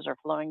resources are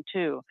flowing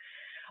to.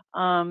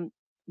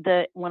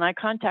 When I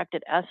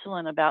contacted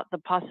Esalen about the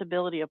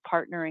possibility of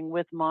partnering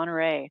with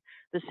Monterey,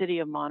 the city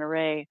of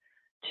Monterey,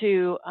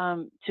 to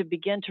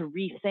begin to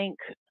rethink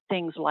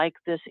things like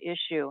this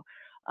issue,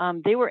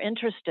 they were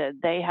interested.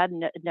 They had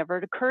never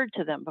occurred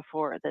to them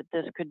before that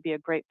this could be a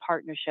great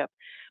partnership.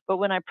 But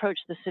when I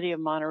approached the city of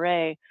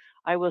Monterey,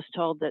 I was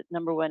told that,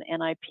 number one,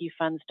 NIP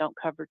funds don't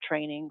cover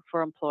training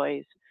for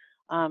employees,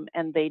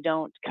 and they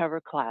don't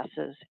cover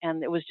classes.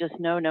 And it was just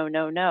no, no,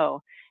 no,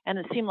 no. And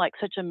it seemed like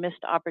such a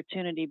missed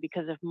opportunity,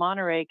 because if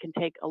Monterey can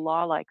take a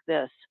law like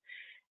this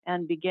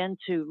and begin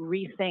to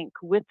rethink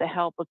with the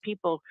help of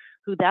people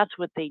who that's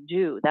what they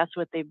do. That's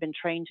what they've been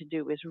trained to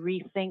do, is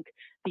rethink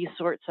these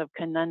sorts of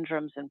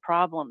conundrums and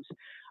problems.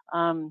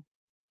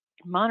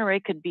 Monterey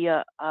could be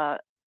a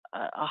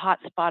hot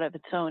spot of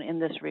its own in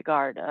this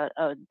regard,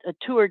 a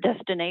tour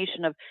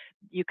destination of,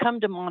 you come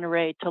to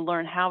Monterey to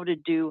learn how to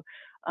do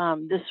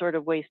this sort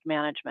of waste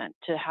management,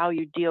 to how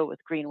you deal with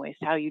green waste,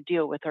 how you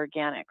deal with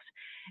organics.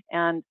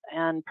 And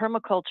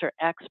permaculture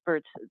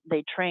experts,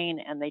 they train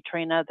and they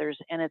train others,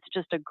 and it's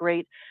just a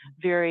great,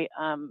 very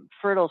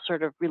fertile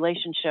sort of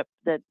relationship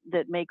that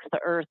makes the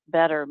earth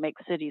better,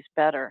 makes cities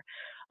better.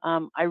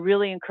 I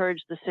really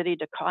encourage the city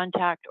to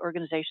contact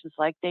organizations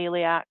like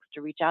Daily Acts,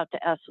 to reach out to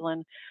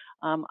Esalen.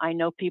 I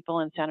know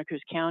people in Santa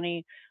Cruz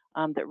County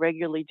that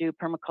regularly do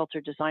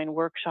permaculture design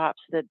workshops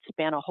that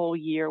span a whole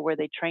year, where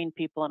they train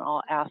people in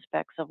all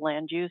aspects of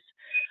land use.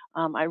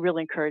 I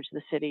really encourage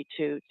the city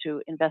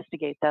to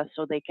investigate that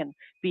so they can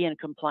be in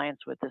compliance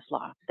with this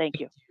law. Thank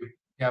you.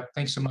 Yeah,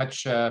 thanks so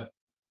much.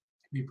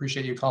 We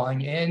appreciate you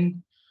calling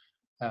in,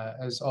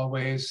 as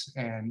always,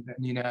 and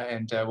Nina,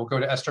 and we'll go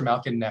to Esther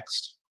Malkin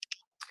next.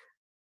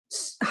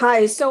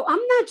 Hi, so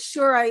I'm not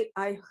sure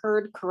I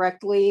heard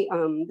correctly.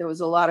 There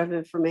was a lot of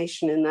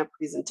information in that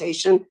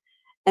presentation.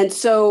 And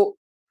so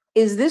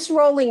is this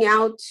rolling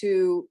out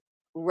to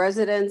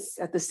residents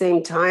at the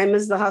same time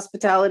as the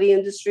hospitality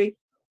industry?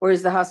 Or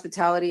is the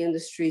hospitality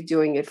industry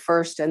doing it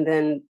first and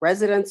then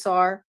residents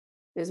are?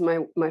 Is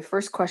my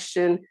first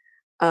question.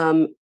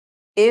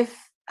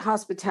 If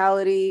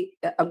hospitality,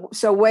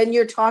 so when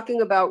you're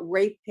talking about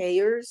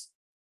ratepayers,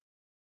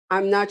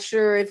 I'm not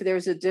sure if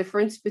there's a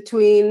difference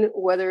between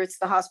whether it's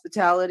the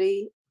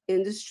hospitality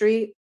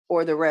industry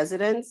or the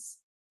residents.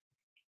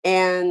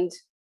 And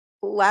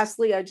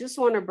lastly, I just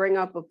want to bring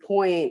up a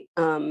point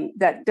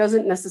that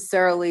doesn't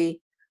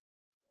necessarily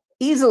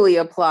easily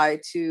apply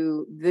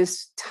to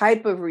this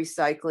type of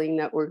recycling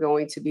that we're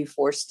going to be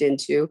forced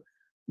into.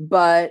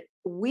 But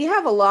we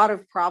have a lot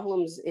of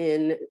problems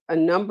in a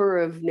number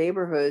of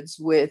neighborhoods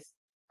with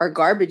our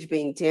garbage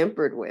being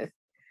tampered with.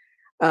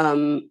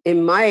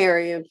 In my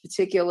area in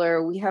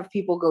particular, we have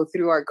people go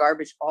through our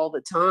garbage all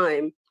the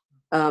time,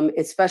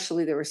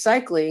 especially the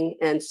recycling.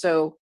 And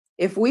so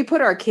if we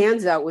put our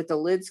cans out with the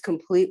lids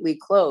completely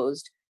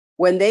closed,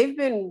 when they've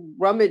been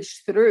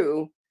rummaged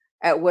through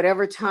at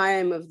whatever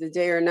time of the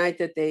day or night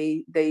that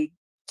they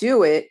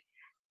do it,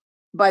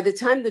 by the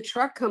time the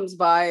truck comes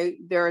by,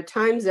 there are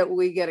times that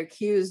we get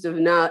accused of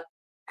not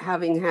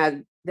having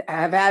had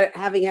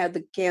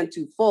the can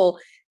too full,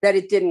 that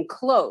it didn't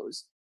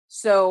close.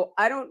 So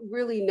I don't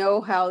really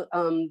know how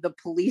the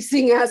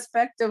policing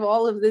aspect of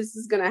all of this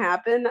is going to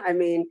happen. I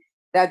mean,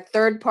 that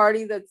third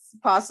party that's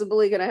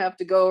possibly going to have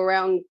to go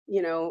around,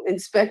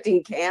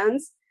 inspecting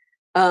cans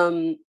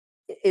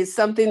is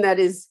something that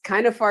is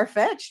kind of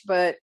far-fetched,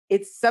 but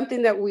it's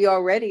something that we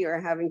already are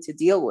having to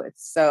deal with.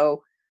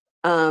 So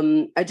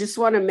I just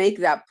want to make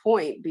that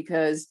point,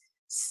 because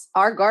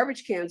our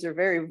garbage cans are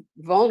very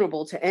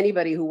vulnerable to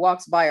anybody who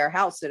walks by our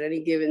house at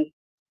any given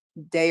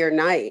day or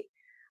night.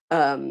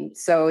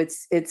 So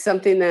it's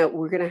something that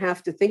we're going to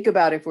have to think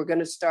about if we're going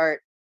to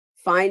start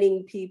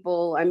fining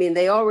people. I mean,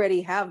 they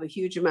already have a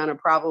huge amount of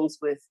problems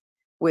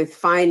with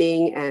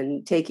fining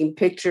and taking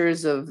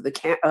pictures of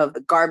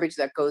the garbage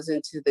that goes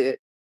into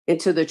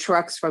the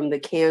trucks from the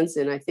cans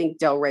in, I think,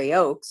 Delray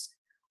Oaks.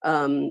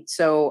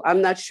 So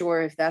I'm not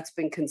sure if that's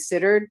been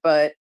considered,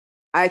 but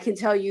I can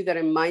tell you that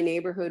in my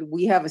neighborhood,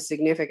 we have a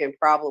significant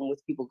problem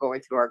with people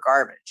going through our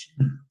garbage.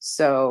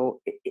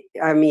 So,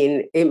 I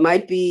mean, it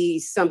might be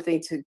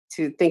something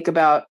to think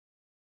about,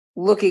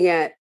 looking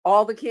at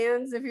all the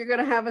cans if you're going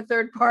to have a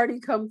third party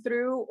come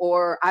through,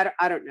 or I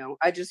don't know.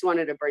 I just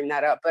wanted to bring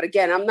that up. But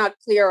again, I'm not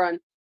clear on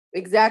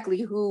exactly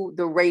who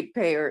the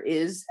ratepayer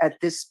is at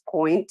this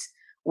point,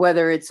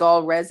 whether it's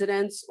all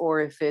residents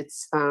or if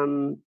it's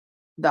the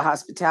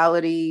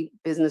hospitality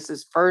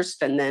businesses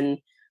first and then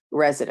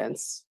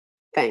residents.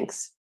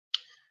 Thanks.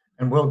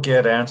 And we'll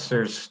get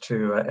answers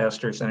to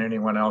Esther's and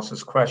anyone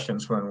else's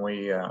questions when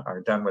we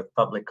are done with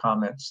public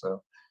comments.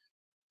 So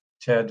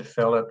Ted,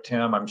 Philip,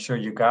 Tim, I'm sure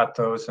you got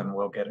those, and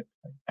we'll get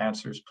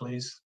answers,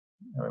 please,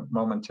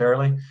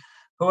 momentarily.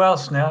 Who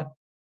else, Nat?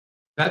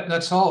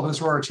 That's all.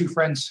 Those were our two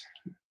friends.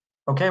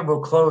 Okay, we'll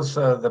close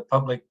the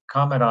public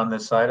comment on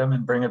this item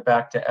and bring it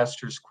back to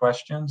Esther's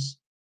questions.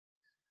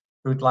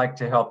 Who'd like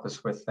to help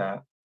us with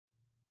that?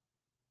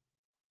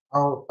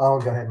 I'll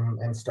go ahead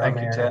and start, Thank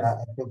you, Mayor. Ted.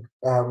 I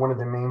think one of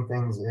the main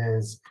things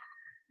is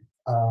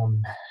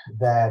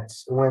that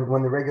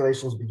when the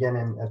regulations begin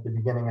at the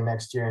beginning of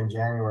next year in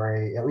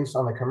January, at least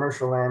on the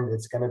commercial end,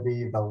 it's going to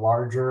be the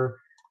larger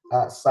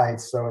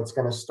sites. So it's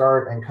going to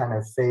start and kind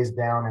of phase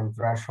down in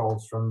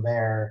thresholds from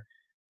there.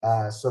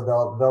 So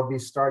they'll be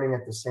starting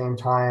at the same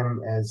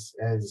time as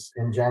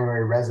in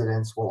January.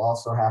 Residents will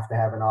also have to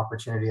have an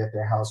opportunity at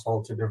their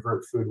household to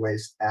divert food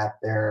waste at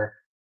their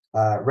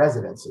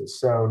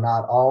residences. So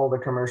not all the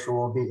commercial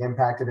will be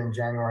impacted in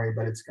January,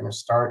 but it's going to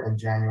start in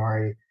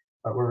January.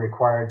 But we're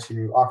required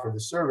to offer the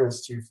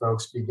service to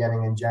folks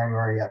beginning in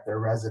January at their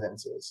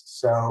residences.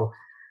 So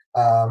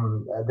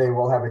they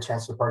will have a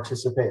chance to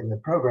participate in the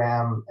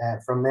program.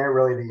 And from there,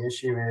 really the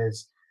issue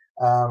is,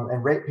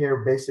 and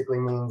ratepayer basically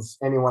means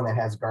anyone that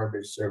has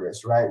garbage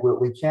service, right?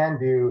 What we can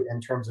do in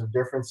terms of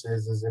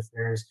differences is if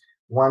there's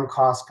one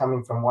cost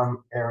coming from one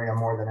area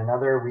more than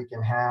another, we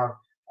can have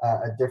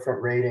a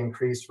different rate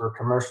increase for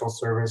commercial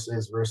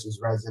services versus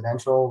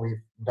residential.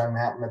 We've done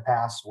that in the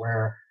past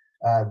where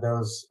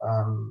those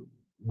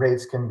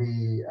rates can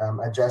be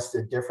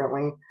adjusted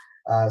differently.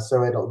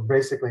 So it'll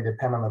basically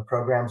depend on the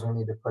programs we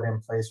need to put in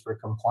place for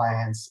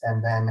compliance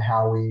and then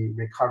how we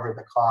recover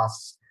the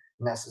costs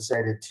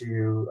necessary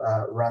to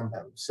run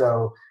them.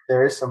 So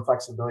there is some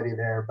flexibility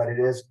there, but it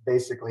is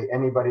basically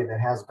anybody that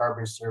has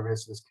garbage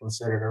service is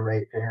considered a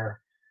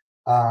ratepayer.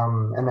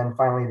 And then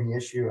finally, the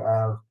issue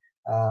of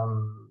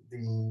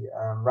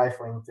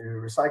rifling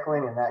through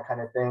recycling and that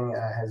kind of thing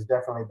has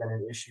definitely been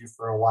an issue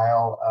for a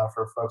while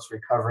for folks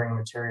recovering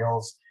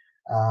materials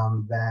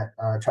that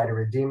try to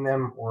redeem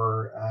them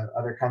or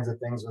other kinds of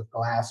things with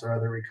glass or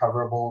other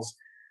recoverables.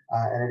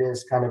 And it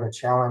is kind of a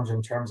challenge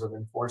in terms of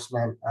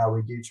enforcement.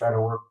 We do try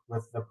to work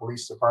with the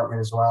police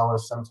department as well,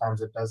 as sometimes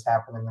it does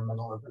happen in the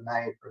middle of the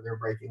night or they're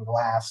breaking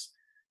glass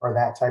or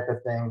that type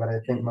of thing. But I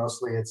think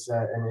mostly it's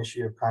an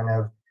issue of kind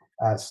of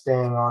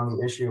staying on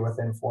the issue with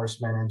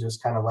enforcement and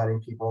just kind of letting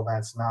people,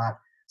 that's not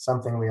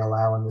something we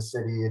allow in the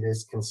city. It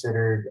is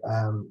considered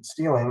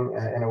stealing,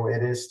 and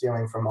it is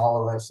stealing from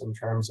all of us in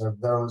terms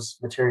of those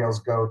materials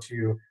go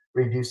to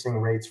reducing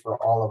rates for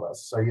all of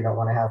us. So you don't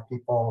want to have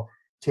people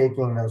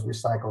taking those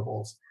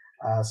recyclables.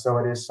 So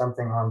it is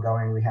something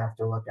ongoing we have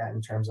to look at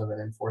in terms of an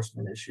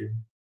enforcement issue.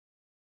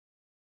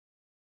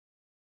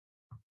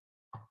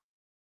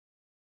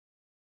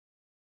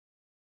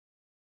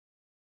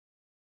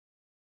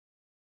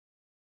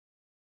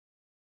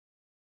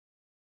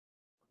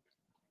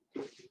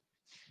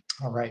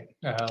 All right,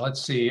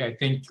 let's see. I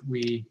think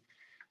we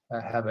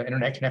have an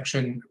internet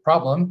connection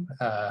problem.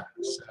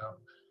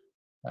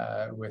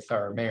 With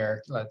our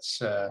mayor,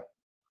 let's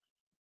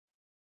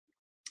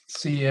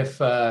see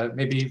if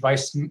maybe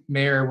Vice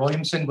Mayor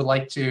Williamson would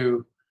like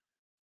to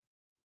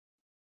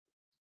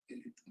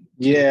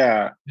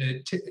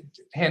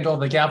handle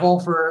the gavel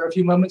for a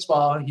few moments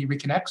while he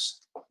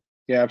reconnects.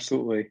 Yeah,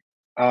 absolutely.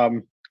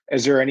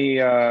 Is there any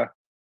other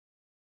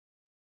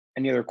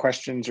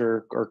questions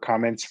or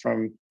comments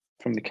from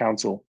the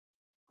council?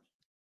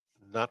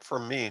 Not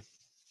from me.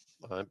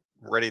 I'm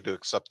ready to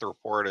accept the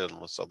report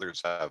unless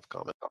others have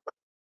comment.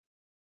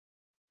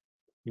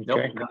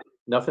 Nope,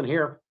 nothing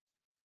here.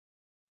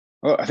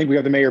 Oh, I think we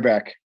have the mayor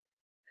back.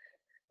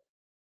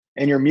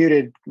 And you're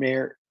muted,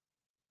 Mayor.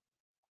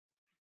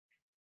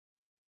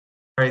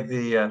 Right,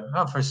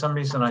 for some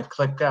reason I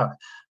clicked out.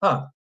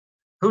 Huh,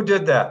 who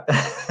did that?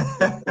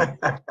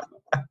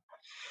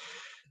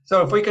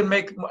 So if we can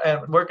make,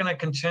 we're going to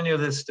continue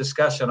this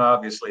discussion,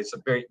 obviously. It's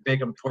a very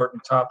big,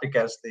 important topic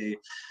as the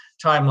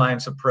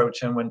timelines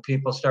approach. And when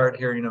people start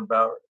hearing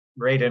about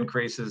rate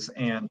increases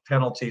and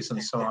penalties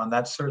and so on,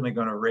 that's certainly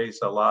going to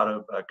raise a lot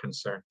of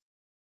concern.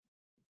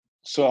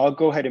 So I'll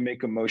go ahead and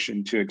make a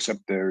motion to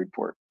accept the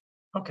report.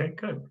 Okay,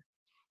 good.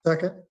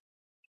 Second.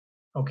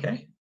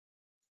 Okay.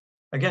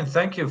 Again,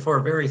 thank you for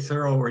a very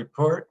thorough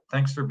report.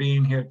 Thanks for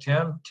being here,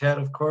 Tim. Ted,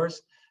 of course.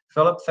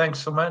 Philip, thanks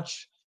so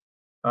much.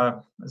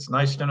 It's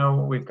nice to know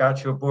we've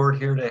got you aboard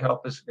here to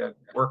help us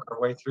work our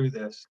way through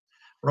this.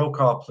 Roll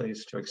call,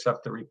 please, to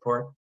accept the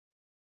report.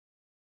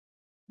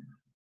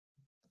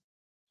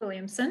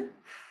 Williamson?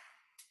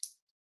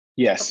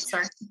 Yes. Oh,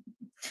 sorry.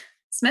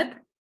 Smith?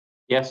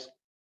 Yes.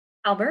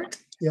 Albert?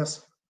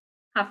 Yes.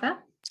 Hoffa?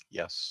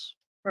 Yes.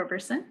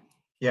 Roberson?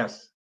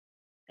 Yes.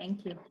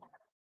 Thank you.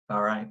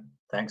 All right.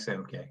 Thanks,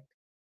 MK.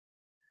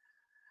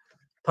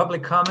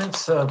 Public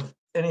comments of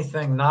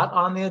anything not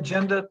on the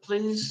agenda,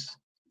 please.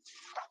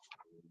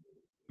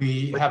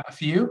 We have a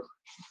few,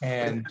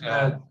 and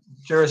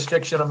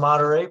jurisdiction of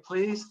Monterey,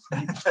 please.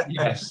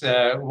 Yes,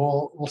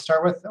 we'll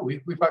start with,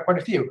 we've got quite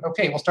a few.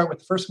 Okay, we'll start with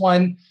the first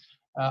one.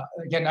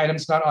 Again,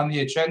 items not on the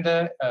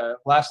agenda.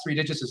 Last three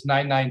digits is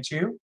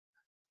 992.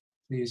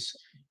 Please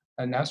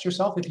announce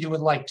yourself if you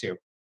would like to.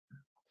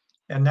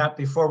 And Nat,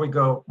 before we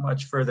go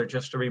much further,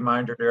 just a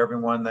reminder to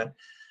everyone that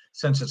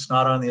since it's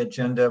not on the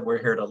agenda,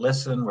 we're here to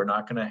listen.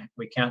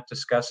 We can't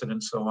discuss it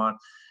and so on.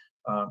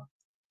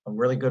 A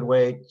really good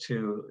way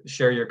to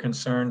share your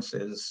concerns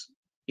is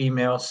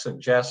email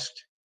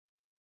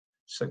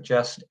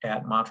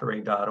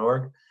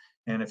suggest@monterey.org.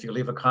 And if you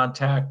leave a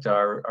contact,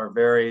 our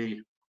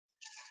very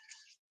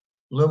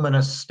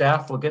luminous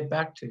staff will get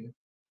back to you.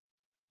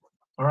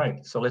 All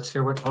right, so let's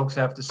hear what folks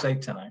have to say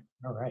tonight.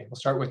 All right, we'll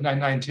start with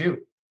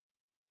 992.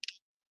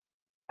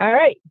 All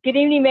right. Good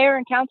evening, Mayor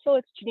and Council.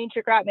 It's Janine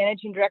Chikrat,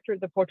 Managing Director of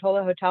the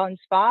Portola Hotel and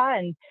Spa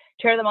and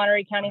Chair of the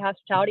Monterey County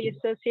Hospitality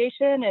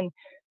Association. And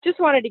just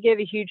wanted to give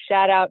a huge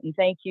shout out and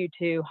thank you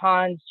to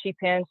Hans, Chief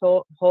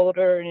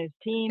Holder and his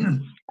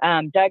team,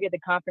 Doug at the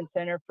Conference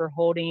Center for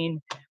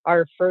holding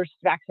our first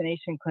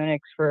vaccination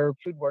clinics for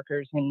food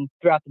workers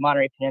throughout the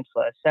Monterey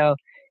Peninsula. So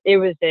it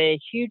was a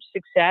huge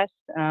success.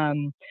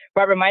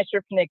 Barbara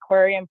Meister from the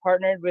Aquarium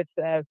partnered with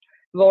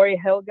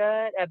Lori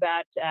Hilga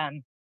about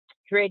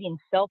creating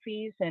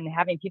selfies and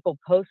having people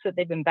post that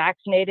they've been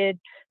vaccinated.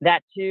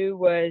 That too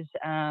was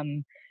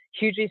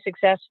hugely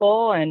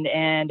successful, and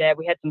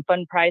we had some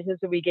fun prizes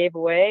that we gave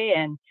away.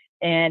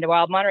 And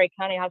while Monterey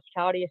County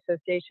Hospitality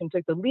Association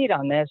took the lead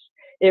on this,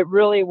 it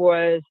really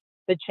was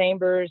the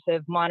chambers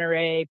of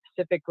Monterey,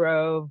 Pacific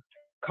Grove,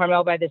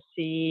 Carmel by the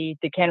Sea,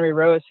 the Cannery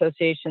Row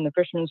Association, the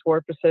Fisherman's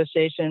Wharf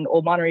Association,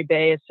 Old Monterey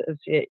Bay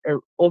or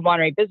Old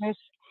Monterey Business,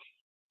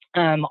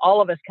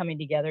 all of us coming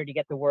together to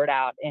get the word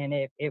out, and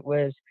it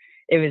was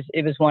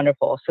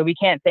wonderful. So we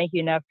can't thank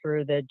you enough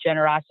for the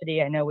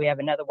generosity. I know we have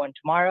another one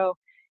tomorrow,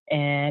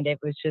 and it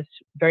was just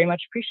very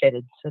much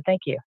appreciated. So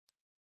thank you.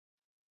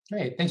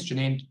 Great, thanks,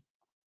 Janine.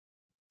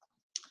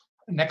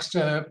 Next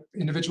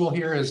individual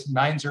here is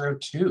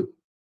 902.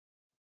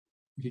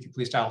 If you could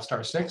please dial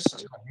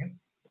 *6.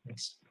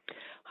 Thanks.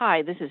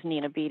 Hi, this is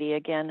Nina Beatty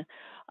again.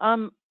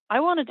 I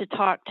wanted to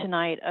talk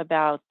tonight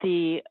about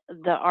the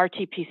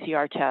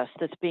RT-PCR test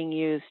that's being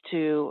used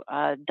to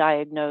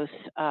diagnose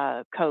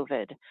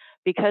COVID,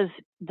 because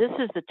this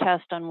is the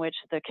test on which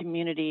the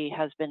community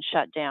has been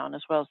shut down,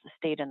 as well as the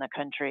state and the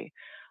country.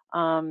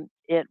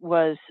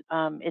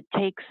 It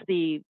takes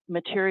the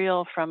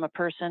material from a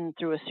person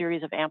through a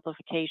series of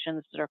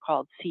amplifications that are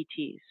called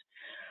CTs.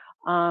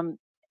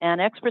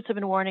 And experts have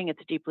been warning it's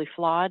deeply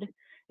flawed,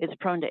 it's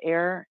prone to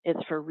error, it's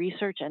for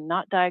research and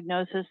not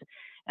diagnosis,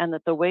 and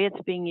that the way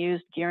it's being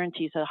used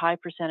guarantees a high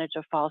percentage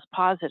of false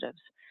positives.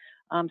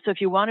 So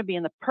if you want to be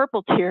in the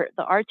purple tier,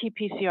 the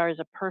RT-PCR is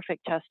a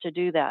perfect test to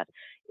do that.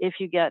 If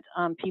you get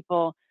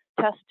people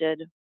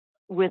tested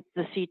with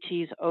the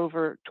CTs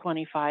over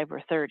 25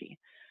 or 30.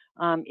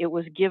 It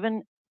was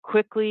given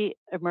quickly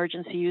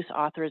emergency use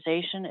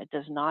authorization. It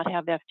does not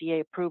have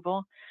FDA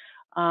approval.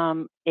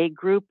 A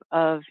group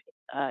of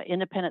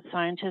independent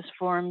scientists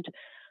formed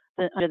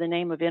under the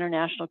name of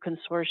International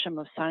Consortium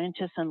of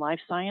Scientists in Life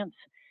Science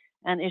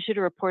and issued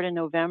a report in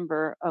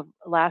November of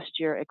last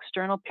year,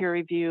 external peer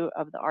review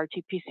of the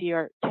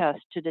RT-PCR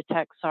test to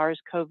detect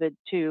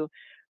SARS-CoV-2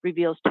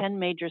 reveals 10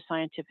 major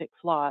scientific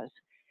flaws.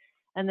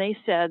 And they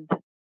said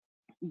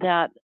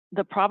that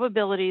the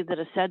probability that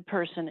a said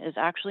person is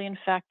actually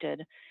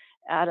infected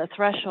at a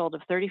threshold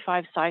of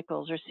 35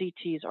 cycles or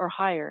CTs or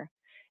higher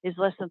is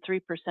less than 3%.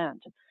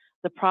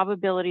 The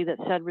probability that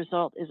said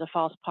result is a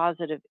false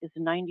positive is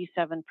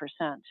 97%.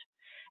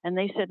 And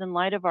they said, in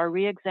light of our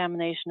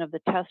re-examination of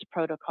the test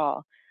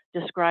protocol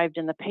described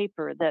in the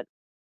paper that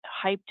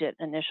hyped it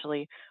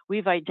initially,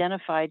 we've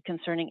identified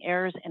concerning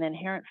errors and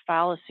inherent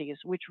fallacies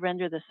which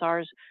render the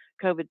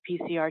SARS-CoV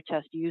PCR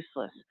test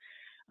useless.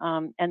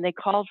 And they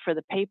called for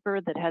the paper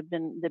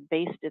that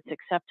based its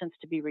acceptance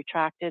to be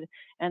retracted,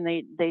 and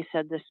they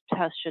said this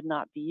test should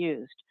not be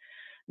used.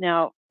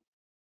 Now,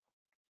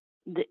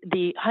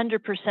 the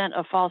 100%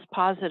 of false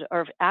positive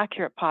or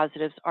accurate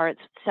positives are at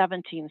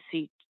 17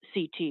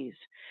 CTs,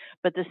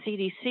 but the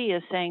CDC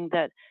is saying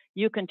that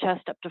you can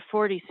test up to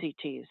 40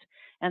 CTs,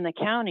 and the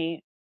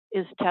county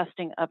is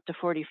testing up to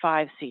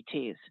 45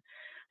 CTs.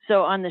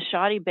 So on the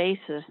shoddy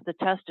basis, the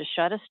test has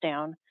shut us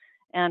down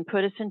and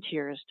put us in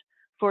tears,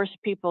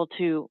 forced people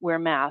to wear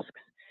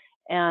masks,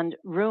 and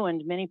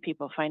ruined many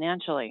people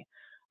financially.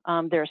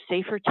 There are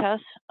safer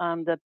tests.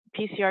 The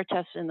PCR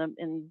tests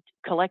in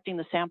collecting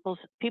the samples,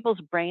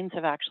 people's brains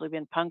have actually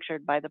been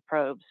punctured by the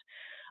probes.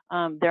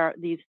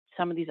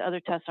 Some of these other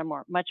tests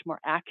are much more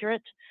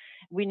accurate.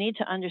 We need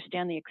to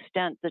understand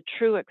the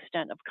true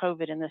extent of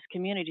COVID in this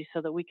community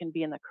so that we can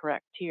be in the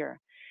correct tier.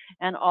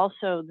 And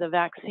also the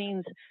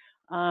vaccines,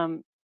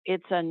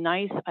 it's a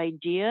nice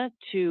idea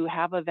to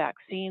have a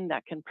vaccine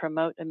that can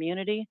promote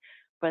immunity,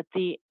 but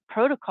the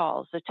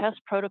protocols, the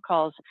test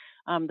protocols,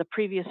 the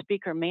previous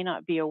speaker may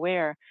not be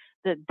aware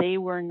that they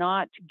were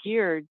not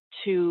geared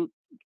to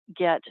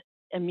get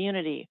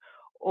immunity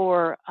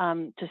or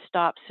to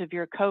stop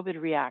severe COVID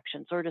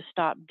reactions or to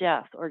stop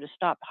death or to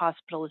stop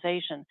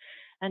hospitalization.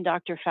 And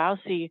Dr.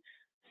 Fauci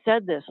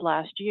said this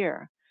last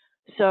year.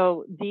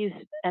 So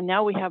and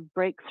now we have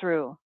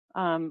breakthrough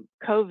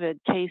COVID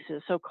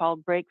cases,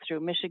 so-called breakthrough.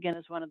 Michigan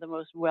is one of the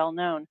most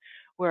well-known,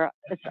 where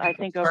I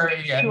think over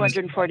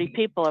 240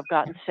 people have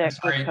gotten sick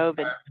with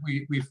COVID.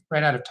 We've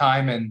ran out of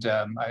time, and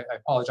I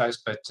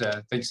apologize, but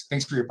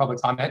thanks for your public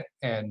comment,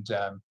 and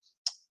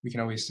we can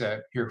always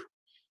hear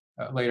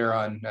later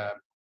on.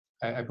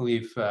 I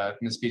believe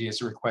Ms. Beatty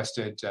has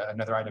requested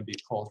another item be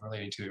pulled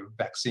relating to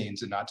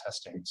vaccines and not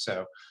testing.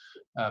 So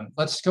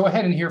let's go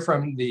ahead and hear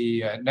from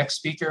the next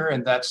speaker,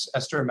 and that's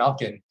Esther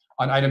Malkin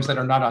on items that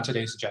are not on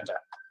today's agenda.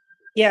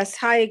 Yes,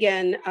 hi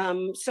again.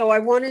 So I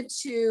wanted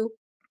to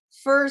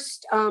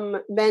first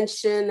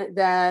mention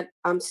that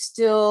I'm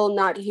still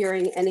not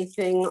hearing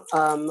anything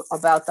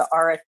about the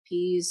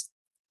RFPs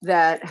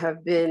that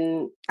have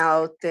been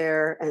out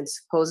there and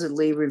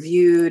supposedly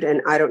reviewed,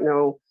 and I don't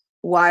know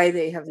why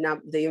they have not,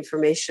 the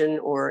information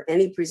or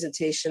any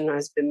presentation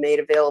has been made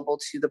available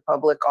to the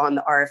public on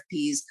the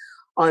RFPs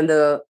on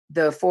the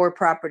 4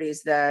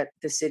 properties that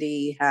the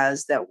city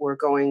has that were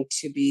going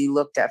to be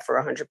looked at for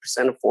 100%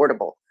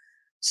 affordable.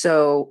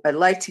 So I'd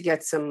like to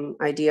get some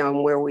idea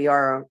on where we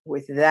are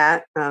with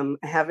that. I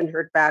haven't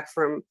heard back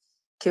from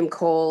Kim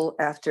Cole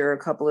after a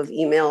couple of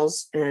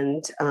emails,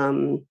 and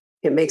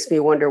it makes me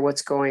wonder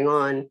what's going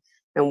on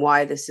and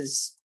why this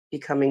is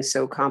becoming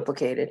so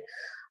complicated.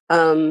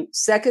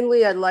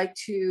 Secondly, I'd like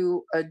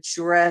to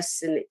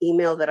address an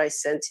email that I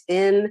sent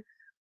in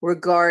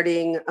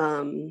regarding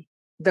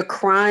the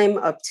crime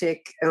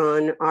uptick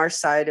on our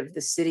side of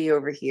the city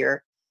over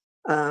here.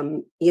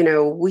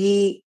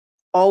 We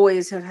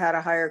always have had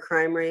a higher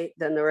crime rate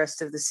than the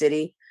rest of the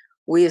city.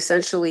 We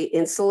essentially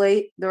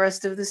insulate the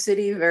rest of the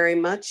city very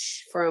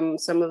much from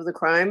some of the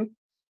crime.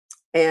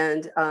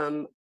 And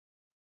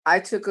I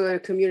took a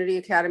community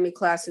academy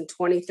class in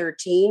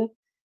 2013,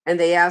 and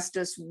they asked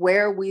us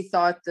where we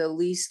thought the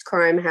least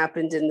crime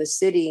happened in the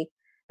city.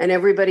 And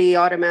everybody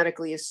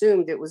automatically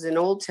assumed it was in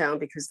Old Town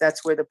because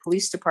that's where the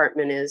police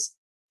department is.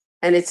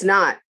 And it's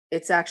not.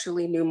 It's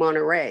actually New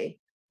Monterey.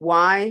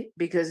 Why?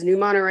 Because New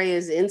Monterey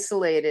is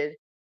insulated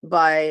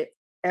by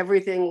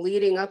everything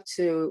leading up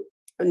to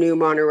New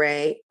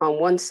Monterey on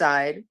one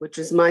side, which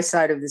is my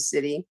side of the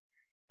city,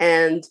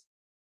 and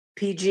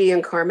PG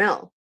and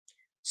Carmel.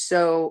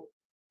 So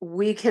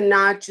we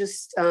cannot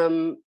just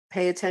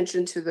pay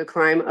attention to the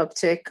crime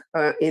uptick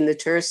in the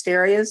tourist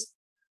areas.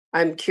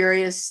 I'm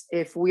curious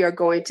if we are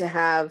going to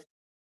have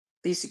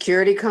the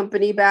security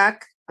company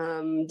back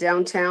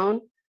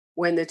downtown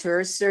when the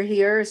tourists are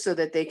here so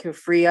that they can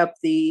free up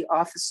the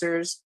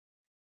officers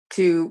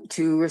to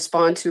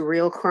respond to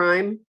real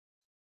crime.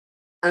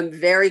 I'm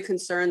very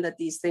concerned that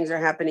these things are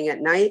happening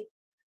at night.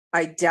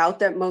 I doubt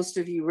that most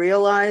of you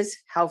realize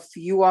how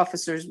few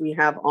officers we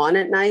have on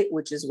at night,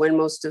 which is when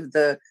most of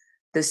the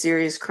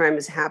serious crime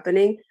is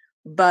happening.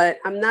 But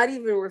I'm not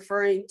even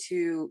referring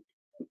to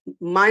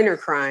minor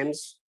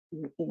crimes,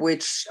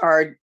 which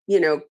are,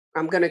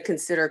 I'm going to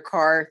consider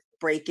car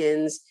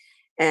break-ins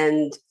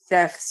and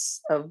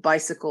thefts of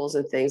bicycles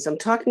and things. I'm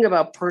talking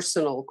about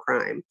personal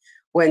crime.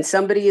 When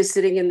somebody is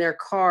sitting in their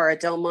car at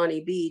Del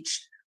Monte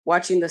Beach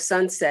watching the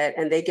sunset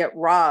and they get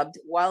robbed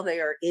while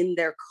they are in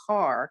their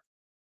car,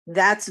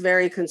 that's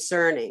very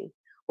concerning.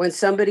 When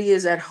somebody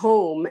is at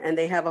home and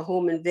they have a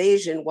home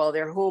invasion while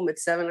they're home at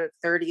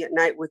 7:30 at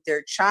night with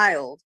their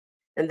child,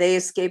 and they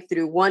escape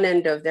through one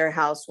end of their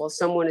house while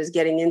someone is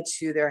getting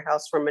into their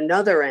house from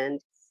another end,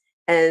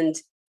 and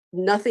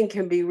nothing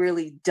can be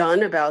really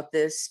done about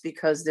this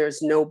because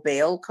there's no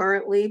bail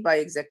currently by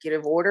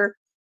executive order,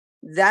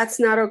 that's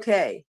not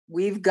okay.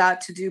 We've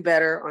got to do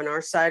better on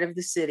our side of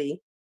the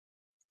city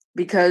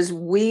because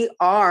we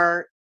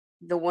are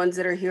the ones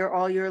that are here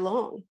all year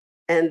long.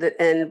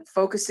 And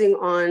focusing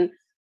on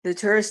the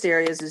tourist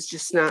areas is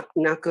just not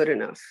good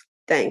enough.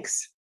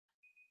 Thanks.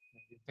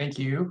 Thank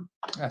you,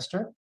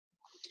 Esther.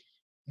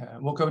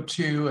 We'll go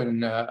to,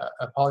 and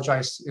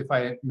apologize if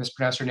I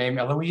mispronounce her name,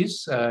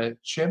 Eloise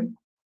Chim.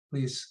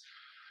 Please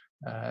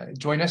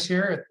join us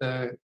here at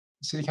the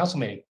City Council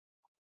meeting.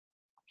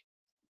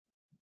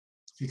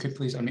 If you could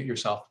please unmute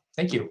yourself.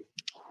 Thank you.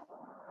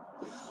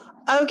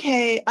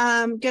 Okay,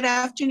 good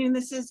afternoon.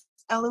 This is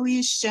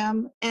Eloise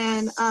Shim,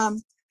 and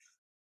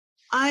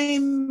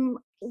I'm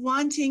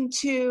wanting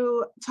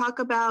to talk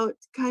about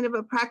kind of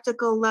a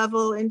practical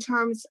level in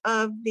terms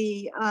of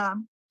the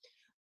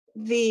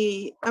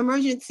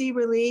emergency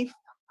relief,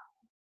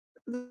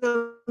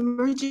 the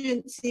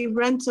emergency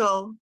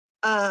rental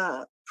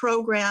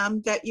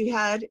program that you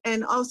had,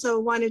 and also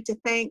wanted to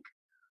thank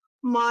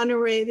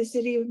Monterey, the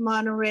city of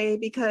Monterey,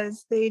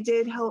 because they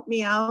did help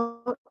me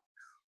out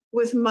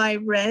with my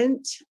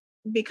rent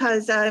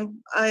because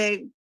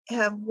I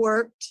have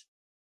worked,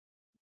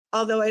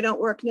 although I don't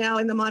work now,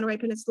 in the Monterey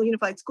Peninsula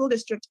Unified School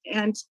District,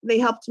 and they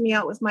helped me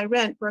out with my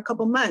rent for a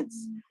couple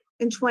months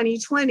in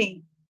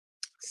 2020.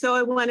 So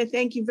I want to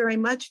thank you very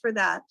much for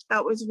that.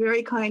 That was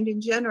very kind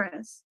and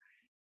generous.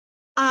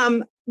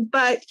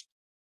 But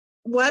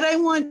what I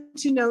want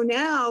to know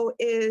now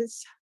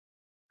is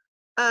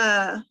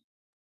I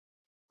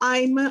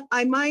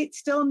might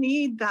still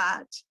need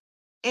that.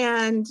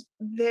 And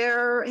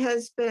there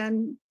has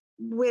been,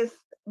 with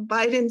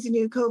Biden's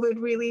new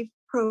COVID relief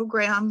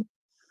program,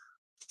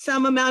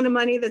 some amount of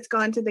money that's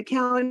gone to the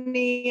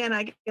county and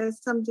I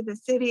guess some to the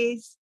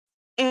cities.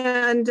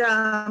 And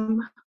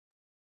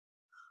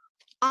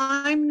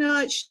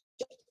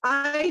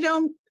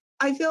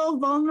I feel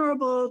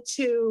vulnerable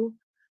to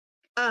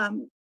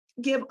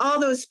give all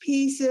those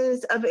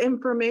pieces of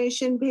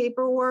information,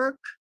 paperwork,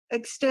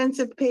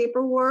 extensive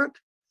paperwork,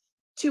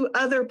 to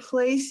other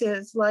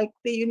places like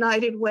the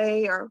United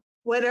Way or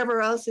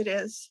whatever else it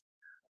is.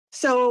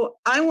 So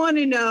I want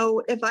to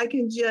know if I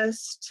can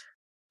just,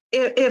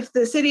 if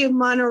the city of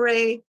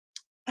Monterey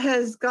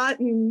has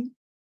gotten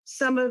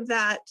some of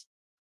that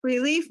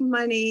relief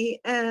money,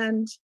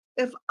 and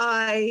if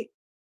I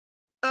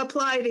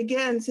applied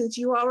again, since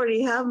you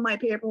already have my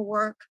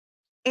paperwork,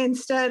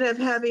 instead of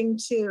having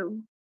to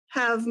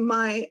have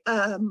my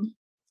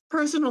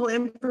personal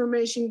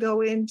information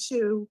go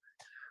into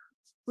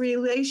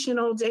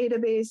relational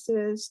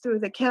databases through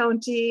the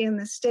county and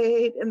the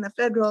state and the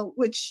federal,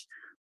 which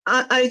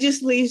I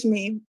just leaves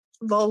me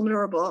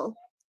vulnerable.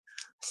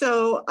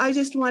 So I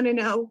just want to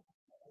know,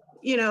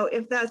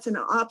 if that's an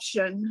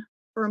option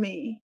for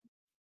me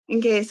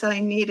in case I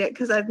need it,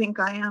 because I think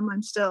I am.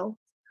 I'm still,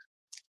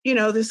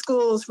 the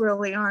schools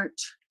really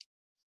aren't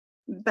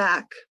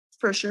back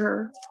for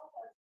sure.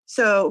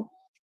 So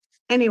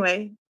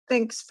anyway,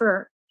 thanks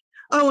for,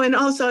 oh, and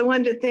also I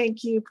wanted to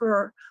thank you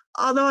for,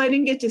 although I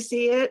didn't get to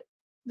see it,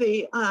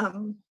 the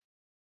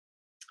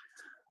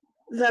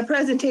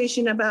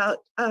presentation about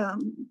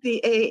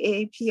the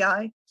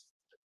AAPI.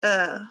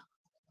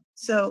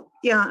 So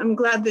yeah, I'm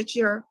glad that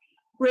you're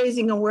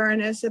raising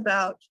awareness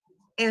about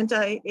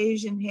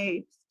anti-Asian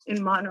hate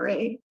in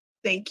Monterey.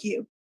 Thank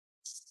you.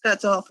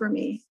 That's all for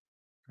me.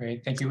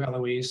 Great, thank you,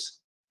 Eloise.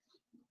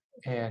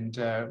 And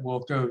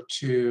we'll go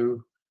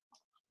to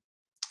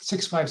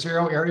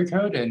 650 area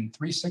code and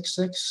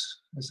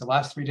 366 is the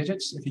last 3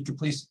 digits. If you could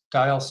please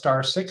dial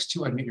 *6 to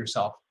unmute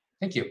yourself.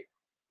 Thank you.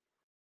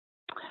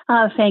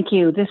 Thank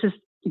you. This is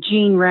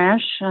Jean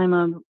Rash. I'm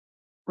a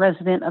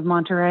resident of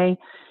Monterey.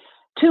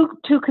 Two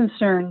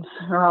concerns,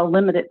 or I'll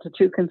limit it to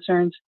 2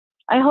 concerns.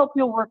 I hope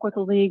you'll work with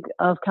the League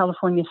of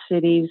California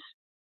Cities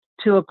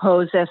to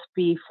oppose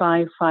SB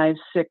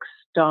 556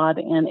 DOD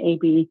and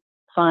AB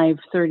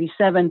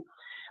 537,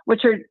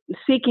 which are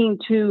seeking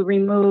to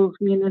remove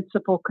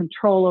municipal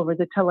control over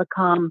the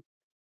telecom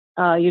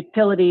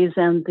utilities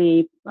and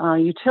the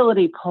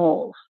utility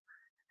poles.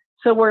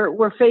 So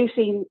we're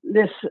facing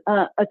this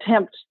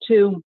attempt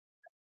to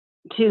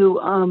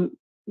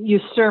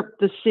usurp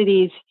the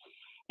city's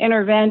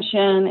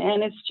intervention,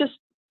 and it's just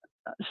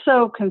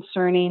so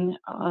concerning.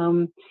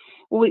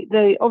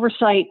 The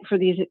oversight for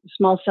these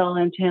small cell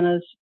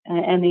antennas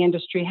and the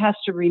industry has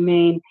to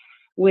remain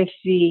with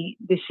the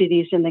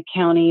cities and the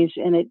counties,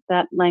 and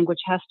that language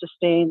has to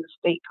stay in the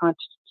state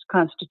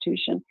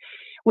constitution.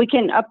 We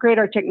can upgrade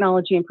our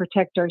technology and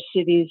protect our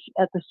cities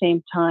at the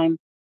same time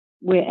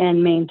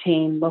and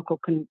maintain local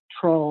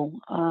control.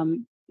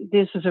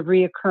 This is a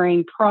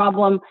reoccurring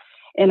problem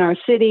in our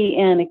city,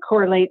 and it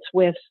correlates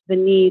with the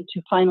need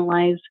to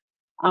finalize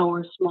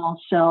our small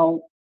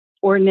cell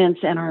ordinance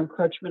and our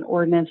encroachment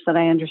ordinance that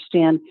I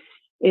understand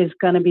is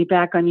going to be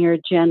back on your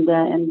agenda.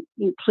 And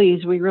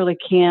please, we really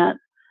can't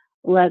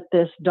let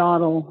this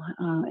dawdle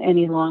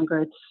any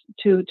longer. It's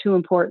too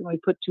important. We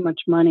put too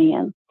much money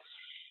in.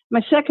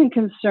 My second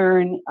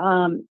concern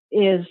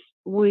is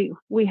we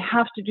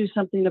have to do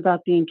something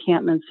about the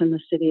encampments in the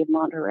city of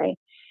Monterey.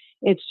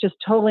 It's just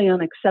totally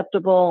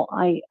unacceptable.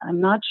 I'm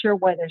not sure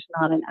why there's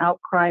not an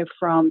outcry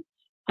from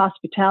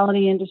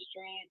hospitality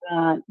industry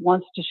that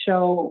wants to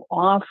show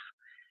off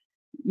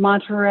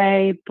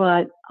Monterey,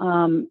 but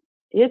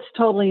it's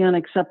totally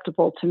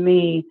unacceptable to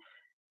me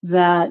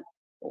that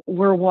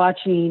we're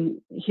watching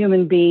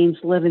human beings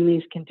live in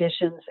these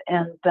conditions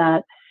and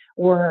that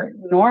we're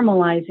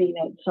normalizing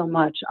it so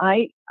much.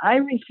 I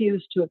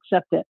refuse to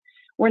accept it.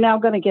 We're now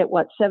going to get,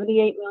 what,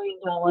 $78 million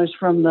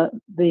from the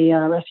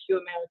Rescue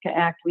America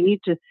Act. We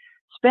need to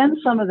spend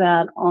some of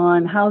that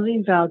on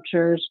housing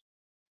vouchers,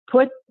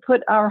 put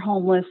our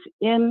homeless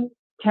in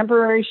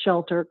temporary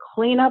shelter,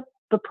 clean up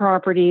the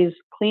properties,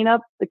 clean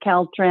up the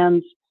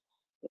Caltrans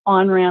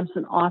on-ramps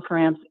and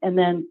off-ramps, and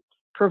then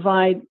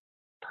provide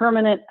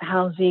permanent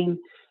housing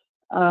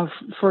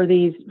for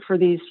these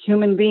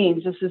human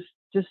beings. This is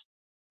just,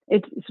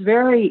 it's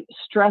very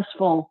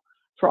stressful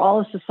for all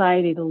of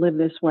society to live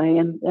this way.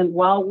 And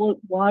while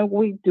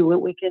we do it,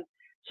 we can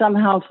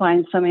somehow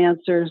find some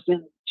answers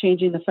in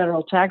changing the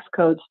federal tax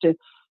codes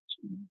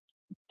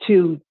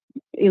to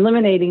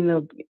eliminating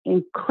the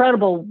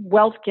incredible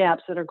wealth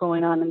gaps that are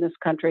going on in this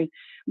country.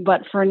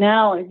 But for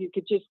now, if you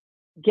could just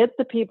get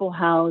the people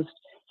housed,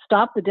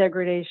 stop the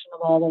degradation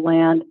of all the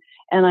land.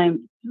 And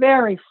I'm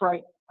very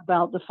frightened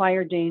about the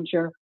fire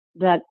danger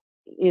that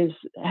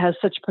has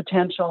such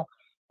potential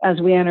as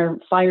we enter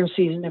fire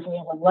season, if we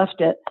ever left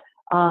it.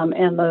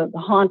 And the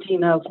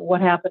haunting of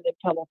what happened at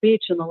Pebble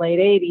Beach in the late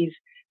 80s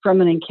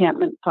from an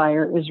encampment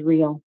fire is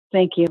real.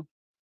 Thank you.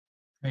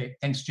 Great,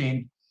 thanks,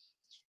 Jean.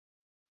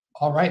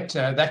 All right,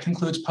 that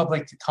concludes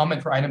public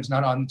comment for items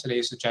not on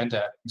today's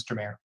agenda, Mr.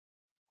 Mayor.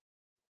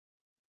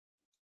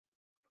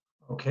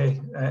 Okay,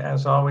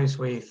 as always,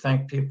 we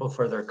thank people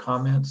for their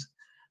comments.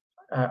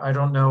 I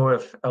don't know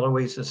if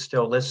Eloise is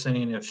still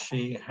listening. If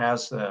she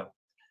has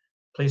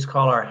please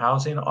call our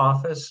housing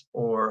office,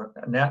 or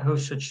Annette, who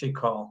should she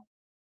call,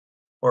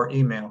 or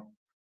email?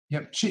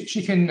 Yep,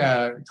 she can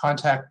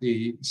contact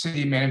the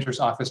city manager's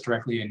office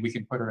directly, and we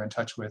can put her in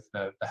touch with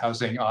the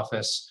housing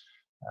office.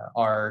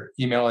 Our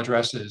email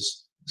address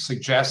is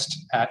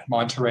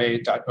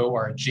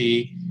suggest@monterey.org.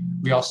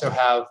 We also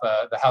have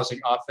the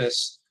housing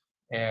office,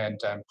 and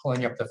I'm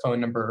pulling up the phone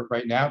number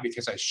right now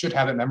because I should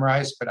have it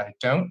memorized, but I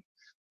don't.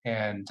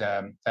 And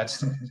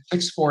that's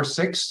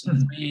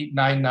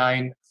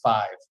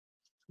 646-3995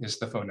 is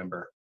the phone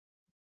number.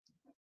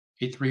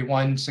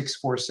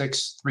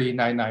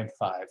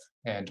 831-646-3995.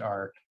 And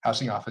our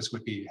housing office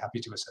would be happy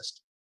to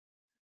assist.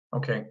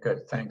 Okay,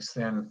 good, thanks.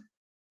 Then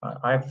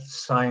I've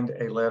signed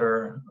a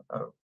letter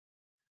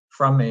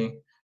from me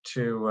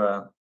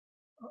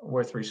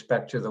with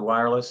respect to the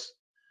wireless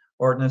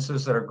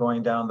ordinances that are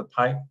going down the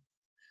pipe.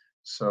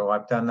 So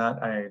I've done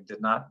that. I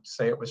did not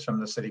say it was from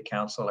the city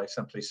council. I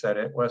simply said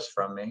it was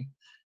from me.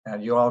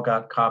 And you all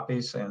got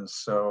copies, and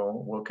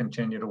so we'll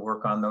continue to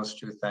work on those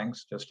two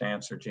things, just to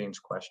answer Jean's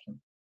question.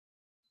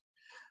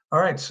 All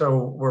right, so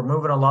we're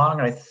moving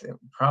along. I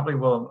probably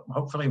will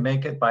hopefully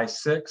make it by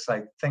 6.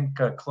 I think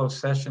a closed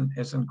session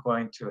isn't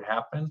going to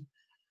happen,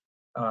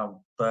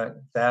 but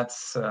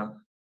that's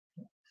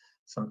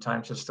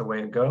sometimes just the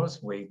way it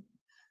goes.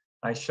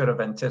 I should have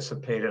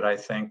anticipated, I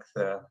think,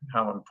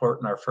 how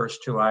important our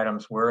first 2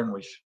 items were, and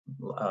we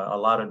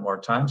allotted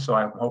more time. So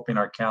I'm hoping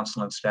our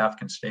council and staff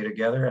can stay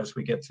together as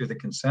we get through the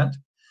consent.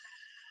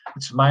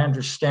 It's my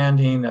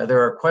understanding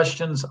there are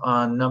questions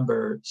on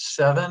number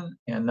 7,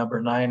 and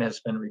number 9 has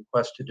been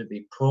requested to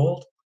be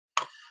pulled.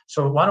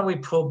 So why don't we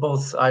pull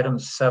both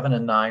items 7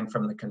 and 9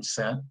 from the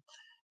consent?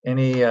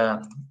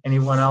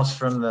 Anyone else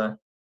from the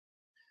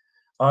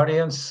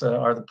audience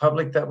or the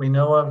public that we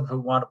know of who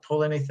want to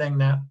pull anything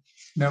now?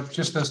 Nope,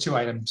 just those 2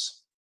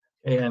 items.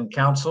 And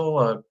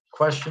council,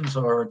 questions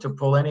or to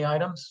pull any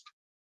items?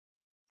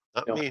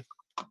 Not me.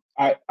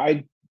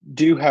 I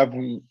do have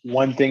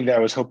one thing that I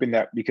was hoping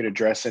that we could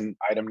address in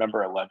item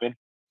number 11.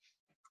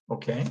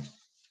 Okay.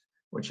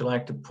 Would you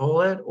like to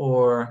pull it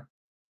or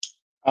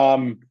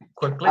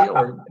quickly,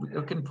 or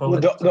you can pull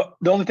it?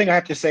 The only thing I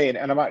have to say, and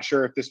I'm not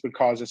sure if this would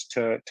cause us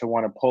to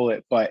want to pull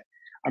it, but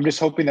I'm just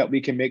hoping that we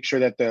can make sure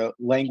that the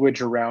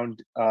language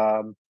around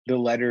the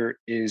letter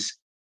is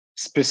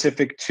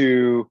specific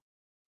to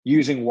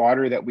using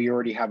water that we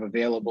already have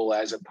available,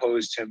 as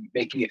opposed to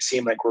making it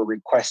seem like we're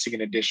requesting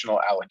an additional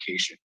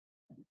allocation.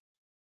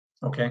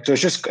 Okay. So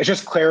it's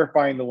just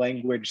clarifying the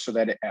language so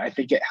that I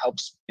think it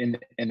helps in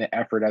the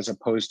effort, as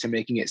opposed to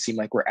making it seem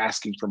like we're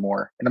asking for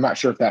more. And I'm not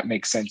sure if that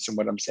makes sense in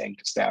what I'm saying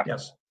to staff.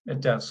 Yes,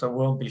 it does. So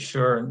we'll be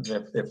sure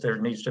that if there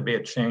needs to be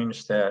a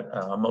change, that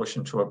a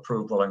motion to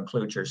approve will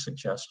include your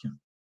suggestion.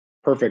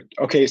 Perfect.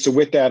 Okay, so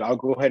with that, I'll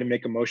go ahead and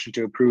make a motion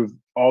to approve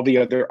all the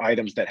other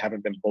items that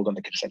haven't been pulled on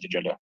the consent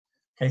agenda.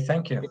 Okay,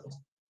 thank you.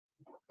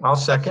 I'll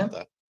second.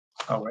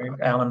 Oh, wait,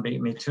 Alan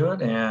beat me to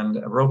it. And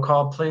a roll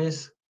call,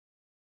 please.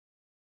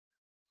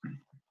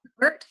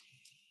 Albert?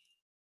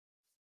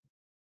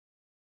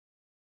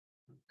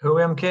 Who,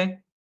 MK?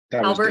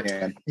 That Albert? was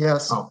Dan.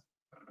 Yes. Oh.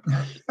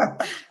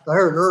 I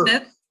heard her.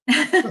 Smith?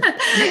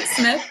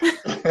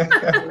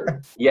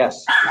 Smith?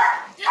 Yes.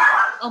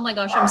 Oh my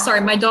gosh, I'm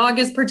sorry. My dog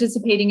is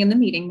participating in the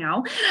meeting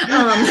now.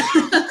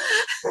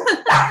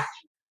 I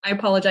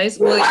apologize.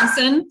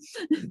 Williamson?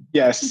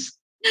 Yes.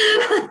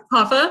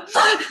 Hoffa?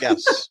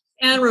 Yes.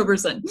 And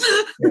Roberson.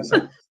 Yes.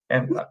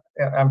 And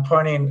I'm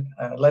pointing,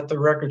 let the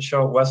record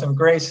show it wasn't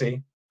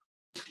Gracie.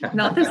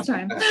 Not this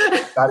time.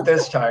 Not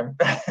this time.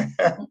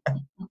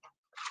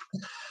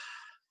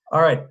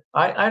 All right.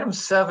 Item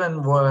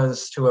 7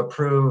 was to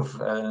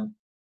approve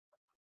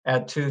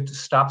add 2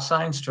 stop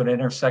signs to an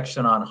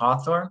intersection on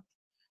Hawthorne.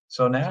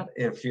 So Nat,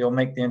 if you'll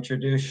make the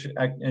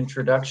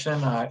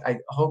introduction, I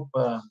hope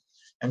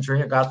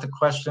Andrea got the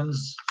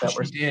questions that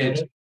were did.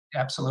 submitted.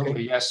 Absolutely,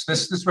 Okay. yes.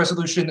 This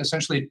resolution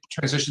essentially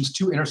transitions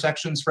 2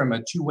 intersections from a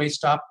 2-way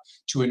stop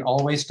to an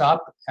all-way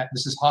stop.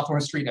 This is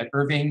Hawthorne Street at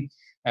Irving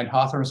and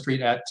Hawthorne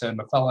Street at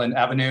McClellan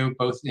Avenue,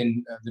 both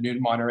in the new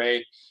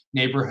Monterey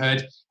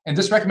neighborhood. And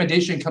this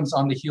recommendation comes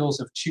on the heels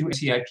of 2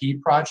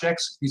 CIP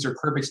projects. These are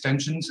curb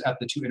extensions at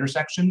the 2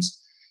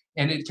 intersections.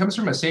 And it comes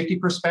from a safety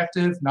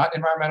perspective, not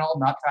environmental,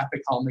 not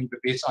traffic calming, but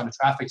based on a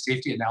traffic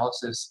safety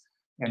analysis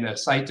and a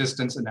sight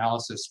distance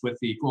analysis with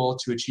the goal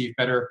to achieve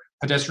better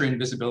pedestrian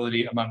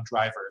visibility among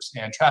drivers.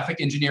 And traffic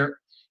engineer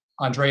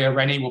Andrea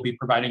Rennie will be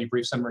providing a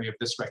brief summary of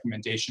this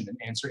recommendation and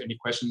answer any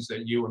questions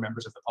that you or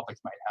members of the public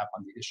might have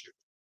on the issue.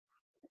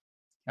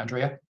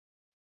 Andrea?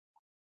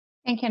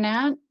 Thank you,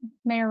 Nat.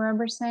 Mayor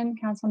Roberson,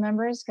 council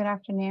members, good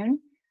afternoon.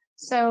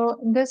 So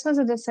this was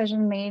a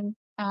decision made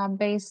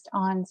based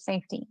on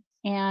safety.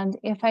 And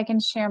if I can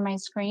share my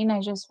screen,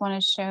 I just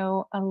want to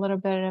show a little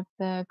bit of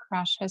the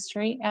crash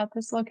history at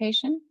this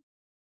location.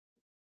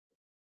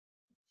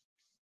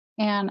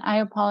 And I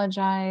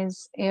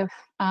apologize if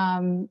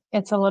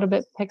it's a little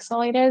bit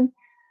pixelated.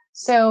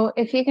 So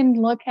if you can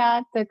look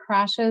at the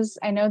crashes,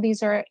 I know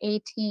these are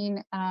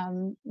 18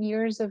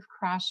 years of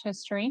crash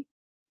history.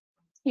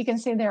 You can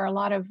see there are a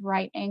lot of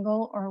right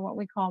angle, or what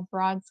we call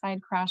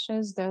broadside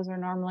crashes. Those are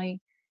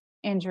normally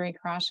injury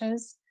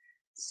crashes.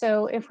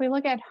 So if we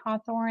look at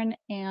Hawthorne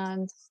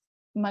and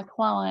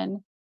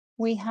McClellan,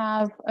 we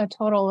have a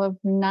total of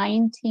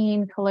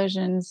 19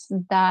 collisions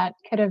that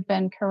could have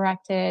been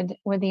corrected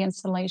with the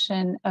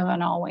installation of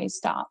an all-way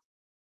stop.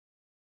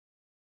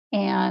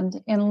 And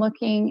in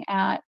looking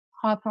at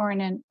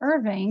Hawthorne and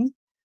Irving,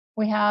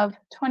 we have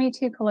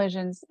 22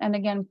 collisions. And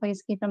again,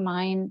 please keep in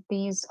mind,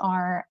 these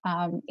are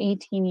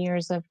 18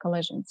 years of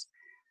collisions.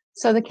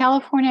 So the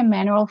California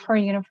Manual for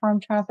Uniform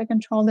Traffic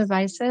Control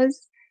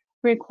Devices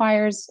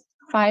requires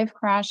 5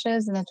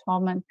 crashes in a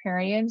 12-month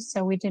period.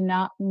 So we do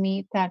not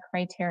meet that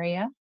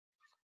criteria.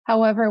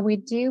 However, we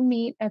do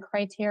meet a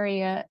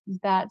criteria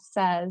that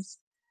says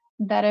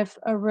that if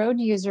a road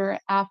user,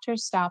 after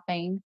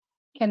stopping,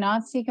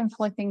 cannot see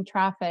conflicting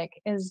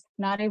traffic, is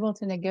not able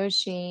to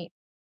negotiate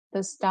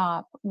the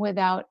stop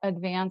without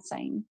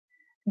advancing,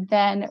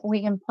 then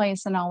we can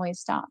place an always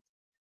stop.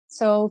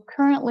 So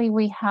currently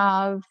we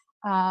have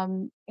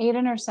 8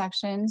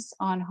 intersections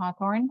on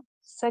Hawthorne.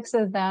 6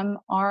 of them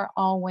are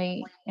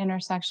all-way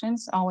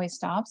intersections, always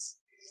stops.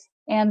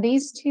 And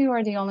these 2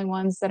 are the only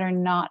ones that are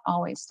not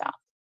always stopped.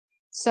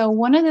 So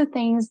one of the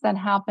things that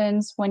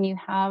happens when you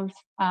have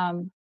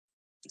an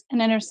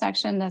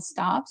intersection that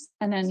stops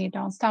and then you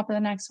don't stop at the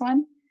next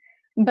one,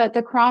 but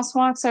the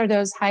crosswalks are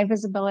those high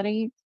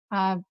visibility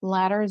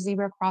ladder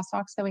zebra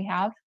crosswalks that we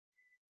have,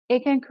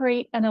 it can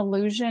create an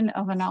illusion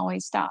of an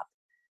always stop.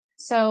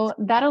 So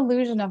that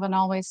illusion of an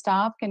always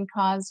stop can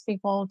cause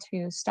people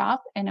to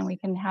stop, and then we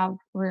can have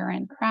rear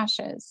end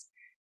crashes.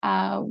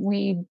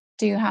 We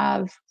do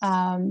have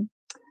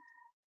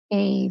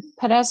a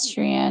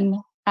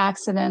pedestrian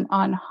accident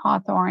on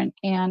Hawthorne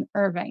and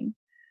Irving.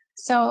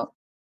 So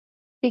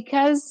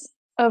because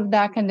of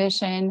that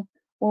condition,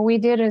 what we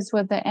did is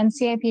with the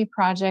NCIP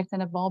project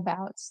and the bulb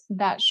outs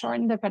that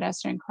shortened the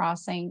pedestrian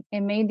crossing, it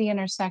made the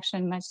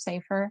intersection much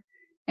safer,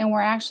 and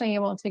we're actually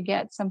able to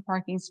get some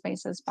parking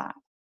spaces back.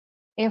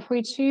 If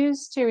we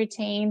choose to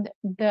retain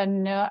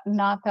the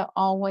not the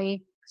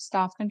all-way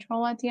stop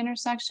control at the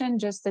intersection,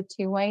 just the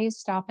 2-way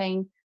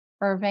stopping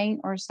Irving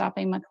or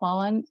stopping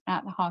McClellan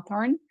at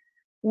Hawthorne,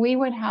 we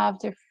would have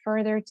to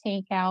further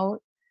take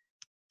out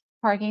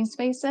parking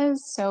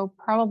spaces, so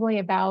probably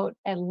about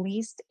at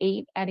least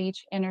 8 at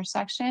each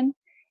intersection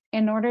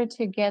in order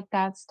to get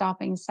that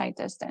stopping sight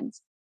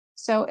distance.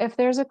 So if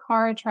there's a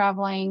car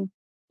traveling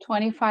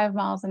 25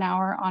 miles an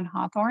hour on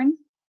Hawthorne,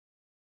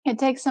 it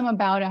takes them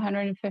about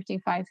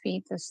 155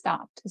 feet to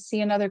stop, to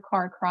see another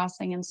car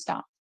crossing and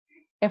stop.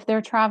 If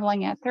they're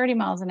traveling at 30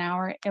 miles an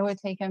hour, it would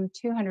take them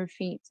 200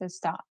 feet to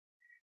stop.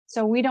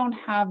 So we don't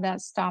have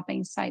that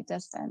stopping sight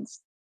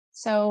distance.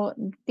 So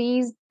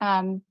these,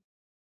 the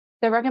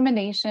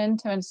recommendation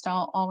to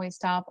install always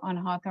stop on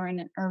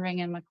Hawthorne,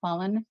 Irving, and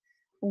McClellan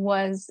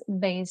was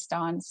based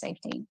on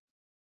safety.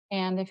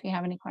 And if you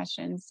have any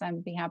questions,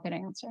 I'd be happy to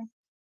answer.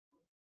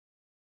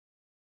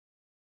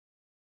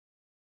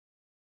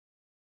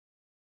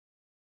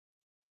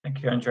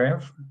 Thank you,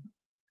 Andrea.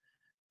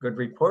 Good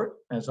report,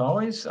 as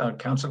always.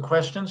 Council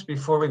questions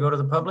before we go to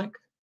the public?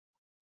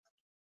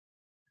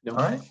 No. All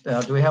right.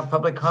 Do we have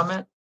public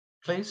comment,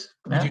 please?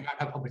 We Matt? do not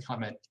have public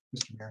comment,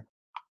 Mr. Mayor.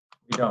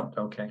 We don't.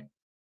 Okay.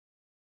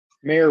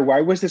 Mayor,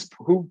 why was this?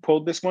 Who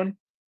pulled this one?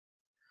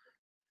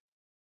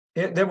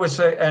 There was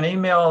an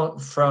email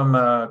from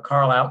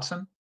Carl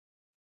Outson.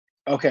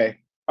 Okay.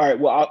 All right.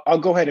 Well, I'll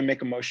go ahead and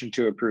make a motion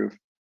to approve.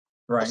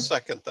 Right. I'll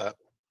second that.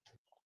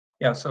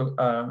 Yeah. So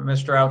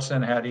Mr.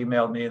 Outson had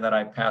emailed me that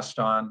I passed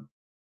on.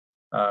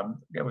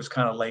 It was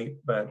kind of late,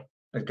 but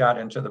it got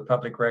into the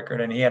public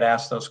record, and he had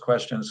asked those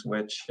questions,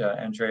 which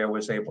Andrea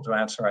was able to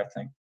answer, I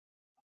think.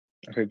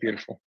 Okay.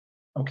 Beautiful.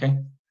 Okay.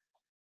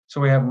 So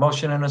we have a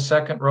motion and a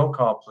second. Roll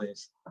call,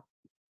 please.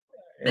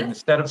 And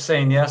instead of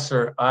saying yes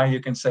or aye,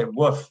 you can say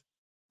woof.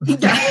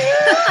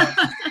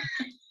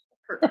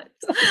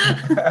 Perfect.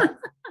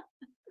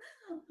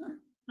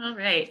 All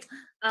right.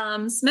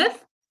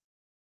 Smith?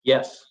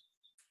 Yes.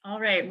 All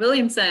right.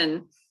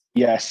 Williamson?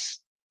 Yes.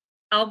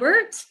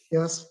 Albert?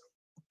 Yes.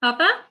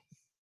 Papa?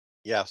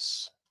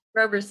 Yes.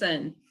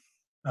 Roberson?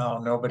 Oh,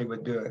 nobody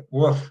would do it.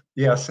 Woof.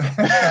 Yes.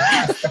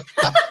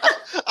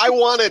 I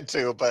wanted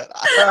to, but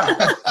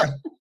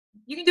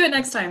You can do it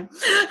next time.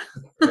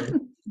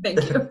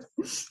 Thank you.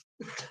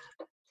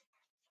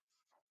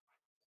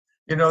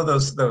 You know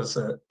those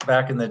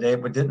back in the day,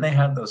 but didn't they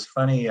have those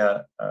funny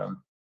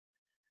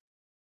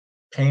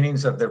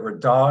paintings of there were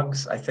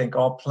dogs, I think,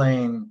 all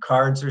playing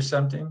cards or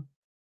something?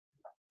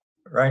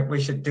 Right?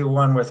 We should do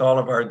one with all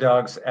of our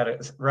dogs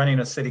at running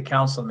a city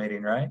council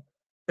meeting, right?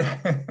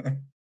 That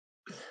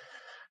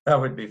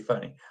would be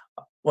funny.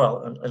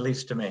 Well, at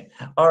least to me.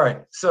 All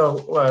right.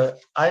 So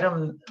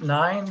item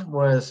 9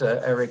 was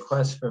a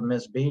request from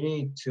Ms.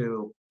 Beatty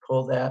to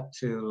pull that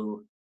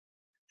to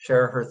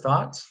share her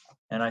thoughts.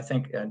 And I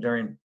think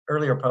during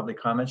earlier public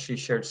comments, she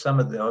shared some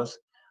of those.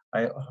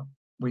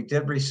 We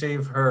did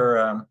receive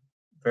her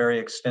very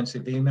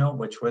extensive email,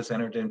 which was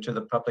entered into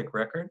the public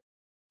record.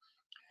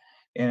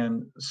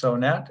 And so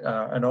Nat,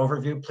 an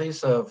overview,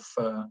 please, of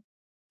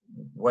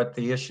what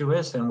the issue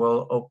is, and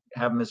we'll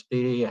have Ms.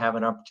 Beatty have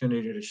an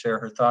opportunity to share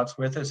her thoughts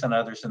with us and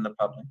others in the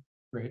public.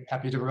 Great,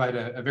 happy to provide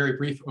a very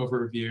brief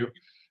overview.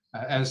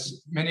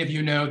 As many of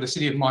you know, the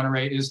City of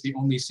Monterey is the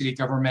only city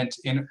government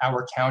in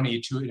our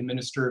county to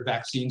administer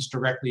vaccines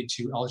directly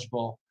to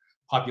eligible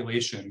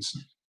populations.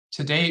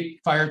 To date,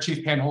 Fire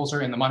Chief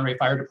Panholzer and the Monterey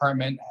Fire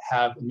Department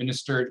have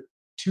administered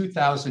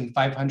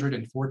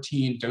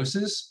 2,514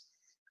 doses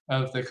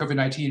of the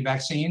COVID-19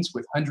 vaccines,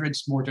 with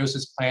hundreds more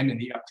doses planned in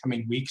the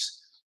upcoming weeks.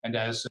 And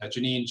as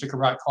Janine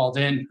Chikarat called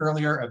in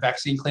earlier, a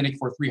vaccine clinic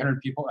for 300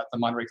 people at the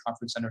Monterey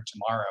Conference Center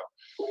tomorrow.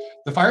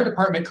 The fire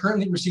department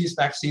currently receives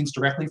vaccines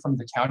directly from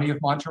the County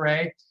of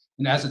Monterey.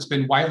 And as it's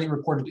been widely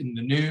reported in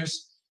the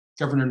news,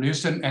 Governor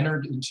Newsom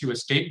entered into a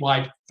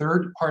statewide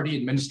third-party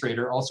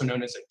administrator, also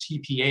known as a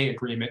TPA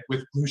agreement,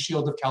 with Blue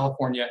Shield of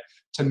California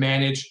to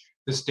manage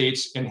the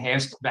state's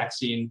enhanced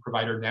vaccine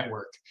provider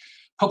network.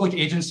 Public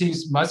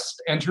agencies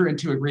must enter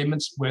into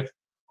agreements with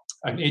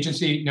an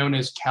agency known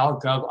as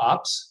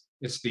CalGovOps.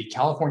 It's the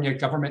California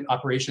Government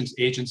Operations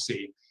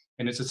Agency,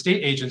 and it's a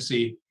state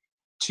agency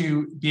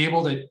to be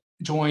able to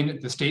join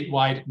the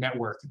statewide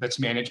network that's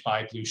managed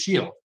by Blue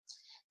Shield.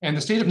 And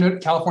the state of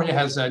California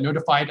has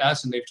notified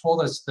us, and they've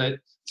told us that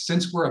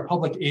since we're a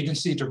public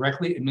agency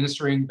directly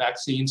administering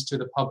vaccines to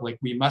the public,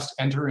 we must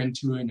enter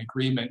into an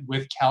agreement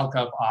with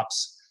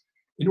CalGovOps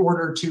in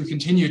order to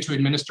continue to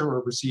administer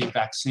or receive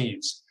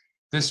vaccines.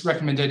 This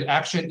recommended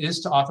action is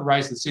to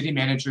authorize the city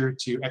manager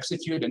to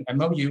execute an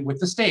MOU with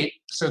the state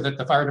so that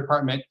the fire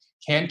department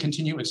can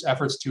continue its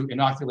efforts to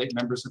inoculate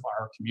members of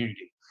our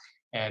community.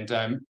 And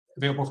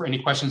available for any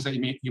questions that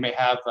you may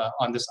have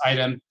on this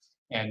item,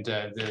 and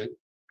the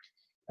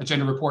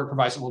agenda report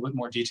provides a little bit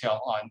more detail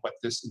on what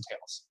this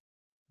entails.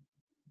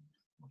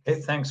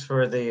 Okay, thanks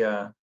for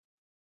the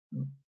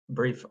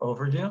brief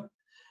overview.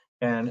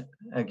 And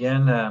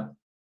again,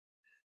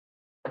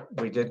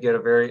 we did get a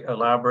very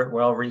elaborate,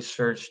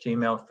 well-researched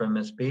email from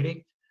Ms.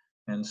 Beatty.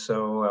 And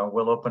so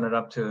we'll open it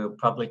up to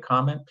public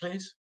comment,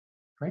 please.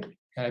 Great.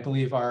 And I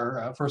believe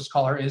our first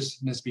caller is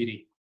Ms.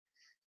 Beatty.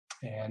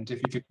 And if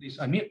you could please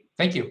unmute.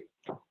 Thank you.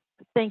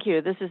 Thank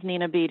you. This is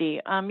Nina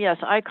Beatty. Yes,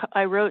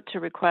 I wrote to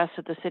request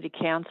that the city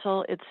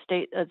cancel its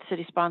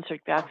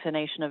city-sponsored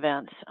vaccination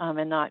events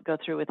and not go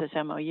through with this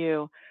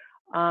MOU.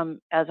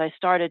 As I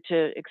started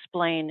to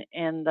explain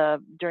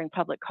during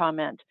public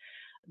comment,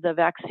 the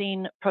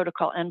vaccine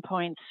protocol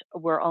endpoints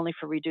were only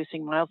for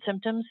reducing mild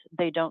symptoms.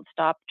 They don't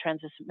stop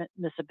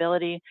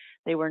transmissibility.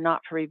 They were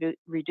not for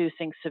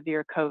reducing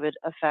severe COVID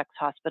effects,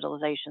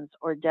 hospitalizations,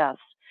 or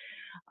deaths.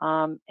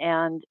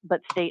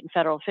 But state and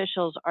federal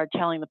officials are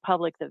telling the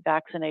public that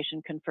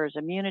vaccination confers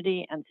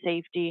immunity and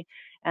safety,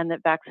 and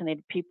that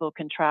vaccinated people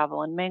can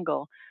travel and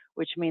mingle,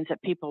 which means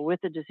that people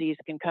with the disease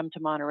can come to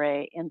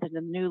Monterey into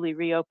the newly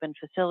reopened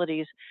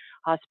facilities.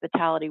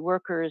 Hospitality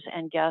workers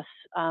and guests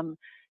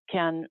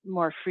can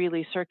more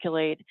freely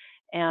circulate,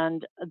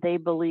 and they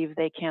believe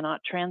they cannot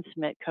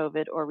transmit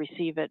COVID or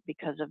receive it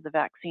because of the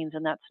vaccines,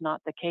 and that's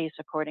not the case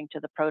according to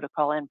the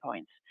protocol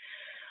endpoints.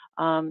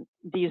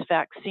 These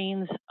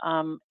vaccines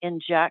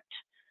inject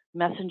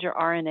messenger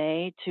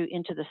RNA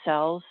into the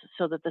cells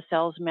so that the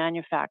cells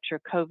manufacture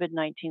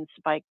COVID-19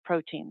 spike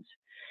proteins.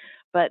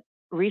 But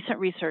recent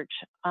research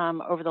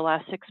over the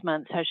last 6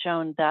 months has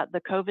shown that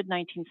the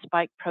COVID-19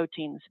 spike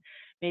proteins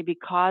may be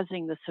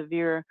causing the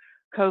severe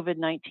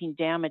COVID-19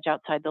 damage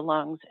outside the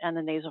lungs and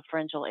the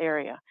nasopharyngeal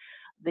area,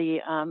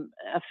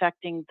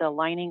 affecting the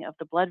lining of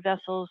the blood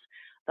vessels,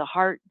 the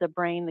heart, the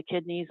brain, the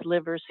kidneys,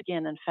 liver,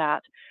 skin, and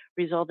fat,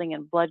 resulting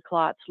in blood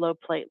clots, low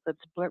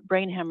platelets,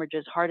 brain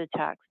hemorrhages, heart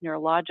attacks,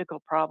 neurological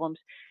problems,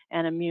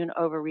 and immune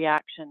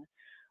overreaction.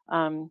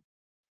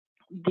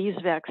 These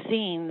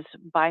vaccines,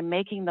 by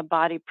making the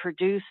body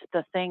produce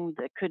the thing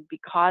that could be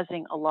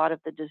causing a lot of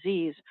the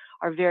disease,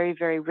 are very,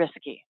 very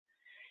risky.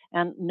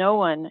 And no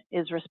one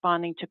is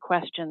responding to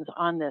questions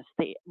on this.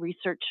 The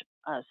research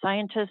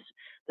scientists,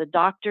 the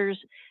doctors,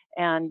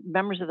 and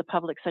members of the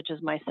public such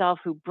as myself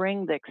who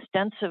bring the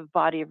extensive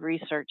body of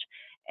research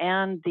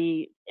and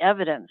the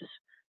evidence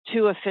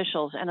to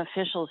officials, and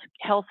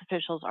health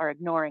officials are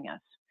ignoring us.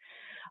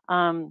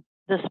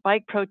 The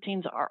spike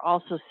proteins are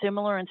also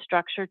similar in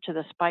structure to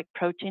the spike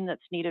protein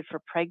that's needed for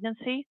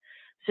pregnancy,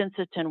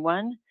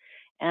 syncytin-1,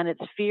 and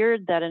it's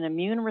feared that an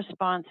immune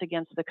response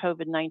against the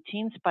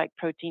COVID-19 spike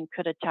protein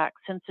could attack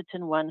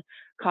syncytin-1,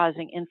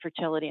 causing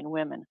infertility in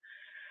women.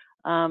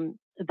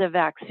 The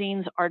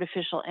vaccine's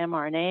artificial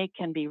mRNA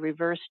can be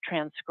reverse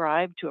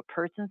transcribed to a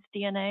person's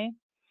DNA.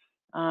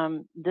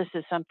 This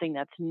is something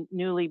that's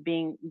newly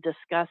being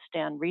discussed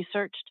and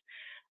researched.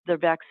 The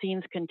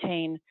vaccines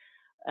contain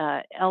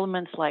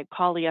elements like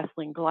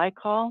polyethylene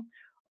glycol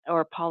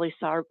or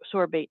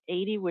polysorbate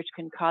 80, which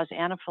can cause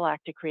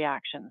anaphylactic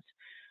reactions.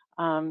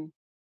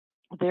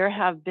 There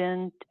have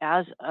been,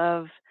 as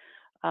of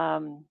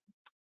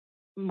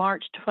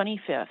March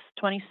 26th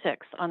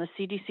on the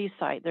CDC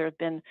site, there have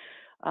been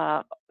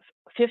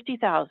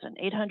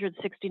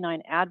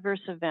 50,869 adverse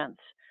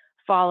events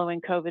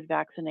following COVID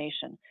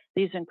vaccination.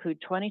 These include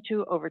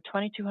over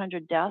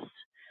 2,200 deaths,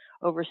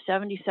 over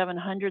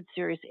 7,700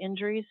 serious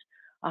injuries,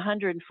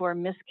 104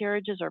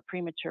 miscarriages or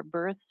premature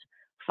births,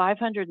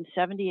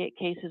 578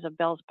 cases of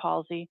Bell's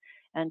palsy,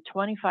 and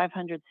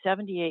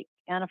 2,578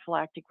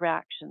 anaphylactic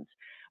reactions.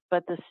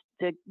 But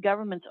the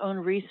government's own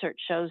research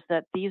shows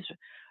that these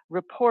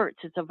reports,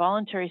 it's a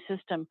voluntary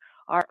system,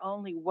 are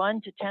only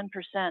 1 to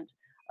 10%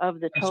 of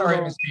the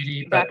total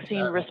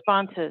vaccine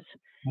responses.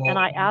 And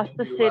I asked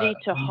the city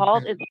to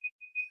halt its...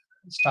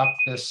 Stop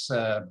this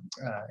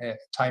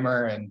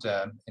timer and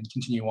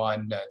continue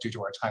on due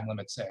to our time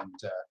limits and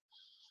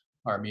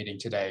our meeting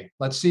today.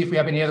 Let's see if we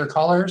have any other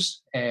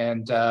callers,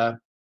 and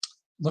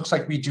looks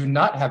like we do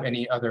not have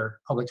any other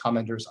public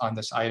commenters on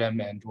this item,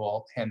 and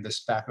we'll hand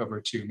this back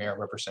over to Mayor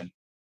Roberson.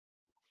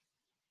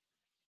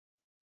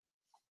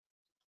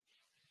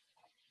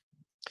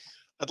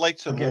 I'd like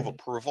to move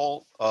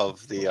approval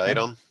of the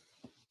item.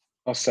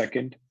 I'll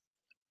second.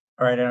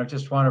 All right, and I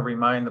just want to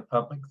remind the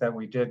public that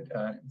we did,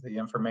 the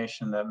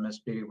information that Ms.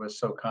 B was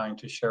so kind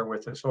to share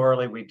with us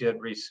orally, we did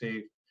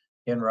receive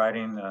in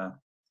writing,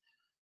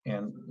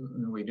 and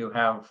we do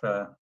have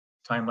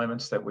time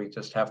limits that we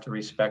just have to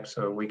respect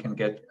so we can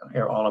get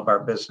all of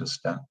our business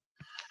done.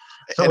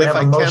 So And we if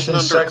have I a can, motion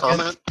under second.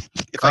 comment,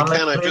 if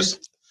Comment, I can, please.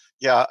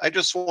 I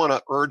just want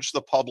to urge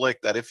the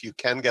public that if you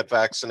can get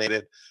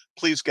vaccinated,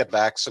 please get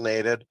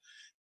vaccinated.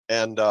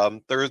 And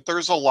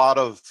there's a lot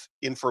of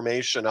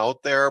information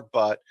out there,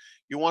 but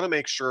you want to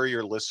make sure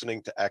you're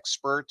listening to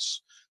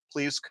experts.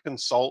 Please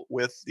consult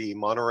with the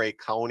Monterey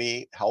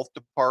County Health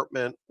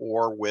Department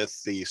or with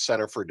the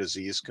Center for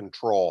Disease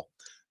Control.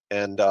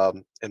 And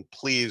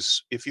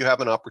please, if you have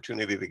an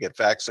opportunity to get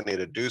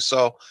vaccinated, do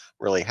so. I'm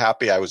really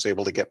happy I was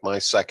able to get my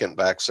second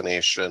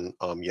vaccination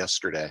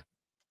yesterday.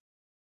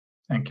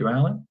 Thank you,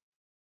 Alan.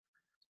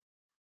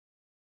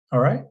 All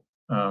right.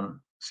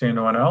 Seeing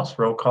no one else,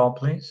 roll call,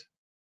 please.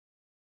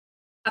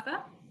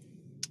 Papa,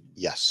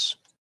 Yes.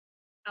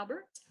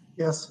 Albert,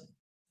 Yes.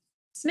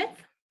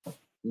 Smith,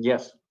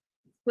 Yes.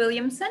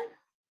 Williamson,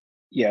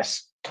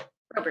 Yes.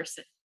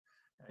 Roberson.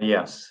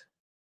 Yes.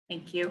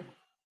 Thank you.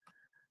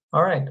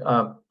 All right.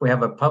 We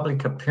have a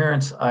public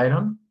appearance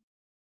item,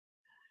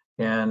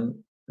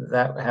 and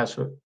that has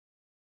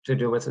to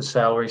do with the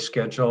salary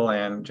schedule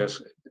and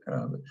just,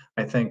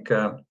 I think,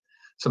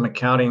 some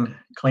accounting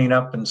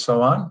cleanup and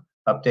so on,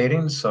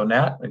 updating. So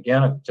Nat,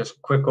 again, just a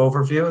quick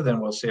overview,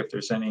 then we'll see if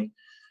there's any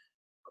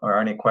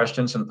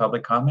questions and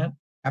public comment.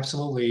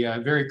 Absolutely,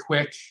 very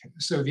quick.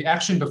 So the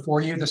action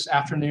before you this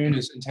afternoon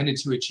is intended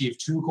to achieve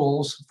two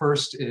goals.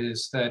 First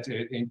is that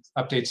it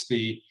updates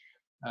the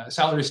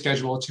salary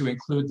schedule to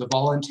include the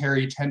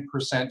voluntary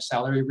 10%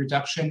 salary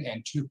reduction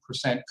and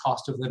 2%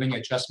 cost of living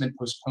adjustment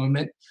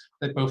postponement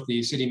that both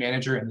the city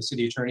manager and the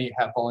city attorney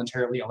have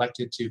voluntarily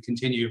elected to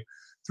continue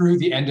through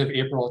the end of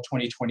April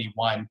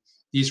 2021.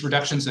 These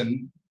reductions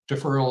and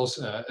deferrals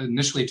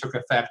initially took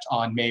effect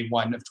on May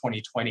 1 of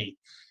 2020.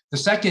 The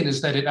second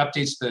is that it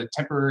updates the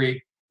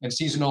temporary and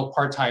seasonal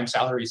part-time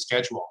salary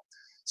schedule.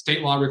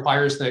 State law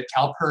requires that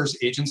CalPERS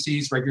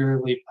agencies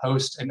regularly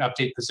post and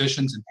update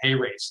positions and pay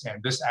rates,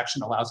 and this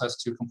action allows us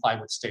to comply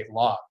with state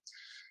law.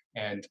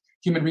 And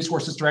Human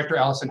Resources Director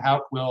Allison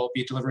Hauk will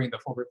be delivering the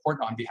full report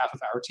on behalf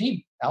of our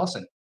team.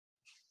 Allison.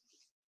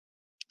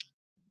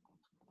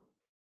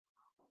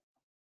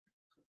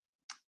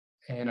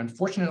 And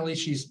unfortunately,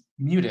 she's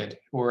muted,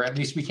 or at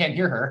least we can't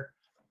hear her.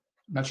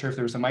 I'm not sure if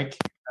there was a mic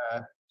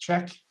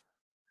check.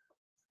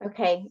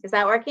 Okay, is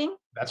that working?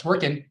 That's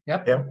working.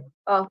 Yep.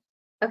 Oh,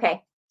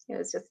 okay. It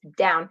was just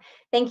down.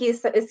 Thank you.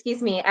 So,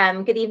 excuse me.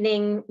 Good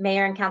evening,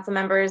 Mayor and council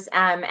members.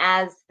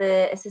 As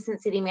the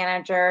Assistant City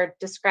Manager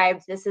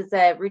described, this is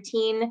a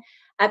routine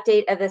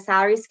update of the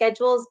salary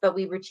schedules, but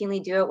we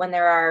routinely do it when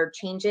there are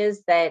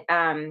changes that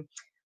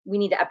we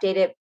need to update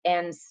it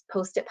and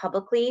post it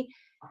publicly.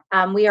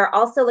 We are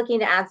also looking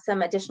to add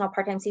some additional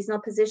part-time seasonal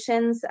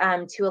positions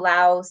to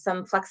allow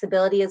some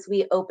flexibility as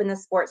we open the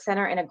sports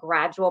center in a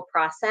gradual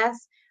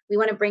process. We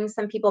want to bring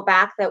some people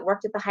back that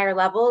worked at the higher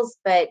levels,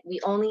 but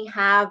we only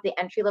have the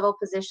entry-level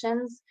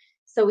positions.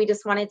 So we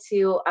just wanted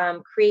to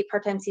create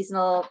part-time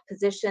seasonal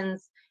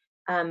positions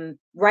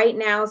right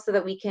now so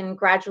that we can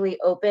gradually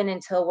open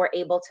until we're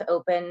able to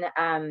open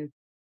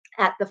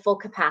at the full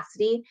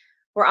capacity.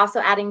 We're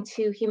also adding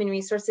 2 human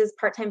resources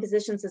part-time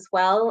positions as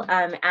well.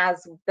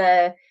 As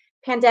the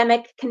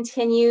pandemic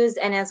continues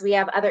and as we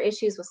have other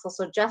issues with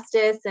social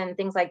justice and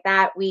things like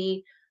that,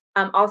 we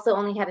also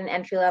only had an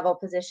entry-level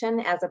position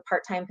as a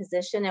part-time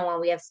position. And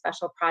when we have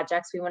special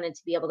projects, we wanted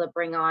to be able to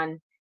bring on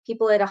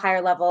people at a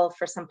higher level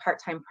for some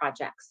part-time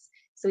projects.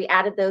 So we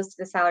added those to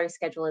the salary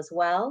schedule as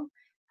well.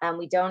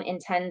 We don't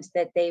intend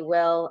that they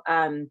will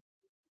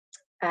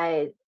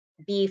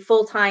be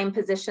full-time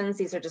positions.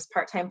 These are just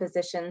part-time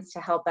positions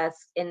to help us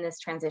in this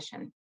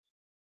transition.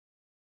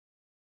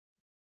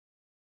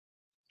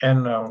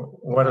 And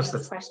what is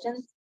the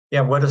questions?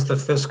 Yeah, what is the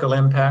fiscal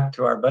impact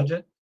to our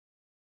budget?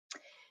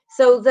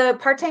 So the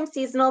part-time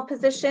seasonal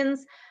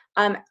positions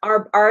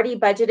are already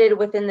budgeted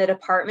within the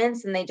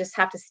departments, and they just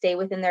have to stay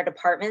within their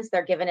departments.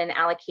 They're given an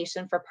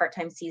allocation for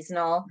part-time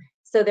seasonal.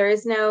 So there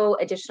is no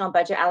additional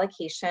budget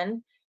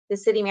allocation. The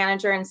city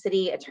manager and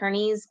city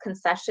attorney's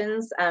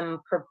concessions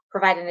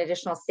provide an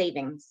additional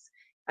savings.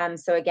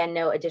 So again,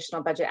 no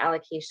additional budget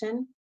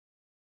allocation.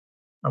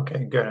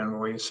 Okay, good. And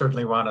we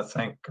certainly want to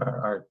thank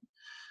our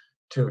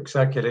 2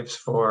 executives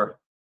for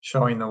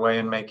showing the way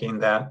and making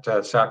that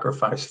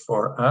sacrifice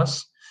for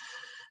us,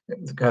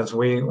 because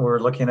we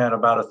were looking at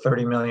about a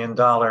 $30 million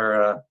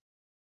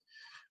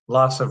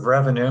loss of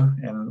revenue.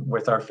 And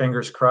with our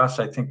fingers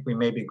crossed, I think we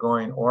may be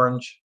going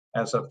orange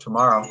as of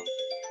tomorrow.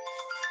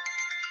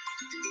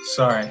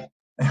 Sorry,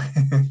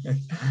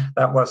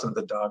 that wasn't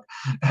the dog.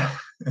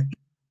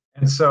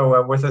 And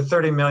so with a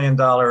 $30 million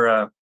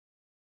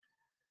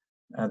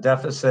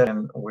deficit,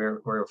 and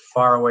we're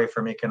far away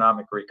from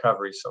economic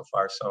recovery so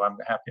far. So I'm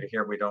happy to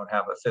hear we don't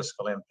have a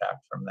fiscal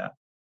impact from that,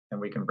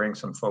 and we can bring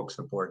some folks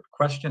aboard.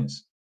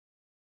 Questions?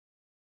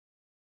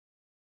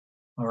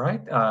 All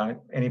right,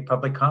 any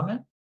public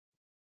comment?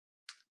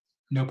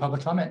 No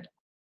public comment.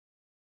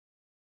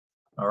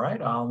 All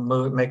right, I'll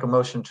make a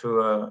motion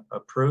to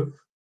approve.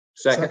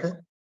 Second.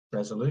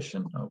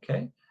 Resolution,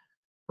 okay.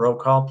 Roll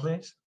call,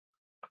 please.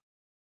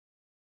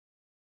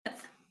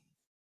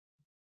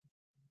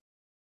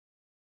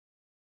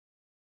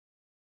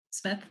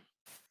 Smith,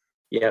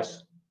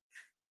 Yes.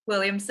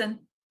 Williamson,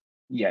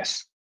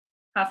 Yes.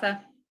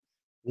 Hoffa.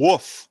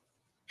 Woof.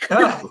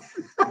 Yes.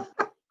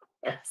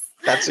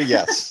 That's a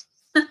yes.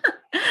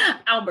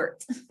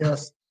 Albert.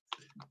 Yes.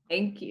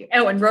 Thank you.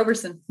 Oh, and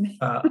Roberson.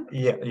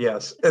 Yeah,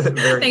 yes.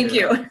 Very Thank good.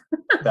 you.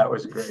 That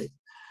was great.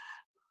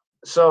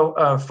 So,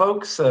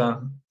 folks,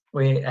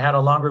 we had a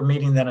longer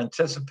meeting than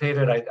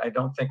anticipated. I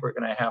don't think we're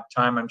going to have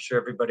time. I'm sure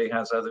everybody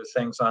has other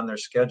things on their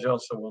schedule,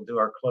 so we'll do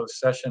our closed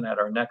session at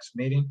our next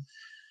meeting.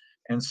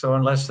 And so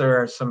unless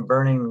there are some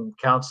burning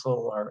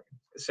council or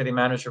city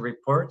manager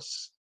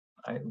reports,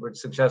 I would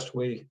suggest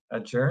we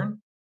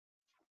adjourn.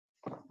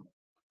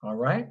 All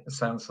right, it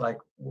sounds like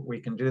we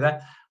can do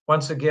that.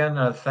 Once again,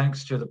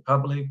 thanks to the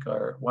public,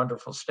 our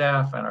wonderful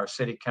staff, and our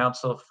city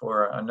council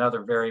for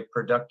another very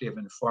productive,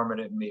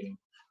 informative meeting.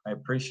 I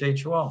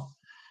appreciate you all.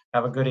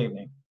 Have a good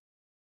evening.